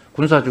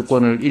군사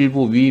주권을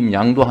일부 위임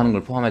양도하는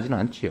걸 포함하지는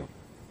않지요.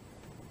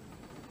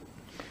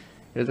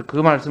 그래서 그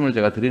말씀을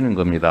제가 드리는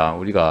겁니다.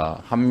 우리가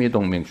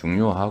한미동맹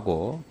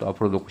중요하고 또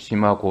앞으로도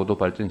심화 고도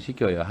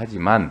발전시켜야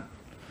하지만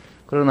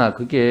그러나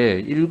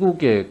그게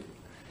일국의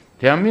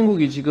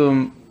대한민국이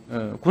지금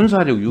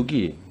군사력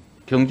 6위,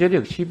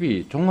 경제력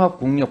 10위,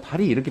 종합국력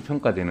 8위 이렇게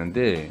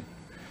평가되는데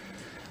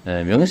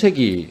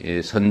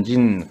명색이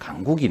선진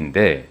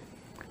강국인데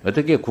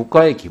어떻게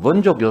국가의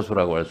기본적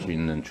요소라고 할 수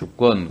있는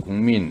주권,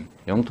 국민,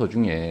 영토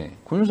중에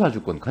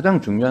군사주권,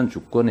 가장 중요한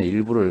주권의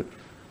일부를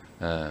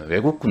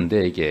외국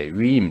군대에게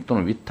위임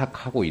또는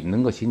위탁하고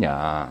있는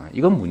것이냐.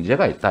 이건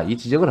문제가 있다. 이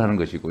지적을 하는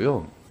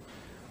것이고요.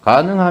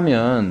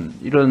 가능하면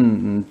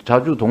이런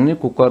자주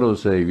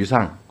독립국가로서의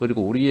위상,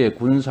 그리고 우리의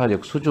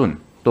군사력 수준,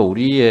 또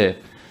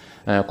우리의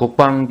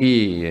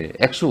국방비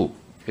액수,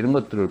 이런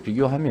것들을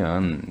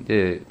비교하면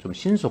이제 좀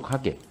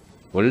신속하게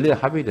원래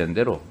합의된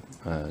대로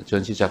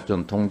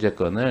전시작전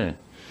통제권을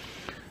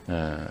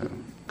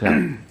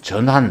그냥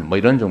전환 뭐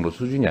이런 정도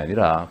수준이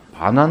아니라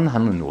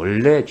반환하는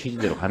원래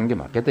취지대로 가는 게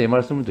맞겠다 이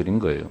말씀을 드린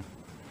거예요.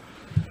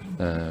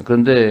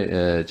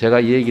 그런데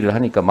제가 이 얘기를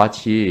하니까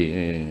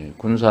마치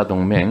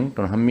군사동맹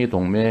또는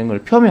한미동맹을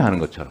폄훼하는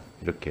것처럼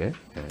이렇게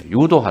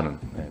유도하는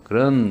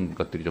그런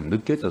것들이 좀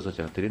느껴져서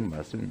제가 드리는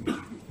말씀입니다.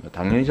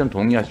 당연히 전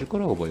동의하실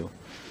거라고 보여요.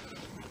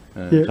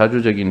 예.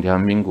 자주적인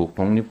대한민국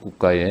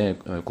독립국가의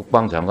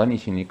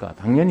국방장관이시니까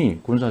당연히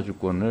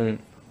군사주권을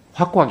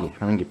확고하게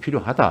하는 게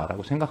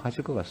필요하다라고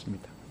생각하실 것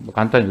같습니다. 뭐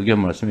간단히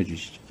의견 말씀해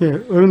주시죠. 예,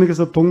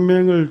 의원님께서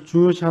동맹을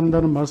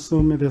중요시한다는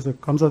말씀에 대해서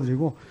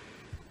감사드리고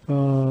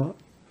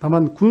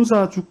다만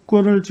군사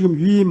주권을 지금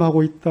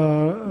위임하고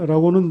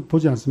있다라고는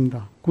보지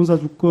않습니다. 군사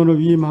주권을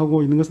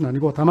위임하고 있는 것은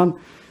아니고 다만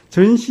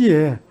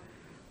전시에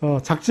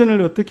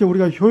작전을 어떻게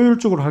우리가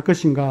효율적으로 할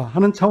것인가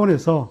하는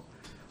차원에서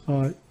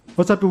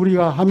어차피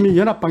우리가 한미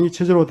연합방위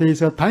체제로 되어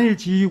있어 단일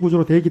지휘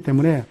구조로 되어 있기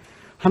때문에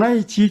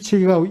하나의 지휘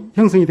체계가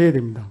형성이 돼야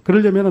됩니다.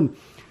 그러려면은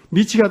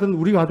미치가 하든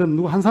우리가 하든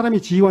누구 한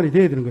사람이 지휘관이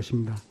돼야 되는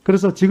것입니다.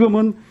 그래서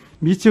지금은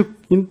미측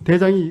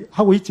대장이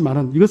하고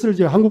있지만은 이것을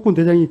이제 한국군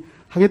대장이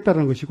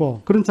하겠다는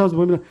것이고, 그런 차원에서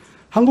보면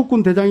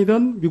한국군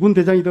대장이든 미군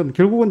대장이든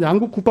결국은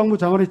양국 국방부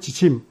장관의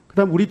지침,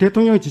 그다음 우리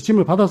대통령의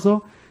지침을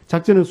받아서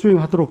작전을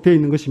수행하도록 되어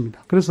있는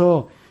것입니다.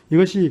 그래서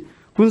이것이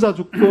군사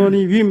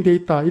주권이 위임되어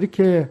있다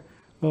이렇게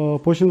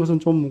보시는 것은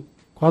좀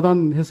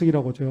과다한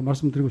해석이라고 제가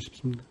말씀드리고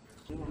싶습니다.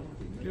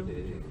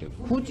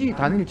 굳이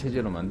단일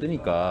체제로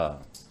만드니까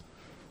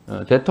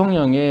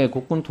대통령의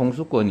국군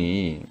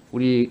통수권이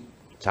우리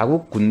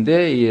자국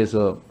군대에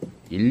의해서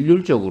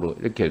일률적으로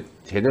이렇게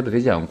제대로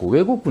되지 않고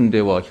외국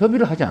군대와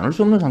협의를 하지 않을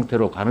수 없는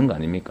상태로 가는 거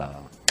아닙니까?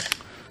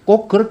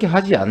 꼭 그렇게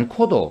하지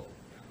않고도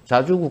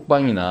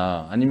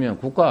자주국방이나 아니면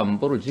국가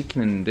안보를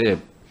지키는데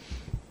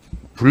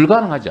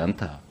불가능하지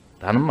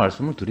않다라는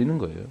말씀을 드리는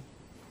거예요.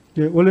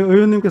 예, 원래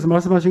의원님께서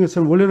말씀하신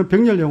것처럼 원래는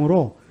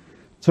병렬형으로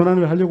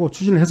전환을 하려고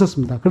추진을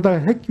했었습니다. 그러다가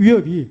핵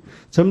위협이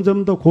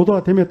점점 더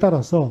고도화됨에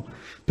따라서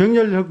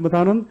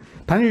병렬형보다는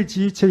단일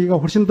지휘 체계가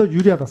훨씬 더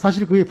유리하다.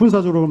 사실 그게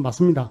군사적으로는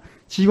맞습니다.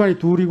 지휘관이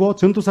둘이고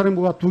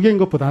전투사령부가 두 개인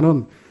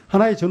것보다는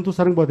하나의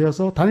전투사령부가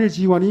되어서 단일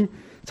지휘관이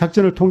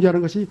작전을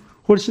통제하는 것이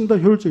훨씬 더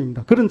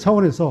효율적입니다. 그런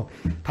차원에서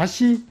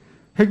다시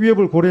핵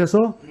위협을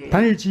고려해서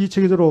단일 지휘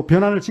체계로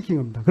변환을 시킨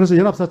겁니다. 그래서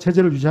연합사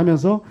체제를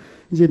유지하면서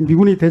이제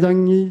미군이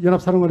대장이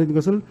연합사령관이 된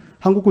것을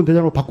한국군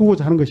대장으로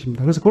바꾸고자 하는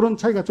것입니다. 그래서 그런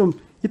차이가 좀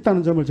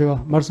있다는 점을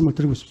제가 말씀을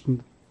드리고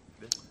싶습니다.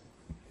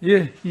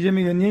 예,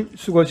 이재명 의원님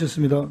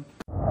수고하셨습니다.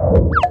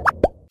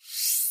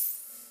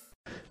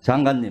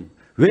 장관님,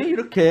 왜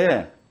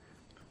이렇게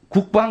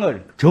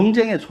국방을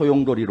정쟁의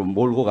소용돌이로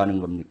몰고 가는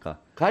겁니까?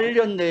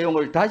 관련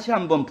내용을 다시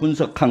한번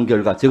분석한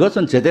결과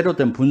저것은 제대로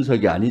된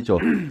분석이 아니죠.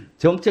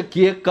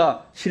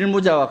 정책기획과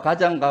실무자와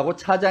과장하고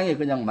차장이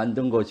그냥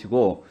만든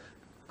것이고,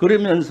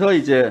 그러면서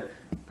이제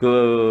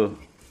그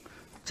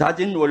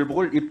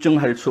자진월복을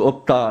입증할 수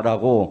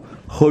없다라고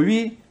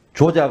허위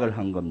조작을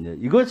한 겁니다.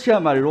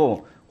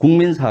 이것이야말로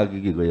국민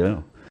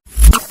사기이고요.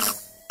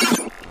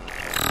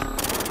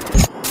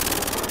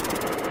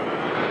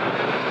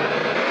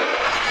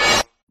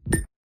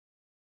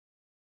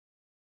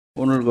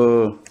 오늘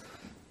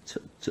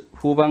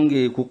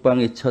후반기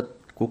국방이 첫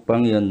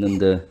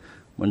국방이었는데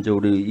먼저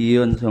우리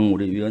이현성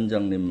우리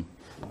위원장님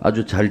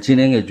아주 잘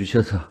진행해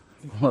주셔서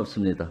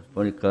고맙습니다.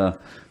 보니까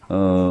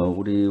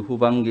우리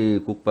후반기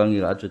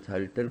국방이 아주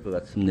잘 될 것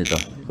같습니다.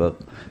 그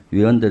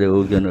위원들의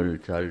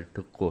의견을 잘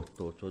듣고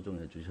또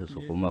조정해 주셔서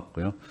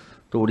고맙고요.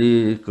 또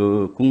우리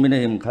그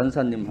국민의힘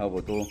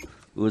간사님하고도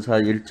의사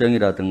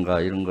일정이라든가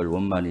이런 걸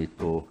원만히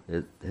또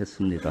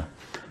했습니다.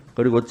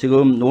 그리고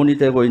지금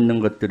논의되고 있는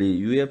것들이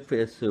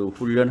UFS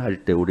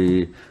훈련할 때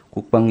우리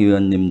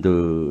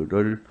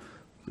국방위원님들을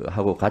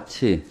하고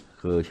같이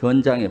그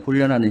현장에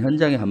훈련하는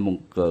현장에 한번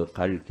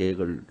갈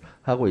계획을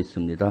하고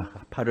있습니다.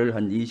 8월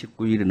한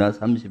 29일이나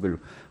 30일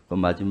그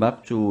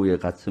마지막 주에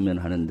갔으면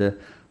하는데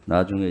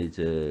나중에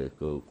이제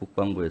그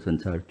국방부에서는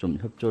잘 좀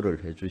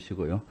협조를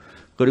해주시고요.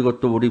 그리고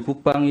또 우리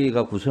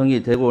국방위가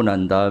구성이 되고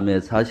난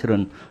다음에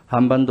사실은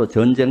한반도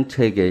전쟁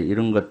체계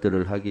이런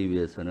것들을 하기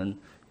위해서는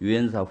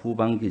유엔사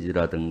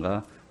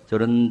후방기지라든가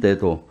저런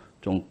데도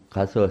좀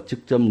가서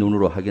직접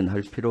눈으로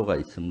확인할 필요가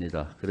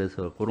있습니다.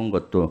 그래서 그런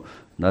것도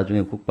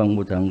나중에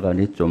국방부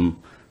장관이 좀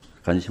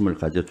관심을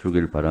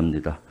가져주길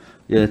바랍니다.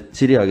 예,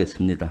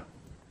 질의하겠습니다.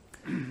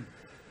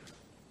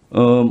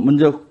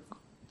 먼저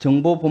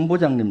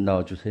정보본부장님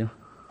나와주세요.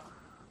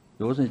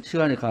 이것은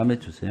시간이 감해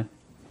주세요.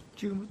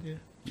 지금 예.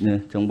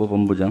 네,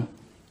 정보본부장.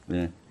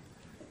 네.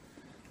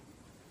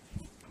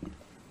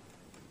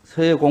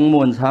 서해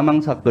공무원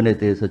사망 사건에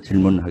대해서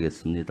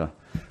질문하겠습니다.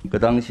 그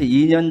당시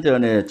 2년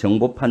전에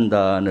정보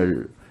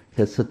판단을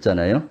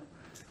했었잖아요.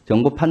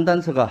 정보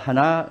판단서가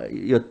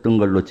하나였던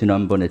걸로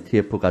지난번에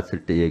TF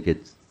갔을 때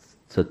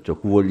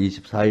얘기했었죠. 9월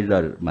 24일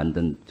날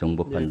만든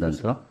정보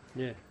판단서.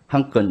 예.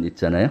 한 건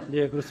있잖아요.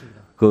 예, 그렇습니다.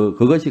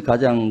 그것이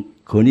가장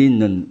권위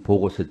있는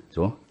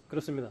보고서죠.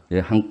 그렇습니다. 예,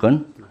 한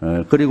건.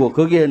 그리고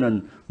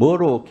거기에는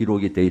뭐로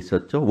기록이 돼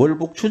있었죠?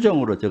 월북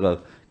추정으로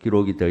제가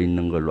기록이 되어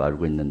있는 걸로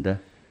알고 있는데.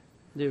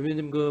 네,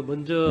 위원님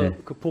먼저 네.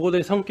 그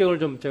보고서의 성격을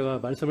좀 제가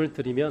말씀을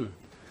드리면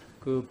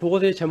그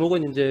보고서의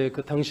제목은 이제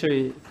그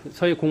당시의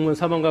서해 공무원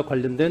사망과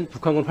관련된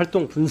북한군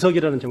활동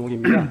분석이라는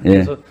제목입니다. 예.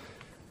 그래서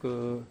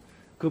그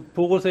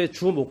보고서의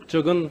주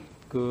목적은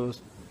그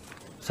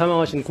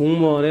사망하신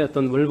공무원의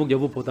어떤 월북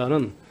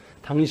여부보다는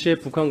당시의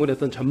북한군의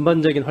어떤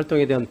전반적인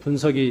활동에 대한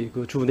분석이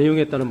그 주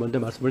내용이었다는 먼저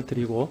말씀을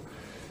드리고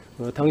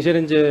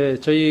당시에는 이제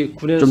저희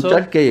군에서 좀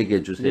짧게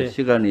얘기해 주세요. 네.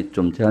 시간이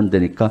좀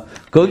제한되니까.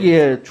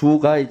 거기에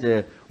주가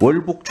이제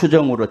월북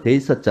추정으로 돼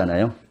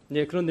있었잖아요.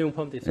 네, 그런 내용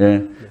포함되어 있습니다.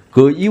 예.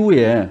 그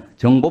이후에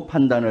정보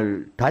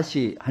판단을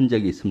다시 한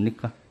적이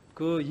있습니까?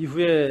 그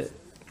이후에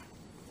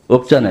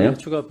없잖아요.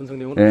 추가 분석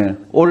내용은 예.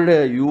 없습니다.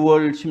 올해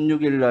 6월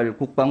 16일 날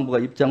국방부가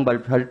입장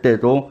발표할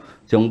때도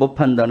정보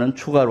판단은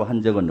추가로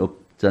한 적은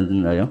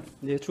없잖아요.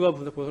 네, 추가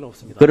분석 보고서는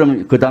없습니다.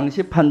 그럼 그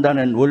당시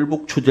판단한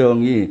월북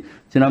추정이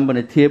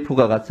지난번에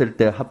TF가 갔을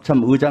때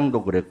합참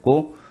의장도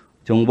그랬고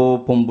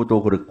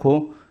정보본부도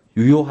그렇고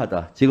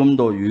유효하다.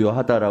 지금도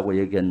유효하다라고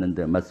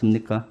얘기했는데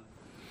맞습니까?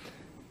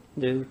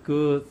 예,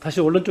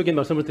 다시 언론 쪽에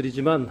말씀을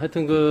드리지만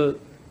하여튼 그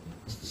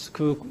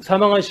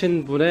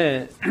사망하신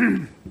분의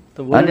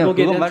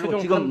원복에 대한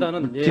최종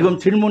판단은 지금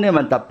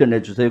질문에만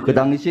답변해 주세요. 그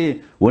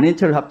당시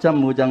원인철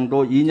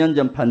합참의장도 2년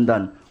전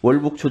판단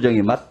월북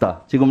추정이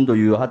맞다. 지금도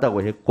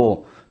유효하다고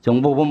했고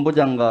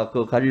정보본부장과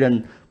그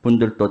관련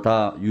분들도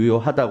다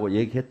유효하다고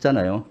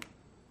얘기했잖아요.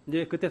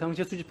 예, 그때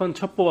당시에 수집한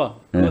첩보와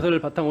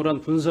그것을 바탕으로 한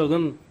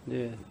분석은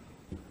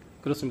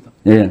그렇습니다.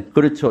 예,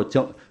 그렇죠.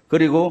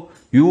 그리고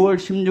 6월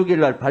 16일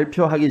날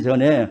발표하기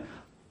전에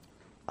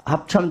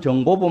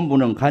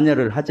합참정보본부는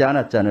관여를 하지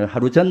않았잖아요.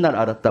 하루 전날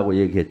알았다고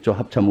얘기했죠.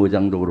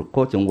 합참의장도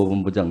그렇고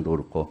정보본부장도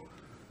그렇고.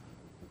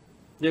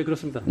 예,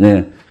 그렇습니다.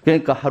 네,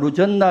 그러니까 하루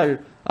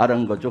전날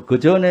알은 거죠. 그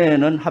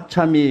전에는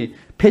합참이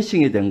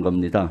패싱이 된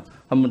겁니다.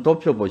 한번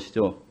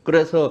좁혀보시죠.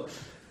 그래서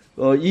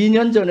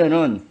 2년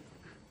전에는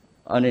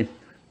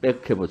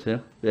백 해보세요.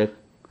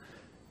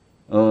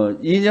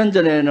 2년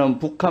전에는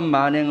북한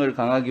만행을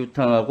강하게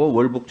유탕하고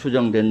월북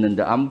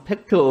추정됐는데 아무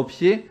팩트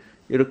없이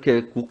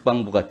이렇게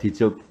국방부가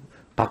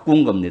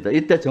바꾼 겁니다.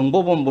 이때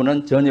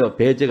정보본부는 전혀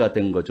배제가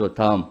된 거죠.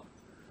 다음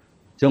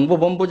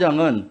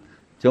정보본부장은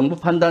정부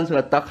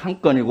판단서가 딱 한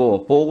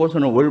건이고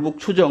보고서는 월북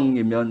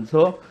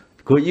추정이면서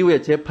그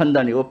이후에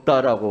재판단이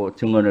없다라고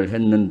증언을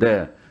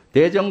했는데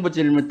대정부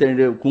질문 때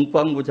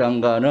국방부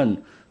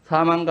장관은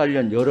사망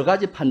관련 여러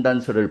가지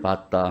판단서를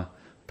봤다.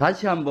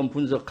 다시 한번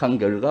분석한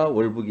결과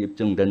월북이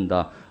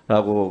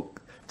입증된다라고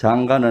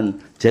장관은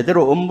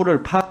제대로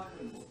업무를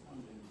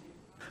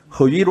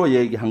허위로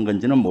얘기한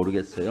건지는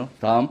모르겠어요.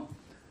 다음.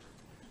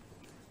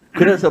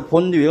 그래서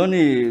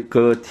본위원이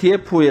그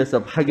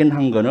TF에서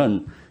확인한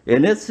거는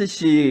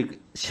NSC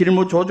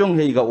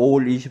실무조정회의가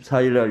 5월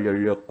 24일 날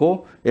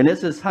열렸고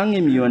NSC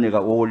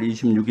상임위원회가 5월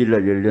 26일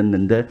날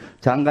열렸는데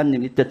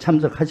장관님 이때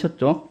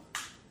참석하셨죠?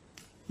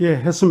 예,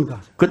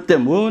 했습니다. 그때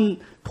뭔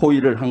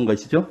토의를 한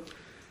것이죠?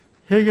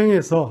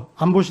 해경에서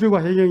안보실과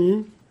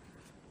해경이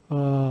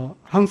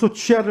항소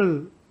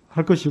취하를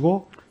할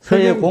것이고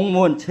서해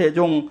공무원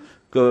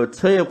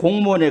서해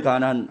공무원에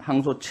관한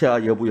항소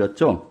취하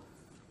여부였죠?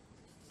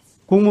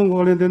 공무원과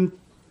관련된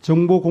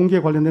정보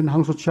공개 관련된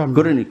항소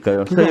취하입니다.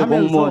 그러니까요. 서해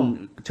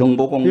공무원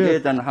정보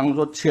공개에 대한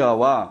항소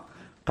취하와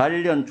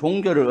관련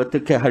종결을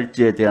어떻게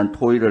할지에 대한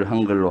토의를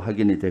한 걸로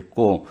확인이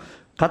됐고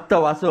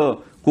갔다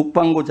와서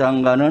국방부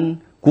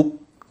장관은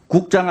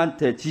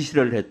국장한테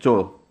지시를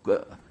했죠.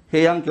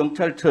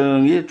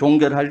 해양경찰청이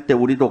종결할 때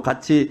우리도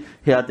같이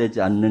해야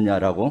되지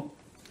않느냐라고.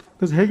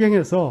 그래서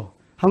해경에서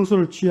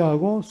항소를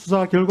취하고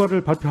수사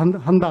결과를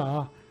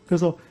발표한다.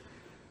 그래서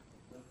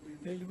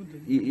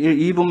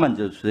 2분만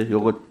줘주세요.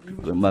 요거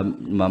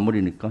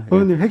마무리니까.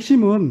 의원님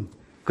핵심은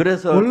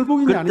그래서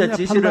월북이냐 그때 아니냐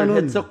지시를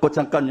판단은 했었고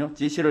잠깐요.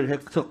 지시를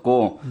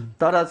했었고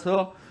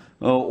따라서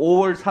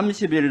 5월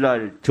 30일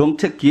날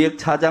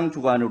정책기획차장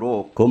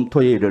주관으로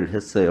검토회의를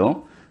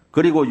했어요.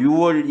 그리고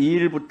 6월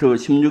 2일부터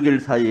 16일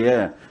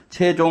사이에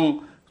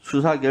최종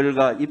수사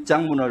결과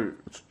입장문을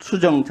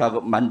수정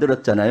작업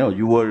만들었잖아요.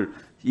 6월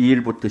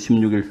 2일부터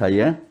 16일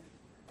사이에.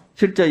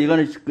 실제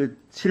이거는 그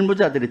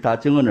실무자들이 다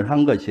증언을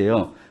한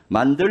것이에요.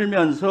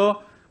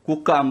 만들면서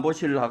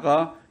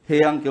국가안보실하가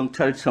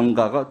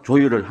해양경찰청가가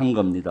조율을 한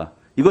겁니다.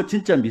 이거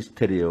진짜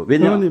미스터리예요.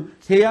 왜냐하면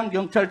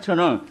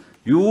해양경찰청은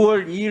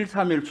 6월 2일,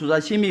 3일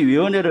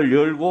수사심의위원회를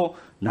열고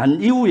난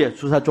이후에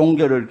수사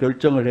종결을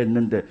결정을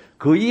했는데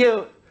그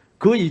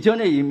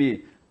이전에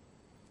이미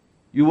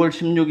 6월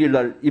 16일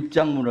날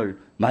입장문을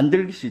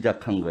만들기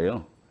시작한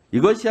거예요.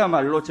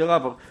 이것이야말로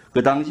제가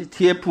그 당시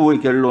TF의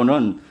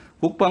결론은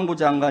국방부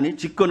장관이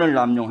직권을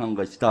남용한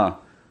것이다.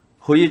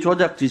 허위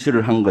조작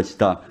지시를 한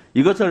것이다.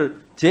 이것을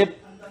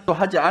재판도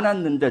하지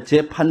않았는데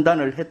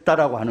재판단을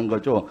했다라고 하는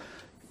거죠.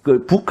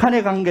 그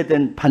북한에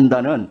관계된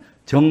판단은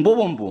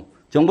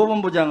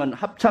정보본부장은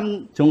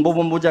합참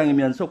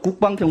정보본부장이면서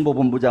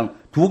국방정보본부장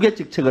두 개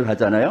직책을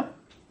하잖아요.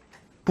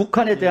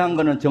 북한에 대한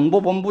거는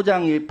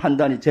정보본부장이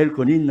판단이 제일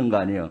권위 있는 거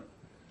아니에요.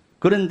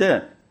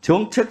 그런데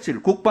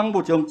정책실,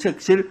 국방부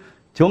정책실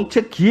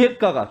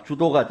정책기획과가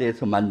주도가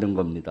돼서 만든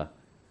겁니다.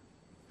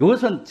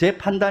 이것은 제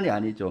판단이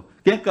아니죠.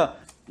 그러니까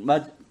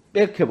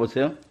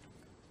백해보세요.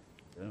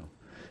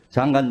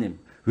 장관님,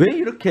 왜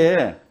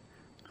이렇게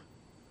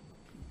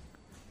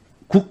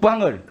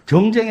국방을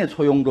정쟁의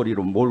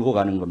소용돌이로 몰고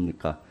가는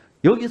겁니까?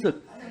 여기서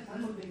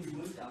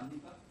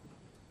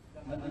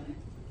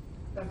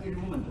딱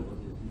 1분만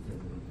줘보세요.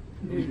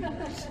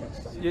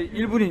 예,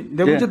 1분이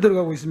네 번째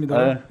들어가고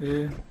있습니다.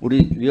 예.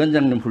 우리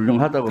위원장님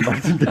훌륭하다고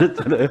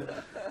말씀드렸잖아요.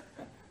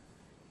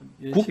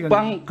 예,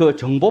 국방 그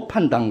정보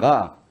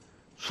판단과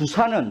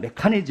수사는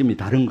메커니즘이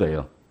다른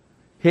거예요.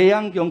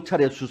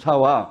 해양경찰의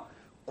수사와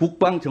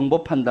국방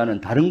정보 판단은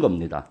다른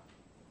겁니다.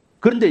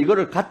 그런데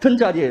이거를 같은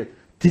자리에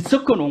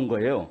뒤섞어 놓은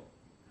거예요.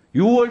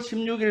 6월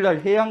 16일 날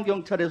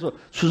해양경찰에서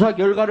수사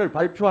결과를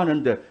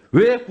발표하는데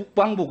왜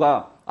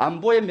국방부가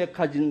안보의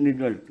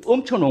메커니즘을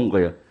엉켜놓은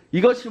거예요.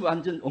 이것이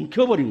완전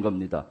엉켜버린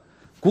겁니다.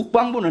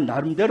 국방부는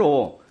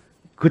나름대로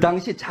그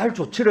당시 잘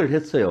조치를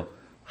했어요.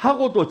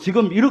 하고도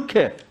지금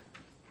이렇게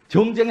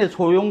정쟁의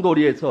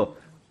소용돌이에서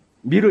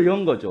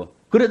밀어연 거죠.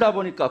 그러다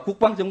보니까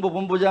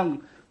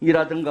국방정보본부장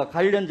이라든가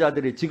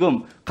관련자들이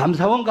지금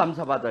감사원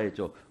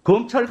감사받아야죠.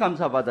 검찰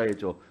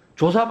감사받아야죠.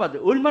 조사받아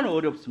얼마나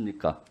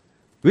어렵습니까?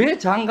 왜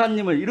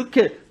장관님을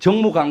이렇게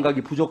정무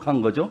감각이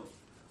부족한 거죠?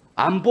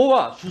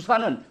 안보와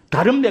수사는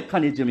다른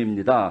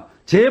메커니즘입니다.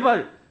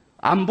 제발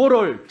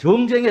안보를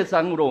정쟁의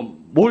쌍으로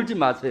몰지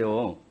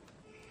마세요.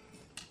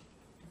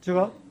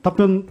 제가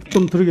답변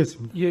좀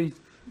드리겠습니다. 예.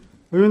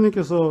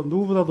 의원님께서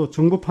누구보다도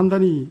정보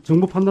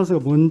판단서가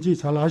뭔지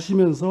잘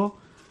아시면서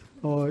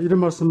이런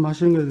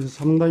말씀하시는 것에 대해서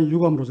상당히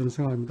유감으로 저는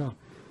생각합니다.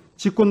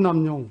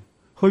 직권남용,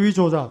 허위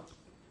조작,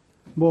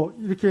 뭐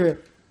이렇게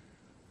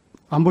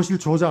안보실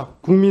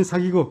조작, 국민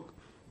사기극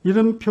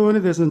이런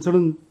표현에 대해서는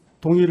저는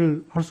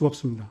동의를 할 수가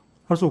없습니다.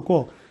 할 수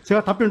없고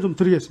제가 답변을 좀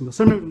드리겠습니다.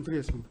 설명 좀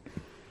드리겠습니다.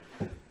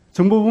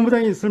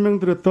 정보본부장이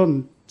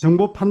설명드렸던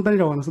정보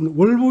판단이라고 하는 것은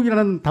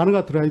월북이라는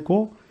단어가 들어가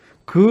있고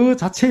그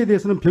자체에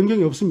대해서는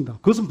변경이 없습니다.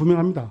 그것은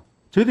분명합니다.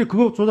 저희들이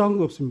그거 조작한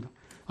거 없습니다.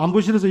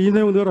 안보실에서 이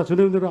내용 넣어라 저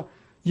내용 넣어라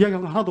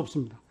이야기한 건 하나도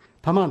없습니다.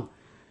 다만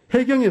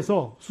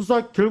해경에서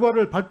수사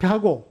결과를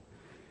발표하고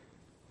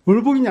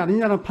월북이냐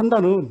아니냐는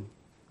판단은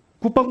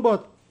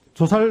국방부가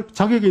조사할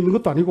자격이 있는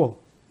것도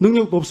아니고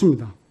능력도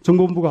없습니다.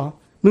 정보본부가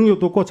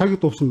능력도 없고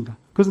자격도 없습니다.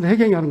 그것은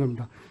해경이 하는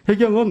겁니다.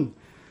 해경은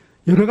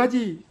여러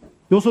가지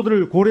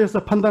요소들을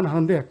고려해서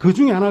판단하는데 그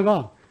중에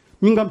하나가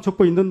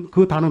민감촉보에 있는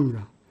그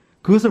단어입니다.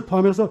 그것을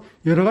포함해서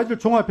여러 가지를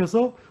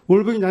종합해서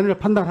월북이냐 아니냐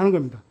판단하는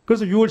겁니다.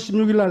 그래서 6월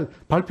 16일 날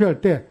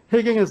발표할 때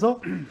해경에서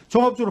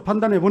종합적으로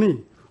판단해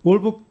보니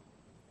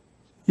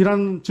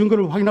월북이라는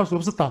증거를 확인할 수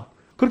없었다.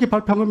 그렇게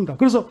발표한 겁니다.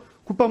 그래서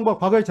국방부가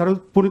과거에 자료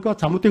보니까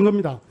잘못된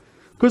겁니다.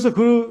 그래서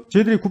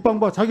저희들이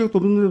국방부가 자격도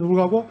없는데도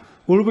불구하고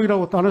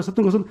월북이라고 단어를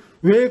썼던 것은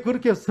왜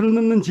그렇게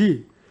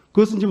썼는지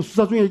그것은 지금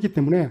수사 중에 있기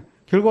때문에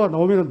결과가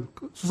나오면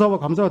수사와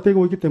감사가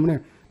되고 있기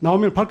때문에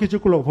나오면 밝혀질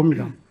거라고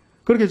봅니다.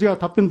 그렇게 제가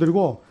답변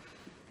드리고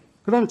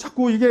그다음에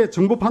자꾸 이게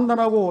정보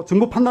판단하고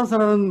정보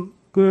판단사라는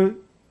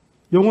그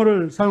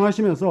용어를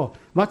사용하시면서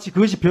마치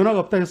그것이 변화가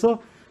없다 해서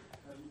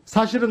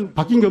사실은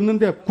바뀐 게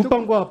없는데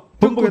국방부가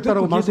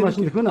번복했다라고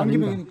말씀하시는데 그건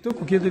아닙니다.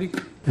 듣고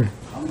기회드릴게요.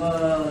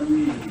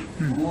 장관이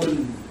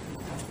의원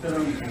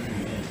답변을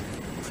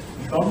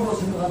너무로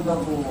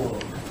생각한다고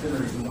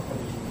답변을 생각하고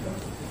있습니다.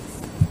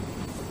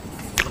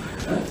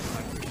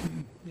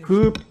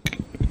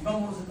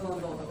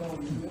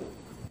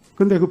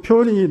 근데 그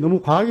표현이 너무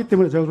과하기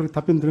때문에 제가 그렇게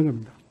답변 드린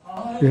겁니다.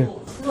 예.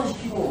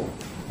 수사시키고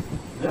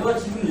내가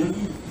지금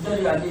여기 이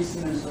자리에 앉아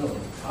있으면서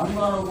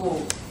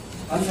장관하고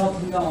간사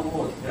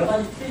분장하고 여러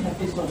가지 피해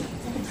잡겠어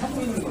이렇게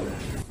참고 있는 거예요.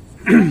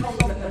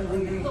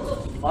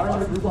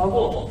 말하는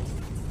불구하고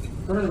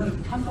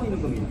저는 참고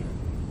있는 겁니다.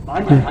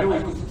 많이 알고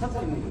있고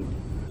참고 있는 겁니다.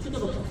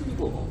 수저도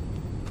터뜨리고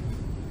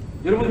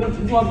여러분들은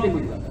존중하기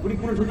때문입니다. 우리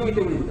군을 존중하기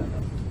때문입니다.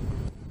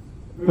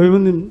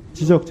 의원님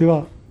지적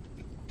제가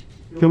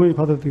겸허히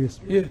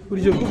받아들이겠습니다. 예,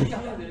 우리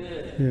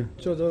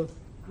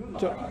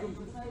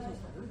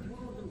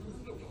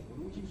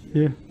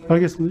예,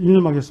 알겠습니다.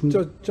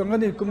 유념하겠습니다.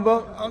 장관님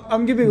금방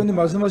안기백 의원님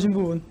말씀하신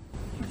부분.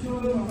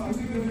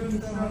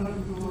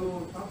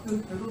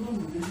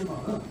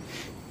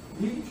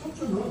 이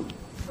초점은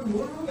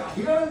월북이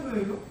아니라는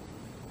거예요.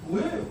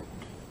 뭐예요?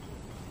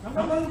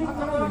 장관님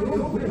판단하는 게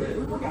뭐예요?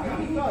 월북이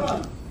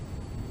아니니까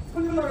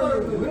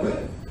설명하라는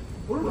거예요.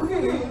 월북이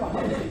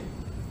아니에요.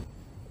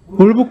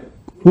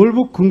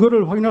 월북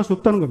근거를 확인할 수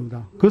없다는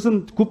겁니다.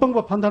 그것은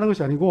국방부가 판단하는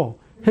것이 아니고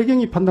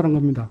해경이 판단한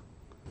겁니다.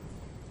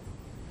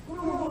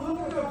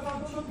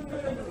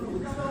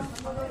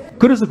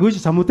 그래서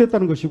그것이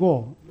잘못됐다는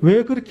것이고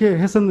왜 그렇게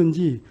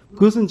했었는지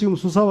그것은 지금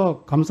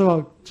수사와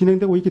감사가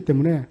진행되고 있기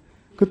때문에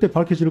그때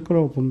밝혀질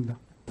거라고 봅니다.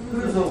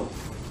 그래서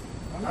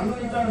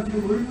장관 입장은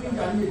지금 월북인지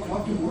아닌지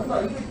정확히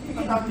모른다.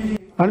 이게 답변이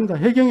아닙니다.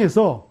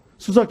 해경에서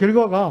수사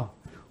결과가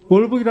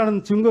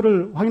월북이라는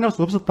증거를 확인할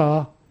수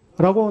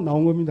없었다라고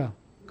나온 겁니다.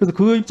 그래서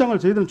그 입장을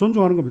저희들은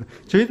존중하는 겁니다.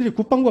 저희들이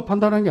국방부가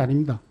판단한 게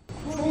아닙니다.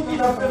 초기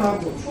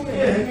답변하고 초기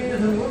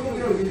해경에서는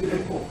월북이라고 얘기를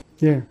했고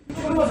예.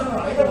 지금 와서는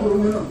아니라고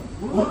그러면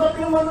무슨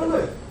답변을 맞는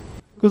거예요?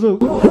 그래서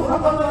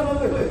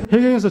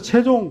해경에서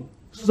최종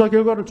수사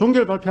결과를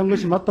종결 발표한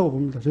것이 맞다고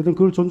봅니다. 저희들은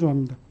그걸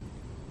존중합니다.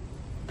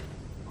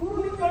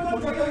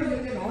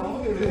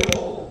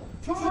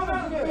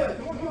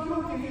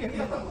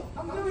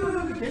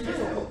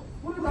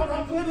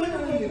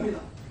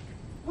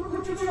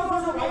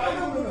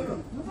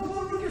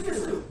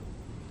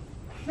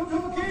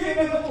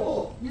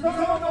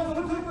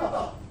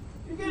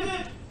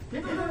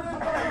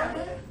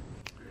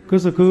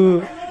 그래서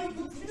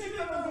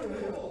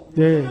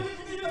예.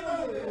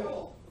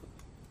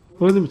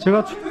 의원님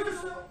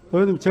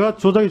제가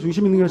조작의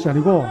중심에 있는 것이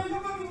아니고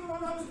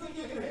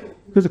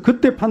그래서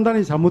그때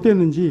판단이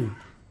잘못됐는지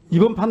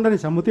이번 판단이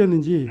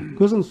잘못됐는지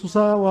그것은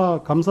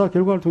수사와 감사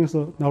결과를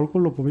통해서 나올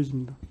걸로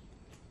보여집니다.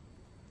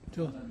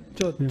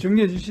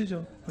 정리해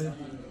주시죠.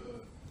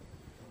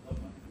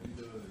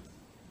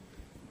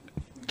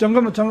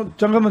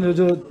 잠깐만요.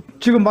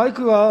 지금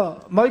마이크가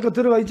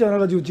들어가 있지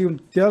않아가지고 지금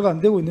대화가 안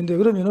되고 있는데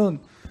그러면은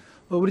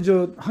우리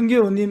한계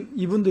의원님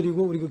 2분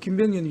드리고 우리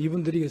김병현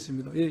 2분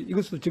드리겠습니다. 예,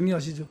 이것도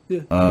정리하시죠.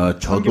 예.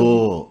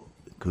 저도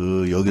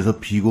여기서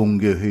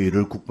비공개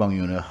회의를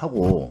국방위원회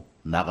하고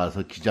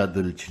나가서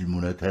기자들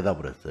질문에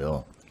대답을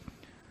했어요.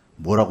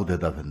 뭐라고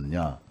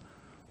대답했느냐?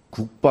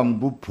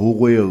 국방부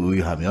보고에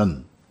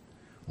의하면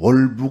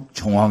월북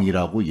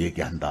정황이라고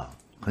얘기한다.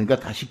 그러니까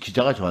다시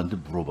기자가 저한테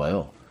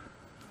물어봐요.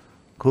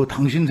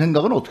 당신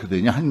생각은 어떻게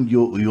되냐?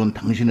 한기호 의원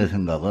당신의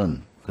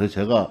생각은.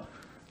 그래서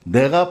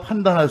내가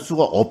판단할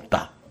수가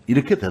없다.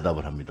 이렇게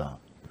대답을 합니다.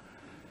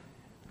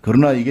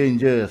 그러나 이게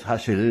이제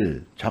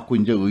사실 자꾸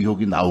이제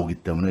의혹이 나오기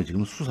때문에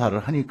지금 수사를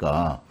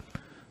하니까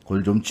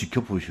그걸 좀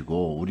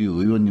지켜보시고 우리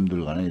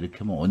의원님들 간에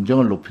이렇게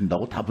언쟁을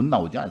높인다고 답은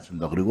나오지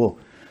않습니다. 그리고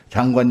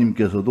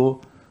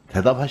장관님께서도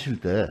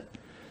대답하실 때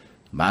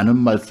많은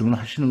말씀을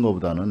하시는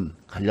것보다는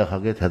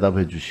간략하게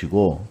대답해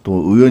주시고 또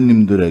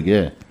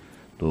의원님들에게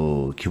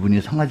또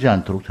기분이 상하지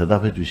않도록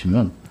대답해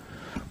주시면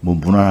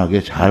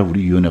무난하게 잘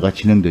우리 위원회가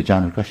진행되지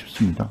않을까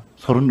싶습니다.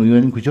 30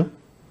 의원님 그죠?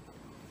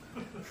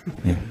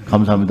 네,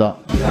 감사합니다.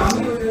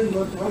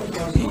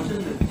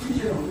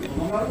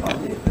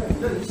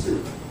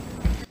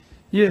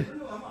 예,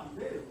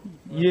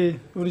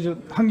 우리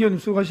한기호님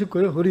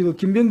수고하셨고요. 우리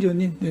김병지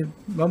의원님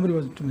마무리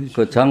좀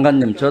해주시죠.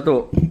 장관님,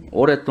 저도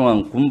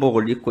오랫동안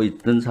군복을 입고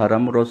있던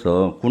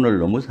사람으로서 군을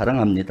너무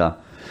사랑합니다.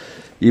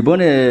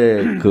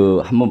 이번에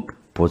한번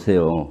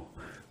보세요.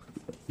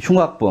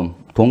 흉악범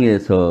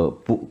동해에서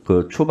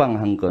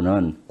추방한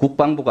거는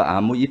국방부가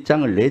아무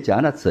입장을 내지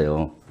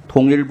않았어요.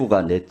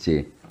 통일부가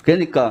냈지.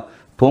 그러니까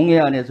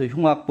동해안에서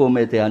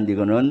흉악범에 대한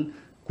이거는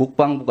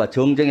국방부가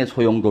정쟁의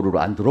소용도로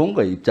안 들어온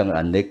거예요. 입장을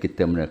안 냈기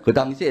때문에. 그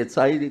당시에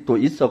SI도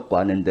있었고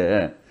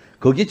하는데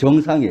거기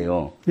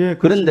정상이에요. 예,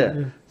 그런데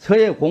예.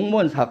 서해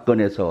공무원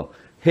사건에서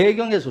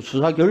해경에서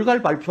수사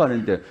결과를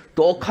발표하는데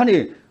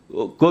똑하니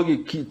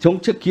거기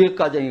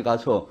정책기획과정에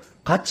가서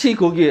같이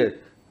거기에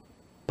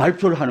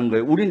발표를 하는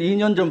거예요. 우린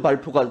 2년 전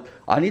발표가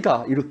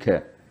아니다.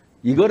 이렇게.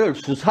 이거를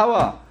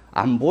수사와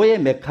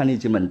안보의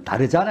메커니즘은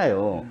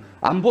다르잖아요.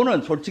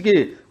 안보는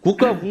솔직히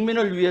국가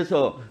국민을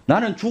위해서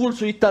나는 죽을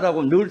수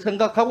있다라고 늘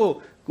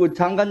생각하고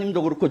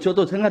장관님도 그렇고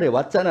저도 생활해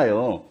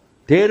왔잖아요.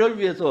 대를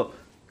위해서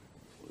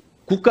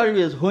국가를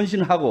위해서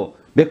헌신하고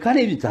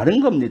메커니즘이 다른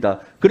겁니다.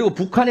 그리고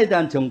북한에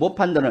대한 정보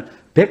판단은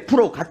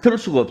 100% 같을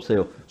수가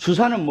없어요.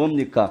 수사는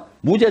뭡니까?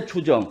 무죄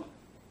추정,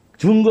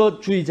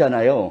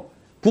 증거주의잖아요.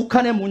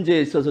 북한의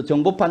문제에 있어서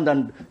정보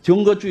판단,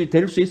 증거주의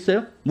될 수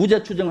있어요?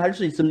 무죄 추정할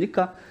수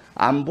있습니까?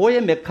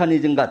 안보의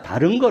메커니즘과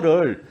다른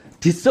거를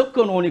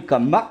뒤섞어 놓으니까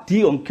막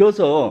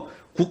뒤엉켜서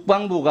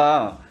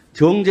국방부가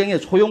정쟁의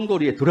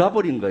소용돌이에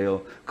들어버린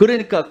거예요.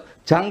 그러니까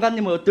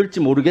장관님은 어떨지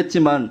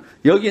모르겠지만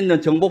여기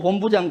있는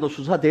정보본부장도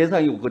수사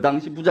대상이고 그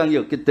당시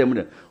부장이었기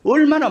때문에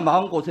얼마나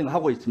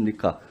마음고생하고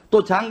있습니까?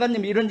 또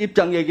장관님이 이런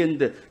입장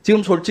얘기했는데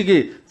지금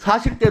솔직히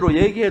사실대로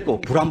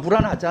얘기해도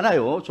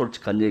불안하잖아요.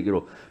 솔직한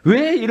얘기로.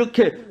 왜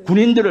이렇게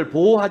군인들을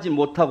보호하지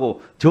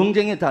못하고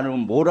정쟁에 다루면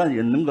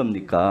몰아넣는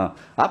겁니까?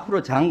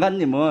 앞으로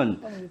장관님은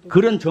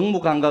그런 정무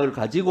감각을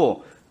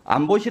가지고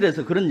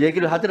안보실에서 그런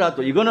얘기를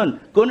하더라도 이거는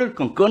끊을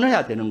건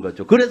끊어야 되는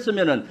거죠.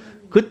 그랬으면은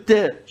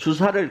그때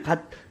수사를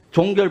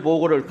종결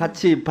보고를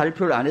같이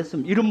발표를 안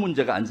했으면 이런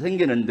문제가 안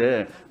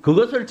생기는데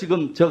그것을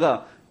지금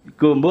제가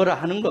뭐라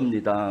하는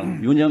겁니다.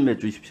 유념해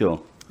주십시오.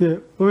 네,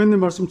 의원님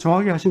말씀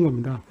정확히 하신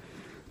겁니다.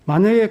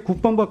 만약에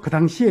국방부가 그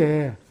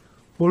당시에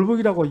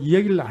월북이라고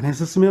이야기를 안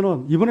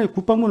했었으면 이번에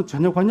국방부는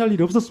전혀 관여할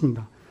일이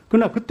없었습니다.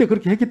 그러나 그때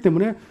그렇게 했기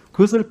때문에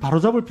그것을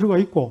바로잡을 필요가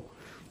있고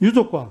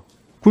유족과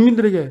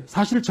국민들에게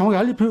사실을 정확히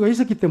알릴 필요가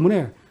있었기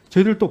때문에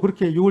저희들도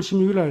그렇게 6월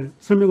 16일 날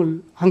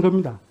설명을 한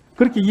겁니다.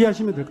 그렇게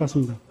이해하시면 될 것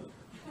같습니다.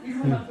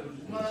 네.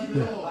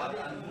 네.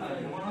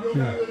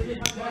 네.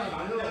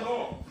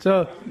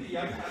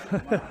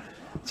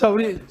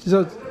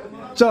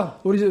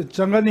 우리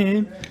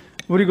장관님,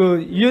 우리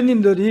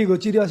위원님들이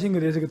질의하신 것에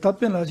대해서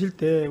답변을 하실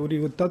때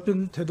우리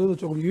답변 태도도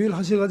조금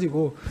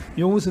유의하셔가지고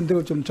용어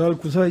선택을 좀 잘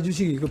구사해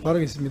주시기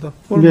바라겠습니다.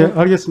 네,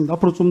 알겠습니다.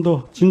 앞으로 좀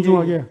더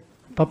진중하게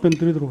답변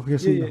드리도록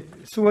하겠습니다.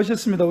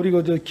 수고하셨습니다. 우리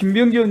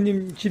김병기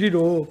의원님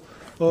질의로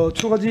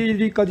추가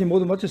질의까지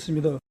모두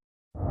마쳤습니다.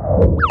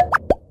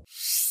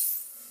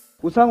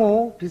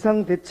 우상호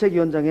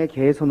비상대책위원장의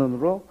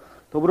개선언으로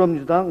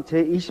더불어민주당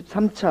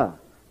제23차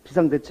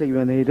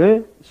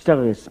비상대책위원회의를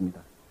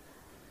시작하겠습니다.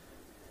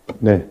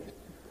 네,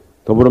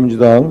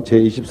 더불어민주당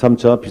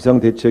제23차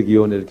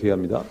비상대책위원회를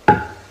개회합니다.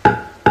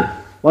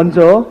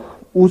 먼저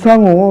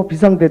우상호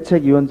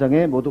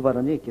비상대책위원장의 모두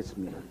발언이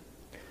있겠습니다.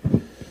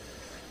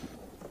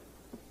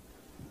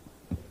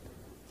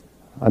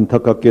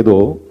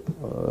 안타깝게도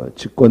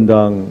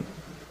집권당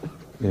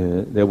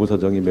내부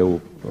사정이 매우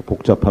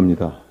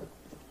복잡합니다.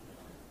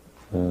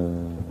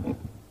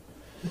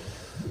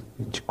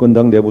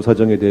 집권당 내부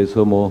사정에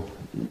대해서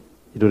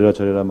이러라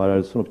저러라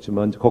말할 수는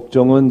없지만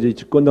걱정은 이제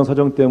집권당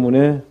사정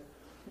때문에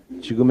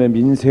지금의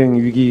민생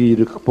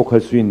위기를 극복할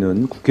수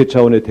있는 국회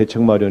차원의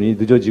대책 마련이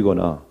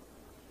늦어지거나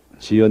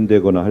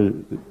지연되거나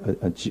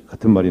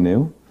같은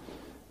말이네요.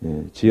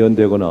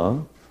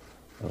 지연되거나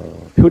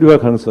표류할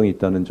가능성이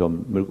있다는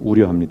점을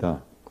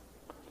우려합니다.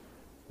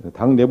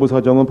 당 내부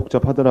사정은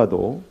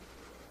복잡하더라도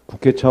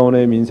국회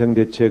차원의 민생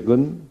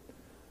대책은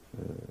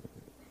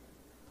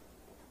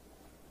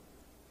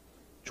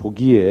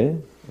조기에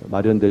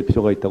마련될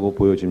필요가 있다고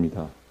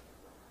보여집니다.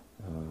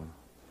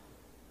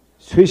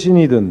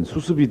 쇄신이든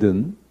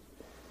수습이든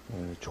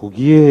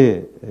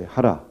조기에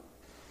하라는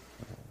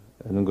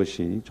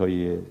것이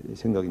저희의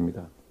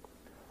생각입니다.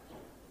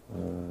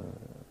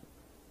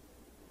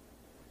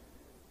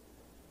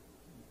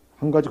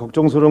 한 가지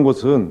걱정스러운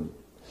것은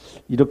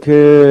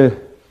이렇게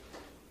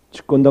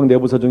집권당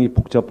내부 사정이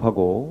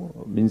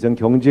복잡하고 민생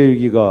경제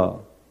위기가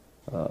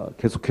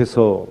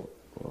계속해서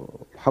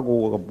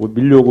하고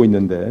밀려오고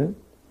있는데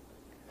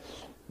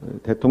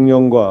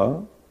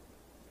대통령과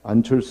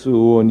안철수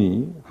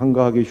의원이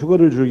한가하게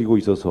휴가를 즐기고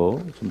있어서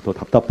좀 더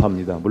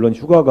답답합니다. 물론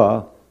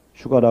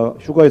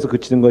휴가에서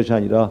그치는 것이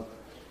아니라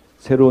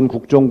새로운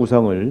국정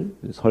구상을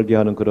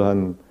설계하는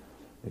그러한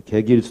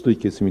계기일 수도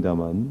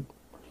있겠습니다만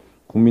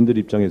국민들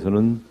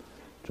입장에서는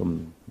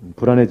좀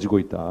불안해지고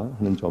있다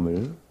하는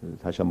점을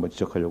다시 한번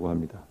지적하려고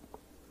합니다.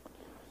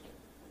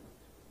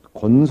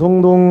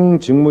 권성동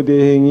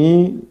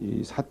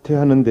직무대행이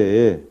사퇴하는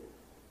데에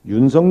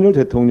윤석열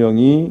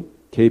대통령이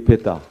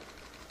개입했다.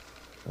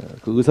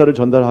 그 의사를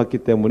전달했기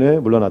때문에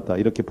물러났다.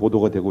 이렇게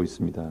보도가 되고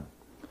있습니다.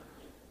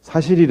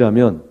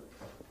 사실이라면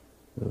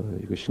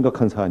이거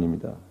심각한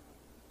사안입니다.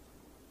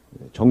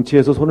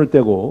 정치에서 손을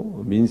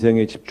떼고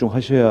민생에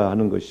집중하셔야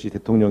하는 것이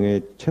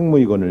대통령의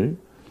책무이건을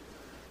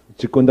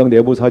집권당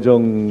내부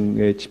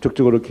사정에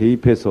직접적으로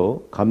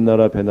개입해서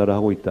감나라 배나라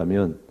하고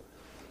있다면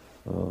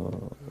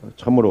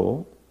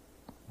참으로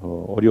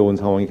어려운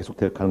상황이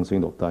계속될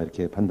가능성이 높다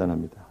이렇게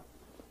판단합니다.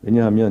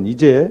 왜냐하면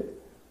이제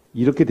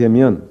이렇게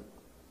되면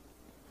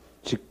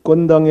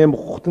집권당의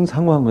모든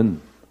상황은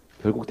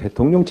결국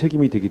대통령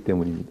책임이 되기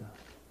때문입니다.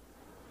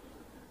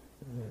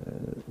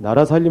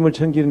 나라 살림을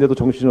챙기는데도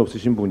정신이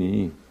없으신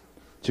분이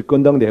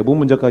집권당 내부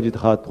문제까지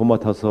다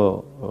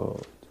도맡아서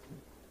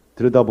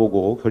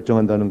들여다보고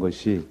결정한다는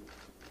것이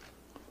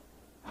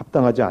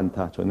합당하지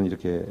않다. 저는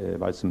이렇게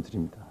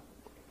말씀드립니다.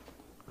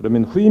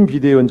 그러면 후임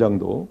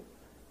비대위원장도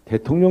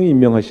대통령이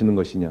임명하시는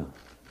것이냐,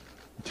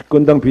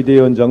 집권당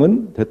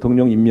비대위원장은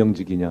대통령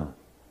임명직이냐,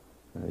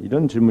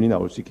 이런 질문이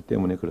나올 수 있기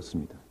때문에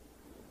그렇습니다.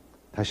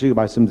 다시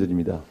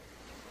말씀드립니다.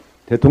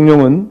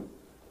 대통령은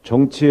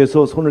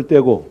정치에서 손을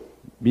떼고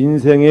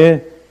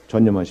민생에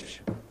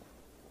전념하십시오.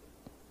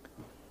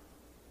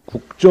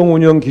 국정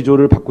운영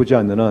기조를 바꾸지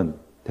않는 한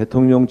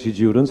대통령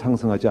지지율은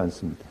상승하지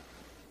않습니다.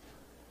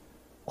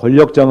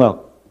 권력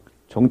장악,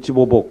 정치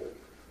보복,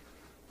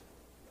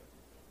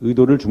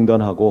 의도를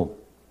중단하고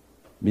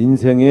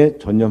민생에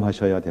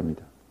전념하셔야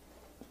됩니다.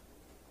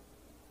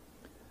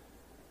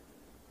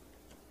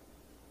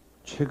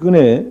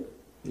 최근에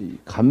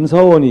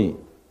감사원이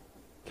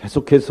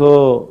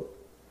계속해서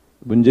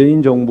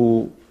문재인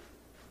정부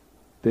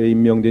때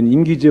임명된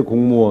임기제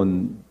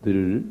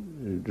공무원들을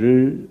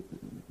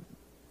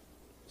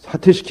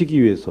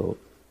사퇴시키기 위해서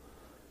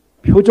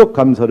표적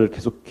감사를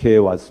계속해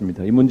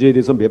왔습니다. 이 문제에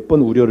대해서 몇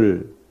번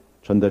우려를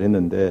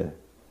전달했는데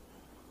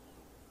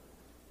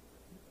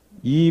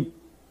이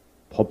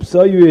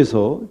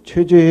법사위에서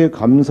최재해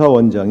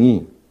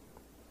감사원장이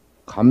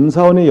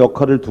감사원의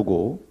역할을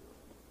두고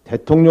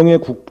대통령의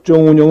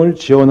국정 운영을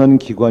지원하는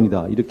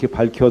기관이다 이렇게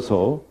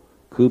밝혀서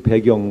그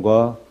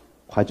배경과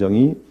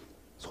과정이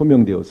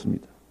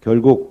소명되었습니다.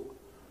 결국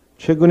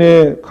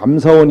최근에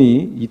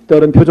감사원이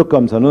잇따른 표적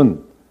감사는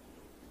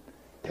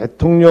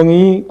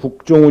대통령이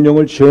국정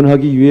운영을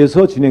지원하기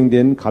위해서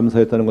진행된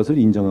감사였다는 것을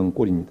인정한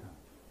꼴입니다.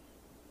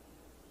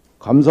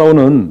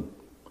 감사원은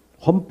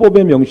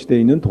헌법에 명시되어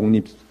있는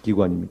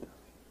독립기관입니다.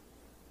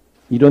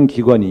 이런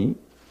기관이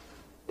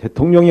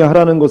대통령이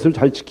하라는 것을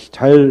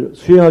잘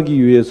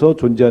수행하기 위해서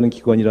존재하는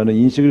기관이라는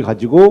인식을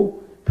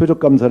가지고 표적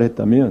감사를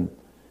했다면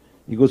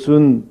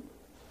이것은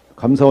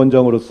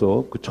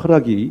감사원장으로서 그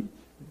철학이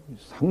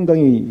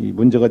상당히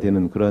문제가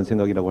되는 그러한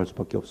생각이라고 할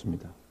수밖에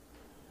없습니다.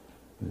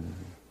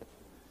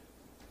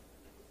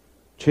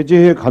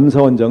 최재해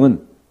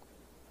감사원장은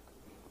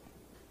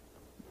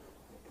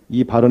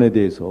이 발언에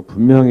대해서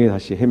분명히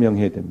다시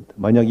해명해야 됩니다.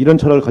 만약 이런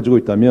철학을 가지고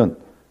있다면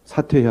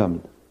사퇴해야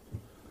합니다.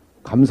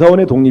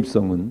 감사원의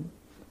독립성은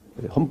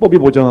헌법이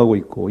보장하고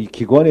있고 이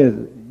기관의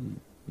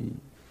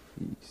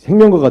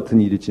생명과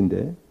같은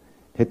일일진데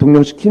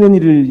대통령 시키는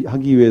일을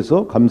하기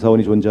위해서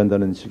감사원이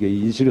존재한다는 식의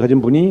인식을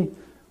가진 분이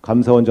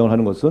감사원장을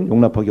하는 것은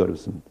용납하기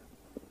어렵습니다.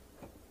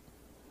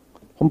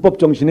 헌법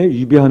정신에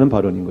위배하는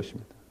발언인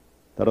것입니다.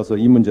 따라서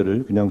이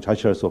문제를 그냥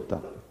좌시할 수 없다.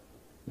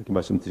 이렇게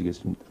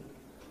말씀드리겠습니다.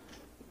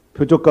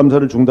 표적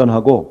감사를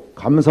중단하고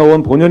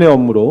감사원 본연의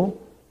업무로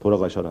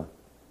돌아가셔라.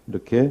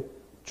 이렇게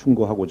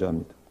충고하고자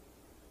합니다.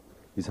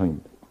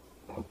 이상입니다.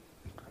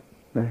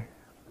 네.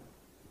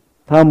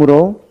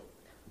 다음으로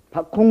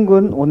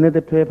박홍근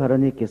원내대표의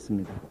발언이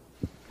있겠습니다.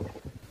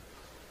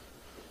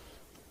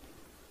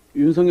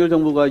 윤석열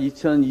정부가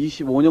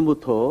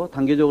 2025년부터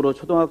단계적으로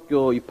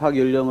초등학교 입학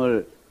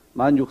연령을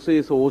만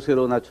 6세에서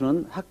 5세로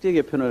낮추는 학제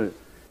개편을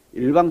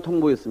일방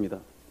통보했습니다.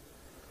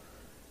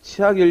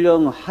 취학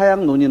연령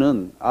하향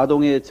논의는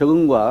아동의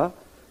적응과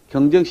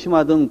경쟁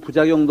심화 등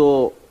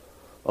부작용도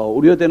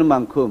우려되는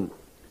만큼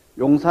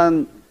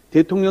용산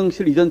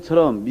대통령실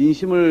이전처럼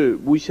민심을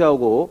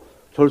무시하고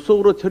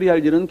졸속으로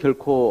처리할 일은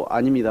결코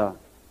아닙니다.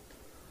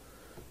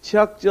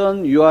 취학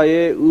전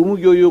유아의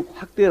의무교육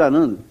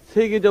확대라는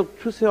세계적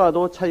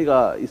추세와도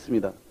차이가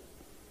있습니다.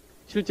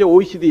 실제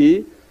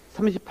OECD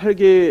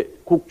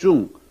 38개국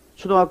중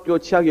초등학교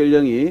취학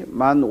연령이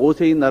만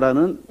 5세인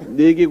나라는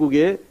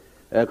 4개국에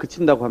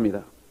그친다고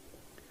합니다.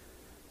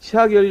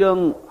 취학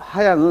연령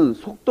하향은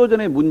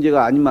속도전의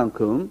문제가 아닌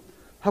만큼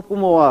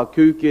학부모와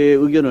교육계의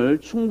의견을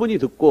충분히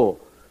듣고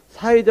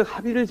사회적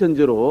합의를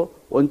전제로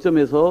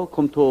원점에서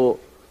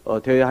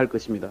검토되어야 할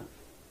것입니다.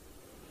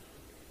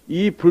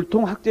 이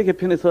불통 학제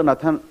개편에서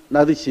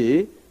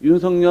나타나듯이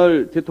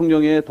윤석열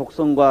대통령의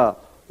독선과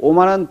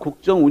오만한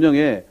국정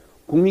운영에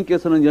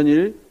국민께서는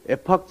연일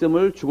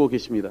F학점을 주고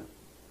계십니다.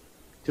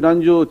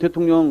 지난주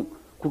대통령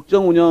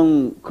국정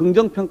운영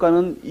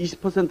긍정평가는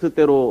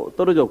 20%대로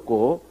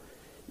떨어졌고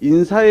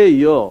인사에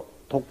이어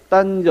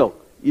독단적,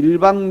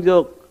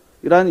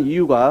 일방적이라는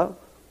이유가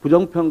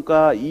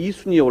부정평가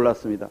 2순위에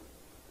올랐습니다.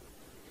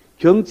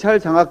 경찰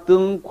장악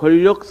등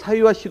권력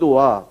사유화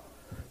시도와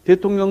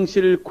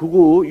대통령실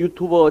극우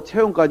유튜버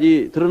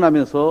채용까지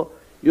드러나면서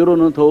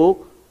여론은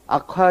더욱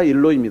악화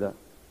일로입니다.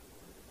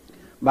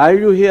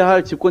 만류해야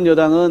할 집권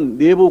여당은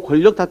내부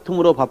권력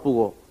다툼으로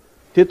바쁘고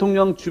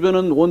대통령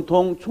주변은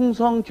온통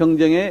충성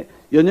경쟁에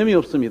여념이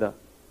없습니다.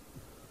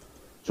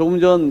 조금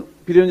전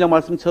비대위원장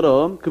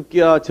말씀처럼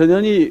급기야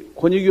전현희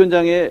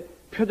권익위원장의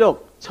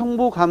표적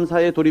청부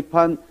감사에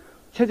돌입한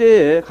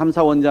최재해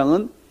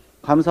감사원장은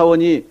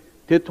감사원이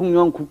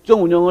대통령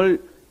국정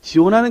운영을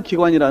지원하는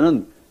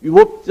기관이라는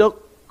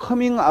위법적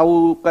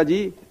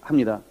커밍아웃까지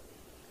합니다.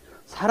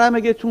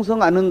 사람에게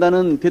충성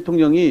않는다는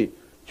대통령이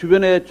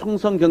주변의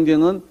충성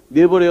경쟁은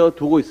내버려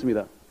두고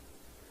있습니다.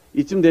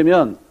 이쯤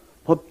되면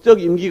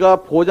법적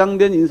임기가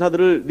보장된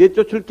인사들을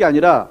내쫓을 게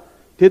아니라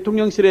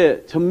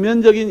대통령실의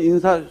전면적인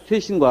인사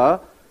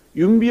쇄신과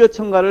윤비어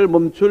첨가를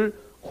멈출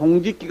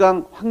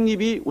공직기강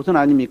확립이 우선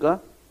아닙니까?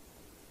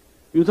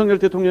 윤석열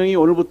대통령이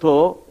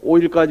오늘부터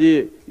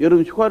 5일까지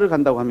여름 휴가를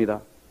간다고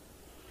합니다.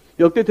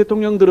 역대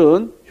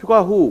대통령들은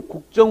휴가 후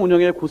국정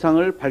운영의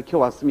구상을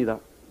밝혀왔습니다.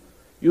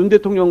 윤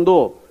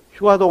대통령도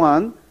휴가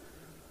동안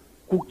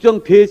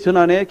국정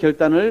대전환의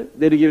결단을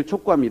내리길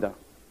촉구합니다.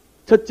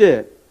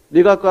 첫째,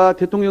 내각과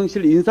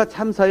대통령실 인사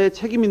참사에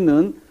책임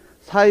있는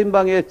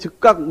 4인방의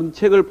즉각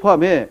문책을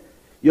포함해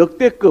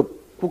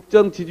역대급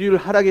국정 지지율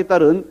하락에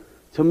따른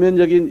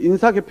전면적인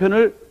인사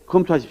개편을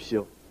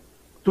검토하십시오.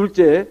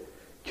 둘째,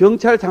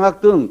 경찰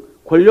장악 등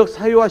권력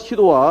사유화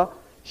시도와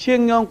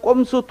시행령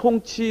꼼수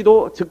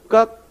통치도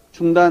즉각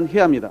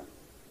중단해야 합니다.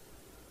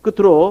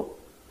 끝으로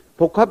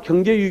복합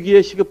경제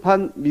위기에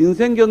시급한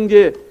민생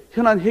경제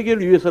현안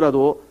해결을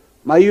위해서라도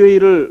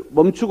마이웨이를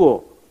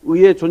멈추고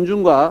의회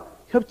존중과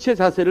협치의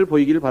자세를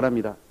보이길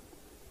바랍니다.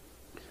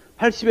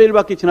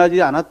 80여일밖에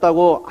지나지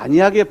않았다고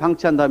안이하게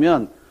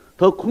방치한다면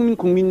더 큰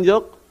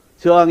국민적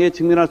저항에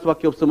직면할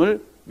수밖에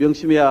없음을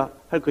명심해야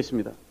할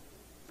것입니다.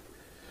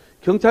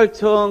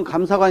 경찰청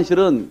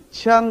감사관실은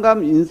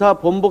치안감 인사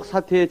번복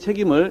사태의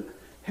책임을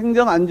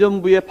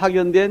행정안전부에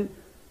파견된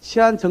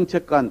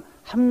치안정책관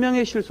한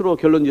명의 실수로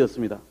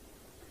결론지었습니다.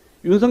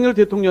 윤석열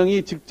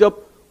대통령이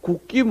직접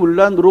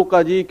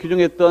국기문란으로까지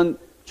규정했던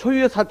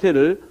초유의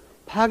사태를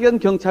파견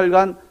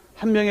경찰관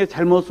한 명의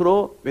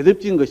잘못으로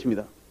매듭지은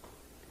것입니다.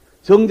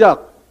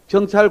 정작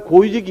경찰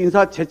고위직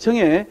인사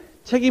재청에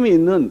책임이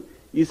있는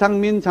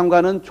이상민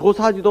장관은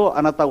조사하지도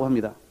않았다고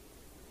합니다.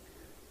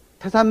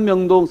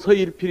 태산명동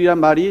서일필이란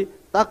말이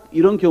딱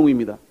이런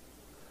경우입니다.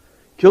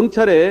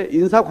 경찰의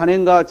인사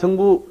관행과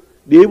정부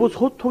내부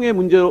소통의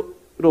문제로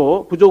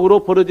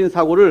부족으로 벌어진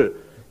사고를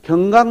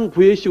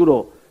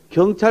경강부회식으로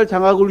경찰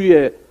장악을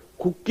위해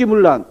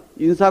국기문란,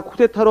 인사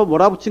쿠데타로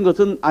몰아붙인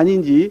것은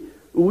아닌지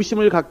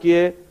의구심을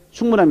갖기에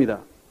충분합니다.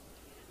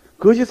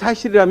 그것이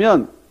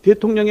사실이라면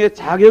대통령의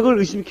자격을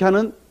의심케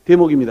하는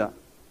대목입니다.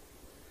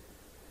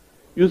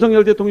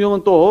 윤석열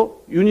대통령은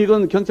또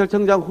윤익은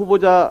경찰청장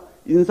후보자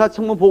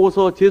인사청문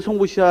보고서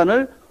재송부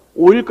시한을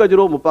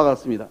 5일까지로 못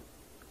박았습니다.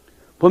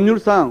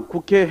 법률상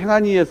국회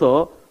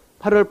행안위에서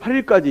 8월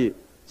 8일까지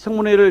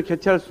청문회를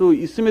개최할 수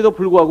있음에도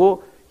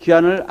불구하고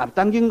기한을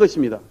앞당긴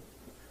것입니다.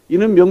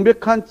 이는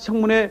명백한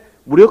청문회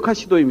무력화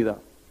시도입니다.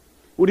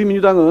 우리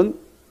민주당은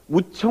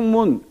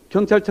무청문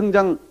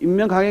경찰청장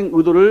임명 강행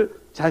의도를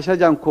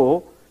자시하지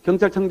않고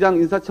경찰청장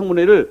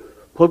인사청문회를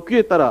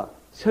법규에 따라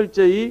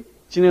철저히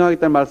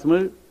진행하겠다는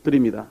말씀을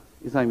드립니다.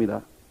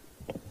 이상입니다.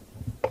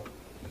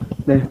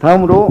 네,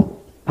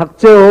 다음으로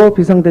박재호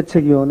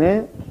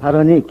비상대책위원회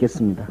발언이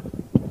있겠습니다.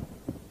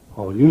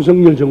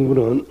 윤석열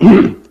정부는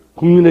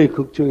국민의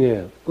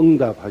걱정에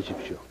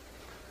응답하십시오.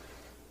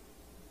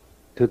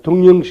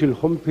 대통령실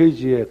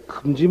홈페이지에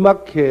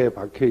큼지막하게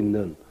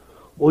박혀있는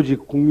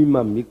오직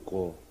국민만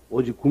믿고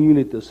오직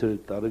국민의 뜻을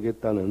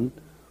따르겠다는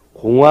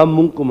공허한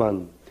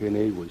문구만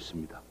되뇌이고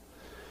있습니다.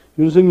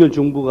 윤석열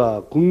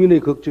정부가 국민의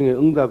걱정에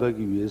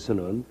응답하기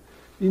위해서는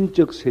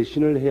인적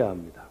쇄신을 해야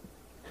합니다.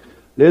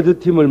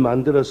 레드팀을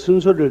만들어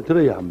순서를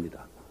들어야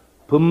합니다.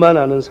 법만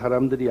아는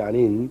사람들이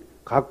아닌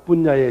각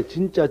분야의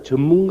진짜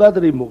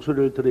전문가들의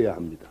목소리를 들어야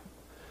합니다.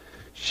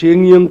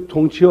 시행령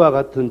통치와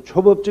같은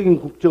초법적인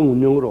국정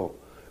운영으로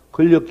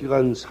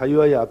권력기관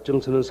사유화에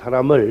앞장서는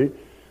사람을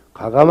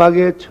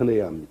과감하게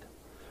쳐내야 합니다.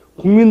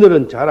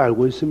 국민들은 잘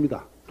알고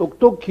있습니다.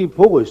 똑똑히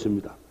보고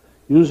있습니다.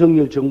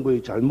 윤석열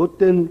정부의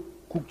잘못된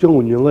국정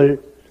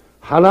운영을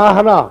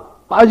하나하나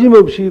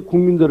빠짐없이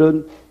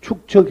국민들은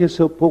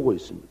축적해서 보고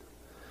있습니다.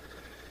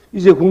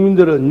 이제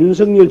국민들은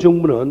윤석열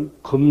정부는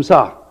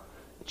검사,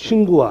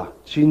 친구와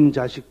지인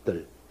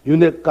자식들,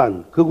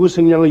 윤핵관, 극우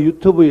성향의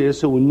유튜브에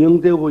의해서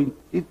운영되고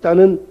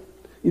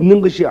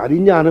있는 것이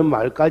아니냐 하는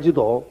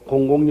말까지도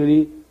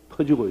공공연히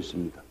퍼지고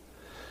있습니다.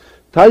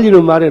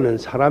 달리는 말에는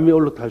사람이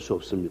올라탈 수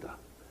없습니다.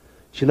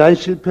 지난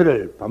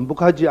실패를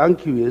반복하지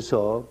않기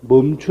위해서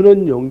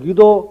멈추는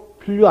용기도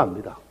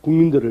필요합니다.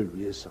 국민들을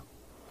위해서.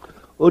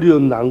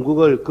 어려운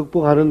난국을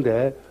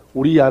극복하는데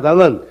우리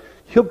야당은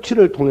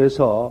협치를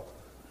통해서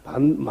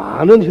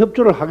많은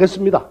협조를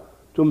하겠습니다.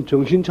 좀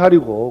정신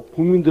차리고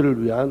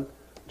국민들을 위한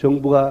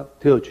정부가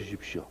되어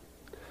주십시오.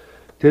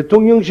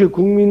 대통령실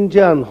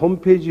국민제안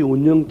홈페이지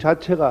운영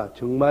자체가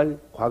정말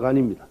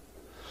과간입니다.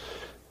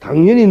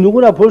 당연히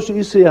누구나 볼 수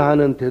있어야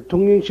하는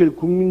대통령실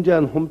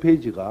국민제안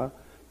홈페이지가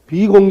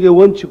비공개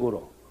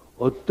원칙으로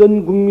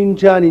어떤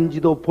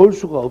국민제안인지도 볼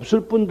수가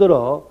없을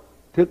뿐더러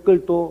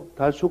댓글도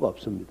달 수가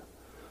없습니다.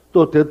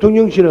 또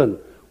대통령실은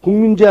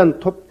국민제안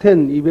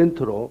톱10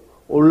 이벤트로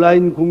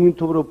온라인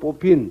국민톱으로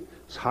뽑힌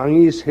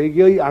상위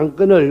 3개의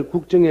안건을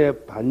국정에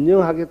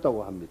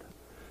반영하겠다고 합니다.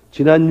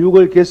 지난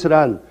 6월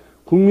개설한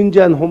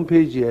국민제안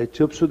홈페이지에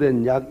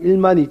접수된 약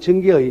 1만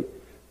 2천 개의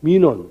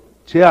민원,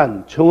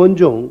 제안, 청원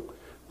중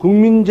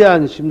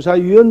국민제안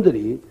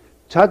심사위원들이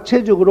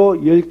자체적으로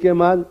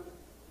 10개만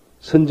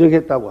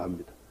선정했다고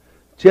합니다.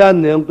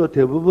 제안 내용도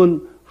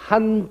대부분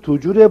한두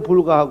줄에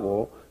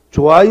불과하고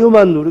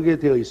좋아요만 누르게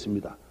되어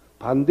있습니다.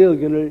 반대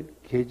의견을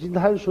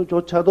개진할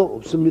수조차도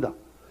없습니다.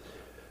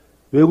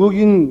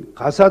 외국인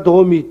가사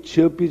도우 및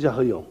취업비자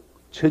허용,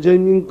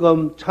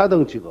 최저임금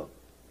차등 지급,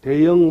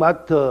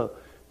 대형마트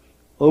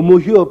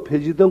의무휴업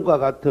폐지 등과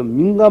같은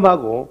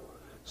민감하고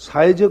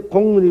사회적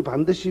공론이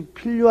반드시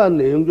필요한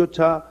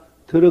내용조차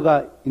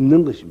들어가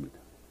있는 것입니다.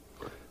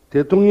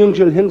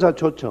 대통령실 행사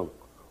초청,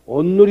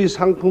 온누리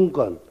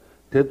상품권,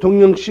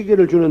 대통령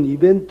시계를 주는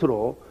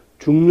이벤트로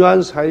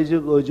중요한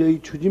사회적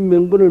의제의 추진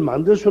명분을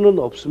만들 수는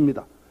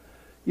없습니다.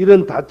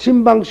 이런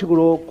닫힌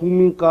방식으로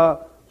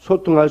국민과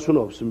소통할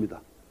수는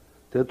없습니다.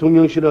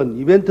 대통령실은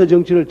이벤트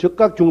정치를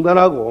즉각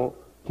중단하고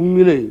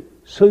국민의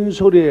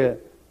선소리에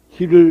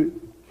귀를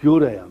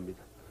기울여야 합니다.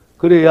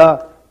 그래야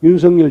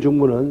윤석열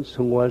정부는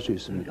성공할 수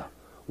있습니다.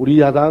 우리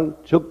야당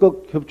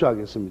적극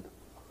협조하겠습니다.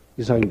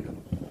 이상입니다.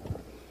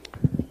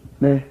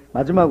 네,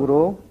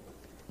 마지막으로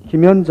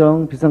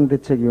김현정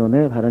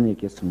비상대책위원회 발언이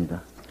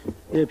있겠습니다.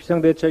 예,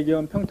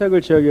 비상대책위원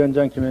평택을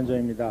지역위원장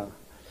김현정입니다.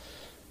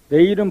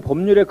 내일은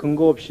법률에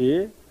근거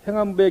없이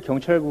행안부에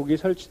경찰국이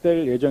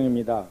설치될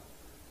예정입니다.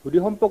 우리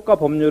헌법과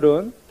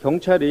법률은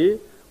경찰이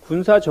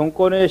군사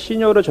정권의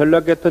시녀로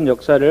전락했던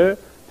역사를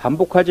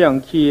반복하지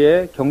않기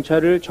위해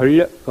경찰을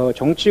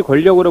정치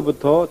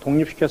권력으로부터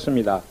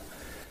독립시켰습니다.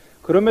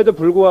 그럼에도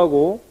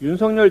불구하고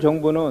윤석열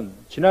정부는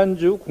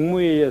지난주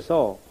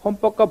국무회의에서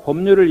헌법과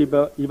법률을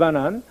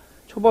위반한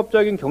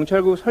초법적인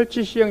경찰국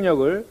설치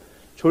시행령을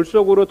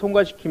졸속으로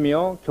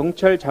통과시키며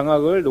경찰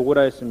장악을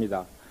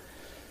노골화했습니다.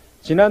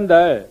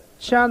 지난달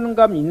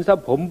치안감 인사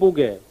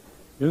번복에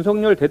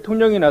윤석열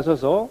대통령이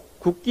나서서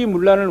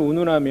국기문란을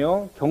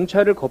운운하며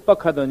경찰을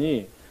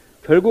겁박하더니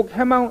결국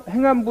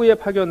행안부에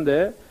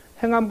파견돼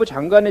행안부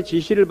장관의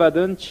지시를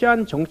받은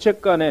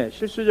치안정책관의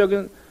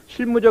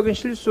실무적인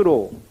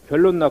실수로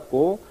결론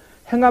났고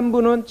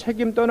행안부는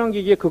책임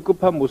떠넘기기에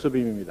급급한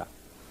모습입니다.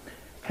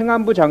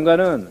 행안부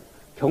장관은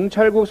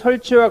경찰국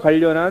설치와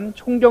관련한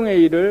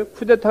총정회의를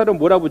쿠데타로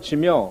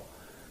몰아붙이며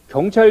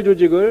경찰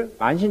조직을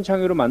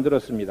만신창이로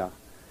만들었습니다.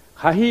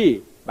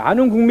 가히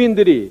많은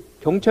국민들이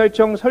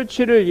경찰청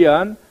설치를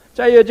위한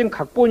짜여진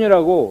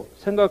각본이라고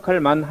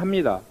생각할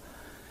만합니다.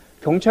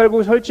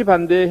 경찰국 설치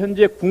반대에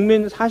현재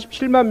국민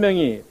 47만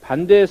명이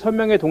반대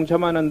서명에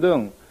동참하는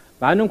등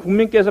많은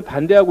국민께서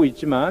반대하고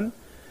있지만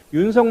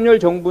윤석열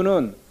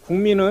정부는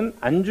국민은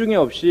안중에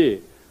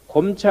없이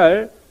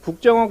검찰,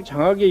 국정원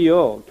장악에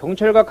이어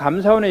경찰과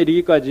감사원에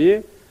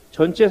이르기까지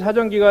전체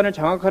사정기관을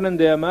장악하는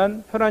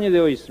데에만 혈안이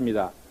되어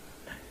있습니다.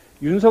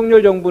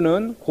 윤석열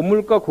정부는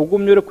고물가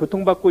고금리로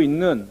고통받고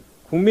있는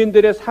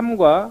국민들의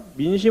삶과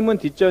민심은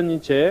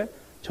뒷전인 채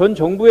전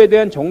정부에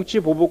대한 정치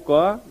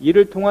보복과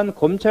이를 통한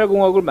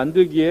검찰공화국을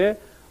만들기에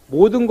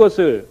모든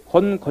것을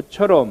건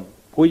것처럼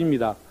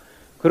보입니다.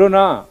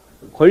 그러나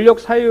권력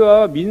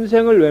사유와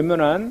민생을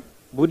외면한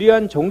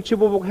무리한 정치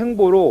보복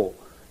행보로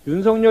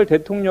윤석열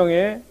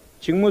대통령의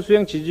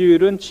직무수행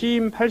지지율은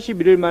취임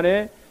 81일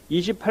만에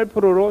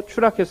 28%로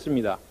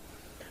추락했습니다.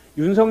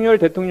 윤석열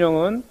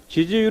대통령은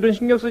지지율은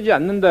신경 쓰지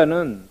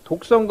않는다는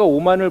독선과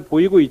오만을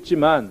보이고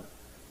있지만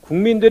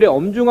국민들의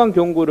엄중한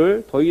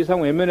경고를 더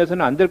이상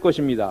외면해서는 안 될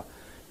것입니다.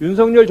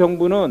 윤석열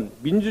정부는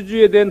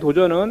민주주의에 대한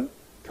도전은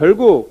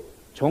결국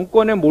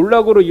정권의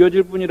몰락으로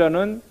이어질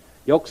뿐이라는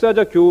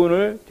역사적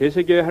교훈을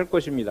되새겨야 할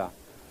것입니다.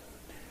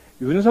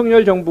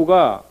 윤석열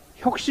정부가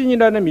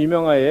혁신이라는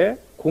미명하에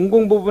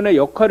공공부문의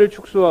역할을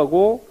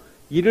축소하고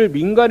이를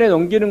민간에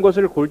넘기는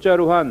것을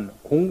골자로 한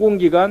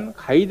공공기관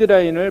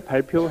가이드라인을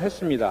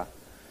발표했습니다.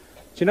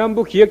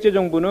 지난부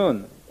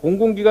기획재정부는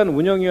공공기관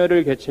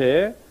운영위원회를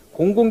개최해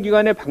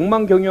공공기관의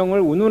방망 경영을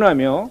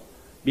운운하며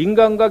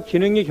민간과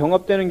기능이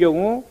경합되는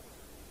경우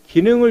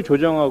기능을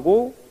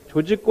조정하고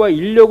조직과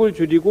인력을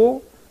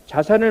줄이고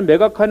자산을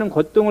매각하는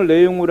것 등을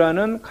내용으로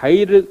하는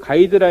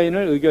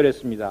가이드라인을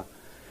의결했습니다.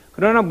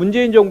 그러나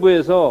문재인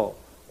정부에서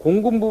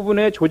공공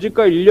부분의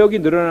조직과 인력이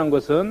늘어난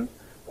것은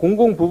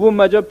공공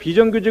부분마저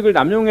비정규직을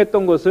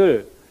남용했던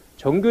것을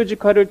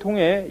정규직화를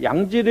통해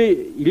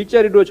양질의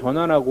일자리로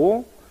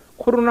전환하고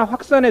코로나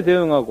확산에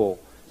대응하고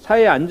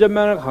사회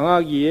안전망을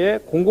강화하기 위해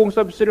공공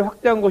서비스를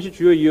확대한 것이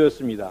주요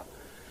이유였습니다.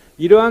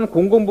 이러한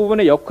공공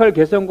부분의 역할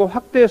개선과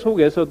확대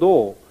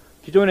속에서도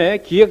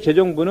기존의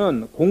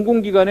기획재정부는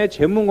공공기관의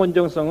재무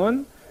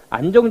건전성은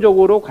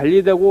안정적으로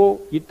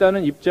관리되고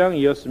있다는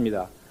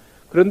입장이었습니다.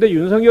 그런데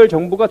윤석열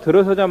정부가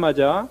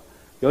들어서자마자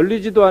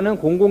열리지도 않은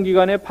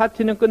공공기관의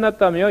파티는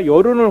끝났다며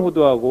여론을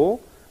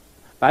호도하고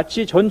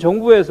마치 전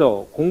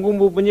정부에서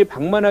공공부분이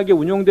방만하게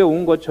운용되어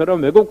온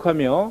것처럼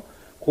왜곡하며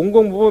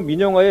공공부문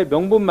민영화의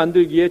명분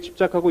만들기에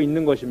집착하고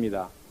있는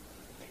것입니다.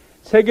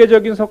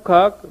 세계적인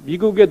석학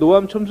미국의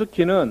노암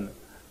촘스키는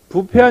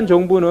부패한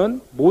정부는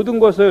모든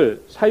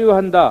것을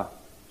사유한다,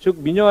 즉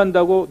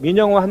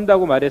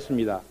민영화한다고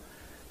말했습니다.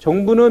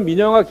 정부는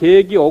민영화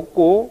계획이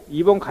없고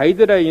이번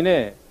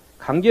가이드라인에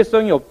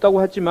강제성이 없다고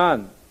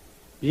하지만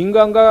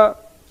민간과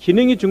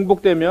기능이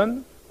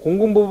중복되면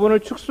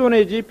공공부분을 축소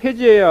내지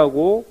폐지해야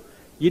하고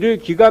이를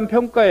기간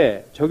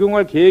평가에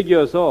적용할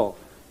계획이어서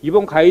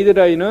이번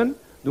가이드라인은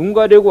눈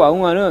가리고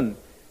아웅하는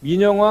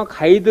민영화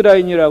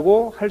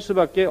가이드라인이라고 할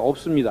수밖에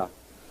없습니다.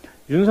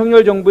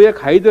 윤석열 정부의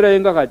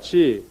가이드라인과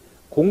같이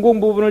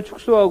공공부분을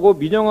축소하고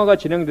민영화가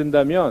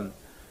진행된다면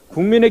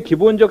국민의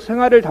기본적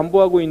생활을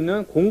담보하고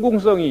있는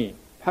공공성이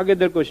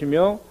파괴될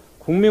것이며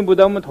국민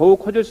부담은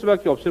더욱 커질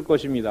수밖에 없을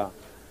것입니다.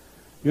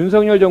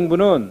 윤석열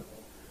정부는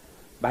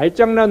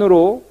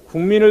말장난으로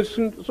국민을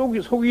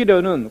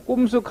속이려는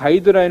꼼수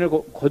가이드라인을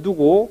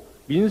거두고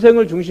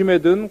민생을 중심에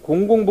둔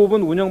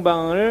공공부분 운영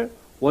방안을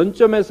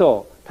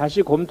원점에서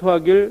다시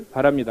검토하길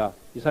바랍니다.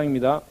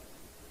 이상입니다.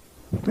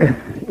 네,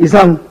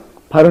 이상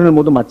발언을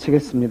모두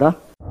마치겠습니다.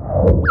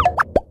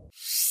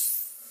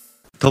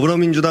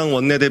 더불어민주당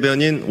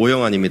원내대변인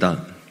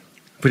오영환입니다.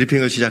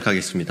 브리핑을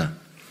시작하겠습니다.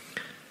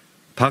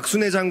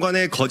 박순애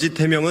장관의 거짓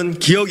해명은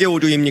기억의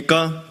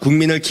오류입니까?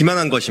 국민을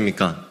기만한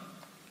것입니까?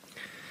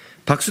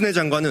 박순애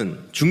장관은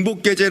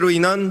중복게재로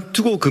인한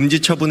투고 금지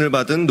처분을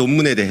받은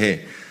논문에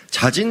대해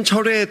자진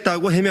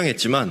철회했다고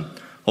해명했지만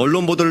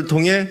언론 보도를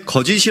통해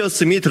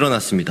거짓이었음이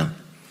드러났습니다.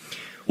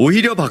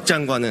 오히려 박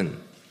장관은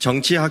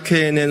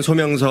정치학회에 낸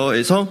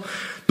소명서에서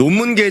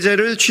논문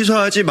게재를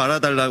취소하지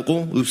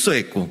말아달라고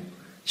읍소했고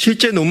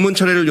실제 논문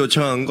철회를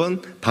요청한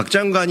건 박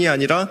장관이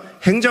아니라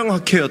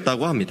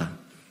행정학회였다고 합니다.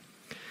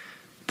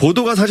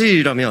 보도가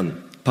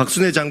사실이라면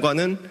박순애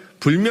장관은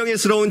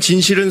불명예스러운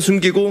진실은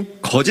숨기고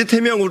거짓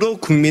해명으로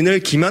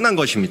국민을 기만한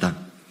것입니다.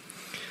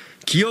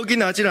 기억이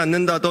나질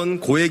않는다던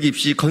고액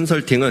입시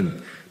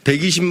컨설팅은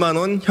 120만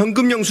원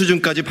현금용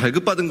수준까지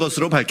발급받은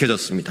것으로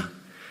밝혀졌습니다.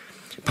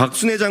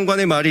 박순애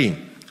장관의 말이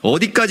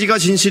어디까지가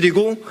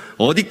진실이고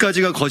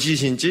어디까지가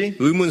거짓인지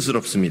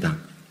의문스럽습니다.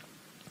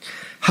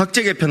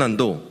 학제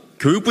개편안도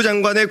교육부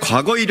장관의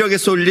과거 이력에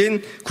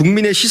쏠린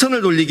국민의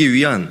시선을 돌리기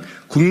위한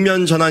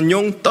국면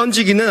전환용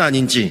던지기는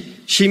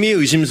아닌지 심히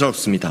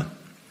의심스럽습니다.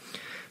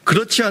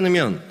 그렇지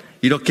않으면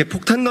이렇게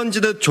폭탄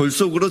던지듯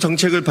졸속으로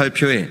정책을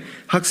발표해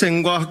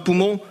학생과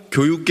학부모,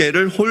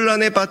 교육계를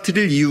혼란에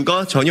빠뜨릴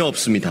이유가 전혀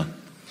없습니다.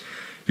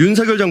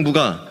 윤석열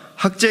정부가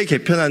학제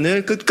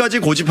개편안을 끝까지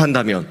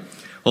고집한다면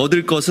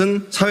얻을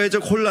것은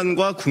사회적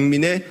혼란과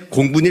국민의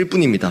공분일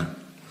뿐입니다.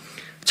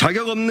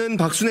 자격 없는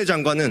박순애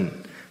장관은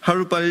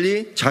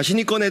하루빨리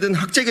자신이 꺼내든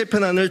학제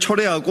개편안을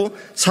철회하고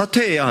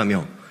사퇴해야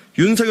하며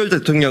윤석열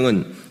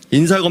대통령은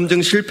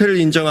인사검증 실패를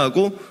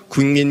인정하고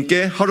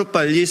국민께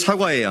하루빨리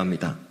사과해야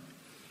합니다.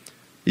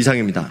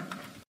 이상입니다.